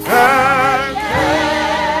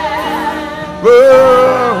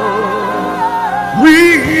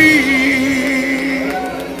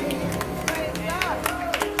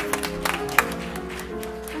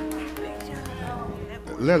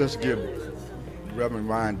 Let us give Reverend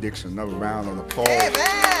Ryan Dixon another round of applause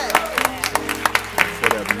for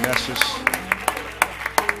that message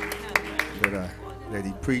that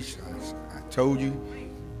he preached. I told you,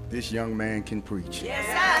 this young man can preach. Yes,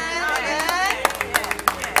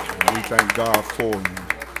 and we thank God for him.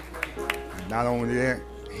 And not only that,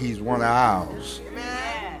 he's one of ours.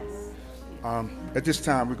 At this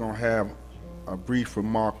time, we're going to have a brief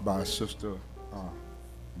remark by Sister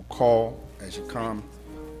McCall as you come.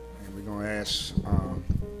 And we're going to ask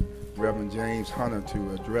Reverend James Hunter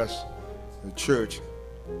to address the church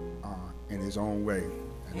in his own way.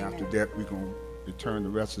 And after that, we're going to return the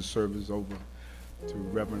rest of the service over to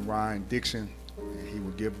Reverend Ryan Dixon, and he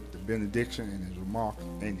will give the benediction and his remark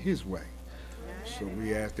in his way. So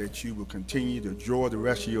we ask that you will continue to enjoy the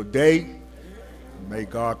rest of your day, and may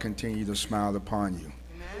God continue to smile upon you.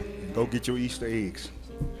 And go get your Easter eggs.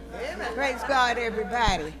 Praise God,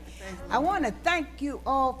 everybody. I want to thank you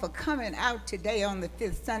all for coming out today on the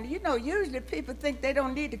 5th Sunday. You know, usually people think they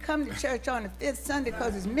don't need to come to church on the 5th Sunday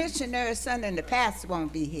because it's Missionary Sunday and the pastor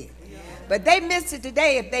won't be here. But they missed it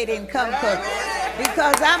today if they didn't come,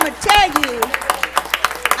 because I'm going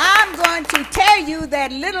to tell you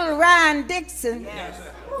that little Ryan Dixon,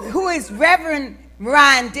 who is Reverend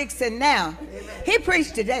Ryan Dixon now, he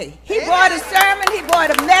preached today. He brought a sermon, he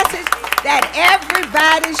brought a message that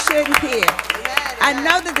everybody should hear. I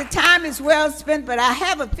know that the time is well spent, but I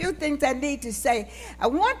have a few things I need to say. I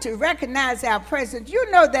want to recognize our president. You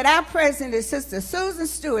know that our president is Sister Susan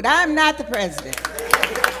Stewart. I'm not the president.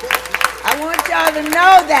 I want y'all to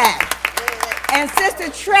know that. And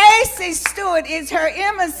Sister Tracy Stewart is her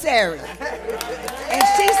emissary. And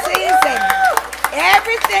she sees that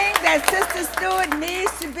everything that Sister Stewart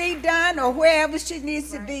needs to be done, or wherever she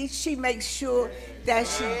needs to be, she makes sure that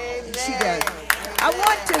she does. I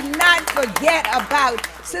want to not forget about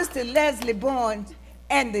Sister Leslie Bourne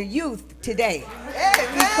and the youth today.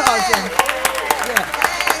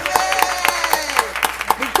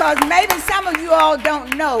 Because maybe some of you all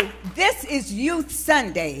don't know, this is Youth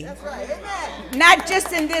Sunday. That's right. Amen. Not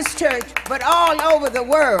just in this church, but all over the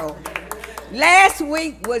world. Last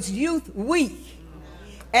week was Youth Week.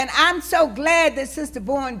 And I'm so glad that Sister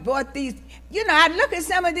Bourne bought these. You know, I look at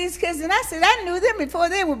some of these kids and I said, I knew them before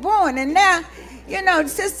they were born. And now, you know,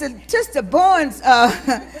 Sister Bourne's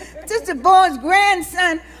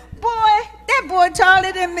grandson, boy, that boy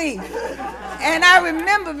taller than me. And I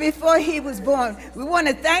remember before he was born. We want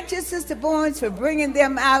to thank you, Sister Bourne, for bringing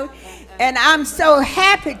them out. And I'm so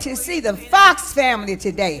happy to see the Fox family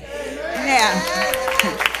today. Now,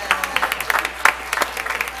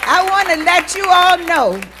 I want to let you all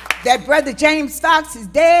know that Brother James Fox is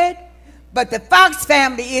dead, but the Fox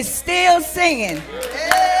family is still singing.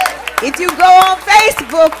 If you go on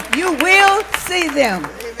Facebook, you will see them.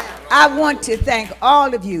 I want to thank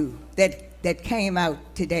all of you that came out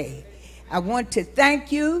today. I want to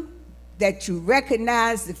thank you that you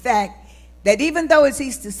recognize the fact that even though it's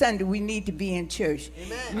Easter Sunday, we need to be in church.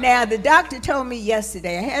 Amen. Now, the doctor told me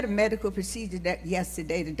yesterday, I had a medical procedure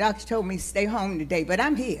yesterday. The doctor told me to stay home today, but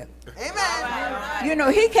I'm here. Amen. You know,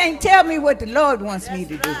 he can't tell me what the Lord wants me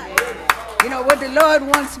to do. You know, what the Lord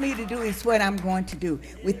wants me to do is what I'm going to do.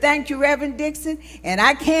 We thank you, Reverend Dixon, and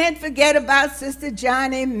I can't forget about Sister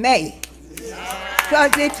Johnny May.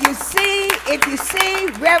 Because if you see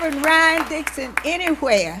Reverend Ryan Dixon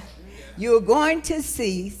anywhere, you're going to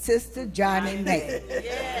see Sister Johnny May.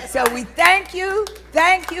 So we thank you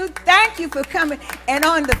for coming. And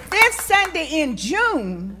on the 5th Sunday in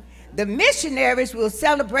June, the missionaries will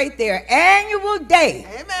celebrate their annual day.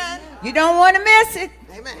 Amen. You don't want to miss it.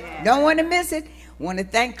 Amen. Don't want to miss it. Want to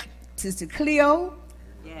thank Sister Cleo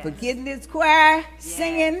for getting this choir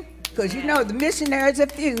singing, because you know the missionaries are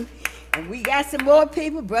few. And we got some more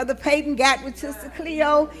people. Brother Peyton got with Sister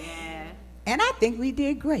Cleo. And I think we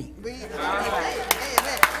did great.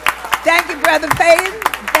 Thank you, Brother Peyton.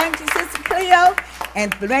 Thank you, Sister Cleo.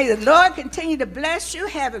 And may the Lord continue to bless you.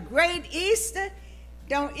 Have a great Easter.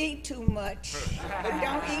 Don't eat too much, but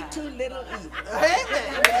don't eat too little either.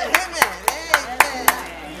 Amen.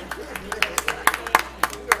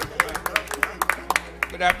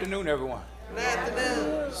 Good afternoon, everyone. Good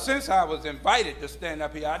afternoon. Since I was invited to stand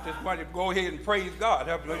up here, I just wanted to go ahead and praise God.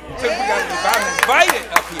 Since I'm invited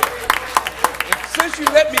up here, since you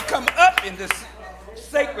let me come up in this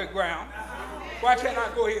sacred ground, why can't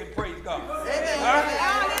I go ahead and praise God?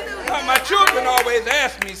 My children always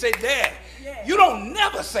ask me, say, Dad, you don't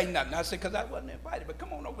never say nothing. I say, because I wasn't invited, but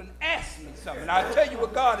come on over and ask me something. I'll tell you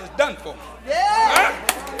what God has done for me.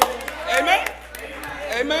 Amen?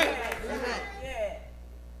 Amen?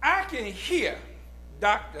 I can hear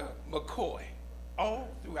Dr. McCoy all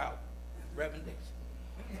throughout Reverend Dixon.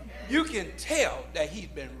 You can tell that he's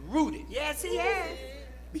been rooted. Yes, he has.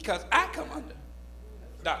 Because I come under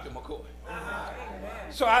Dr. McCoy.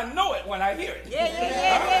 So I know it when I hear it.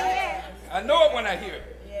 Yeah. I know it when I hear it.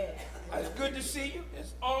 It's good to see you.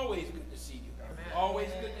 It's always good to see you. Always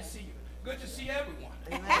good to see you. Good to see everyone.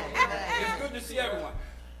 It's good to see everyone.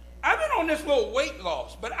 I've been on this little weight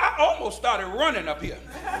loss, but I almost started running up here.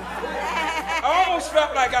 I almost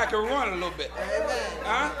felt like I could run a little bit.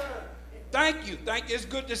 Thank you. It's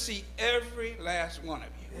good to see every last one of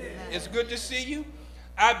you. It's good to see you.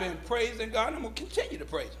 I've been praising God. I'm going to continue to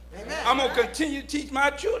praise Him. I'm going to continue to teach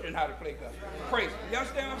my children how to play God. Praise Him. You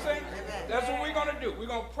understand what I'm saying? That's what we're going to do. We're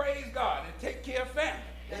going to praise God and take care of family.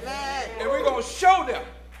 And we're going to show them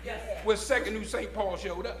what Second New St. Paul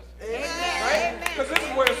showed us. Right? Because this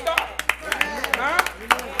is where it started.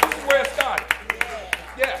 This is where it started.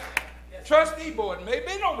 Yeah. Trustee board. Maybe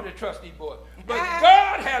been over the trustee board. But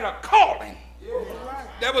God had a calling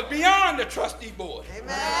that was beyond the trustee board.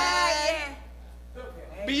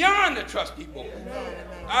 Beyond the trustee board.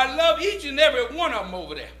 I love each and every one of them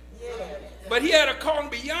over there. But he had a calling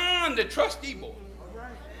beyond the trustee board.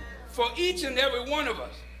 For each and every one of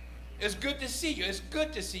us. It's good to see you. It's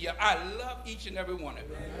good to see you. I love each and every one of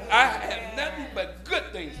you. I have nothing but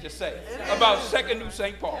good things to say about Second New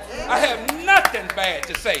St. Paul. I have nothing bad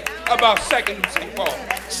to say about Second New St. Paul.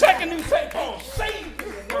 Second New St. Paul saved me.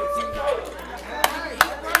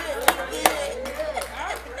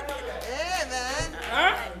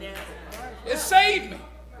 It saved me.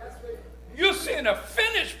 You're seeing a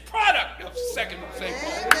finished product of Second New St.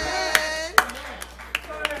 Paul.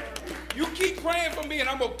 You keep praying for me, and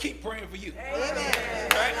I'm going to keep praying for you. Amen.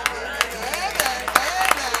 Right?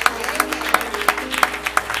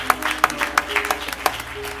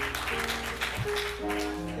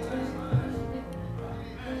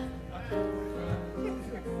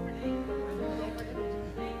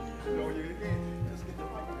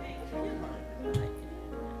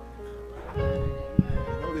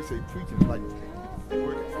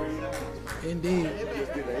 Indeed.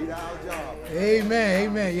 Amen.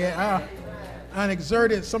 Amen. Yeah, I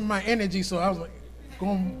exerted some of my energy, so I was like,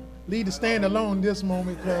 going to leave the stand alone this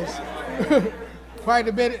moment because quite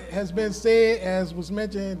a bit has been said, as was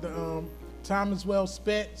mentioned. Time is well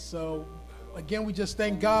spent. So, again, we just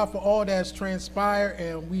thank God for all that has transpired,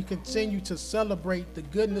 and we continue to celebrate the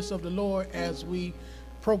goodness of the Lord as we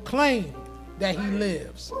proclaim that He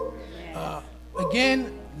lives.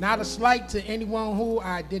 Again, not a slight to anyone who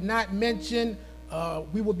I did not mention.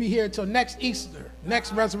 We will be here until next Easter,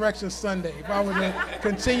 next Resurrection Sunday. If I were to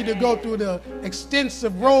continue to go through the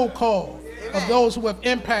extensive roll call of those who have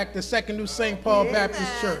impacted Second New St. Paul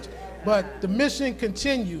Baptist Church. But the mission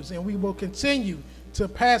continues, and we will continue to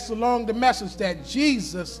pass along the message that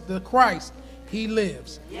Jesus, the Christ, He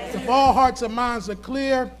lives. If all hearts and minds are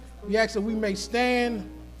clear, we ask that we may stand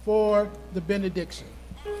for the benediction.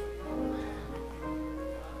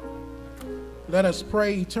 Let us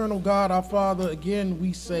pray. Eternal God, our Father, again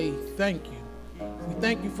we say thank you. We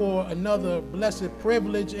thank you for another blessed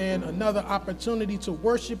privilege and another opportunity to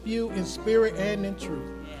worship you in spirit and in truth.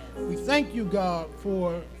 We thank you, God,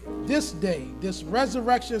 for this day, this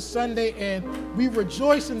Resurrection Sunday, and we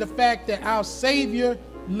rejoice in the fact that our Savior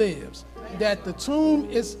lives, that the tomb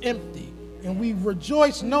is empty, and we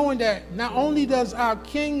rejoice knowing that not only does our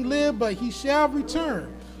King live, but He shall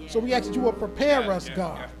return. So we ask that you will prepare us,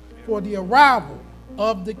 God, for the arrival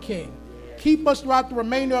of the King. Keep us throughout the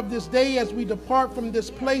remainder of this day as we depart from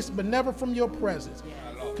this place, but never from your presence.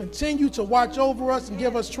 Continue to watch over us and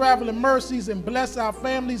give us traveling mercies, and bless our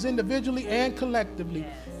families individually and collectively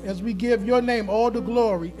as we give your name all the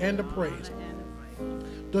glory and the praise.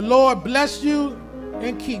 The Lord bless you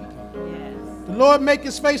and keep you. The Lord make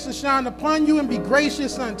His face to shine upon you and be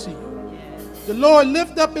gracious unto you. The Lord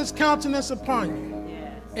lift up His countenance upon you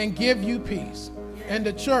and give you peace. And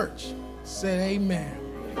the church said amen.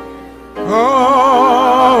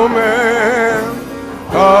 Amen.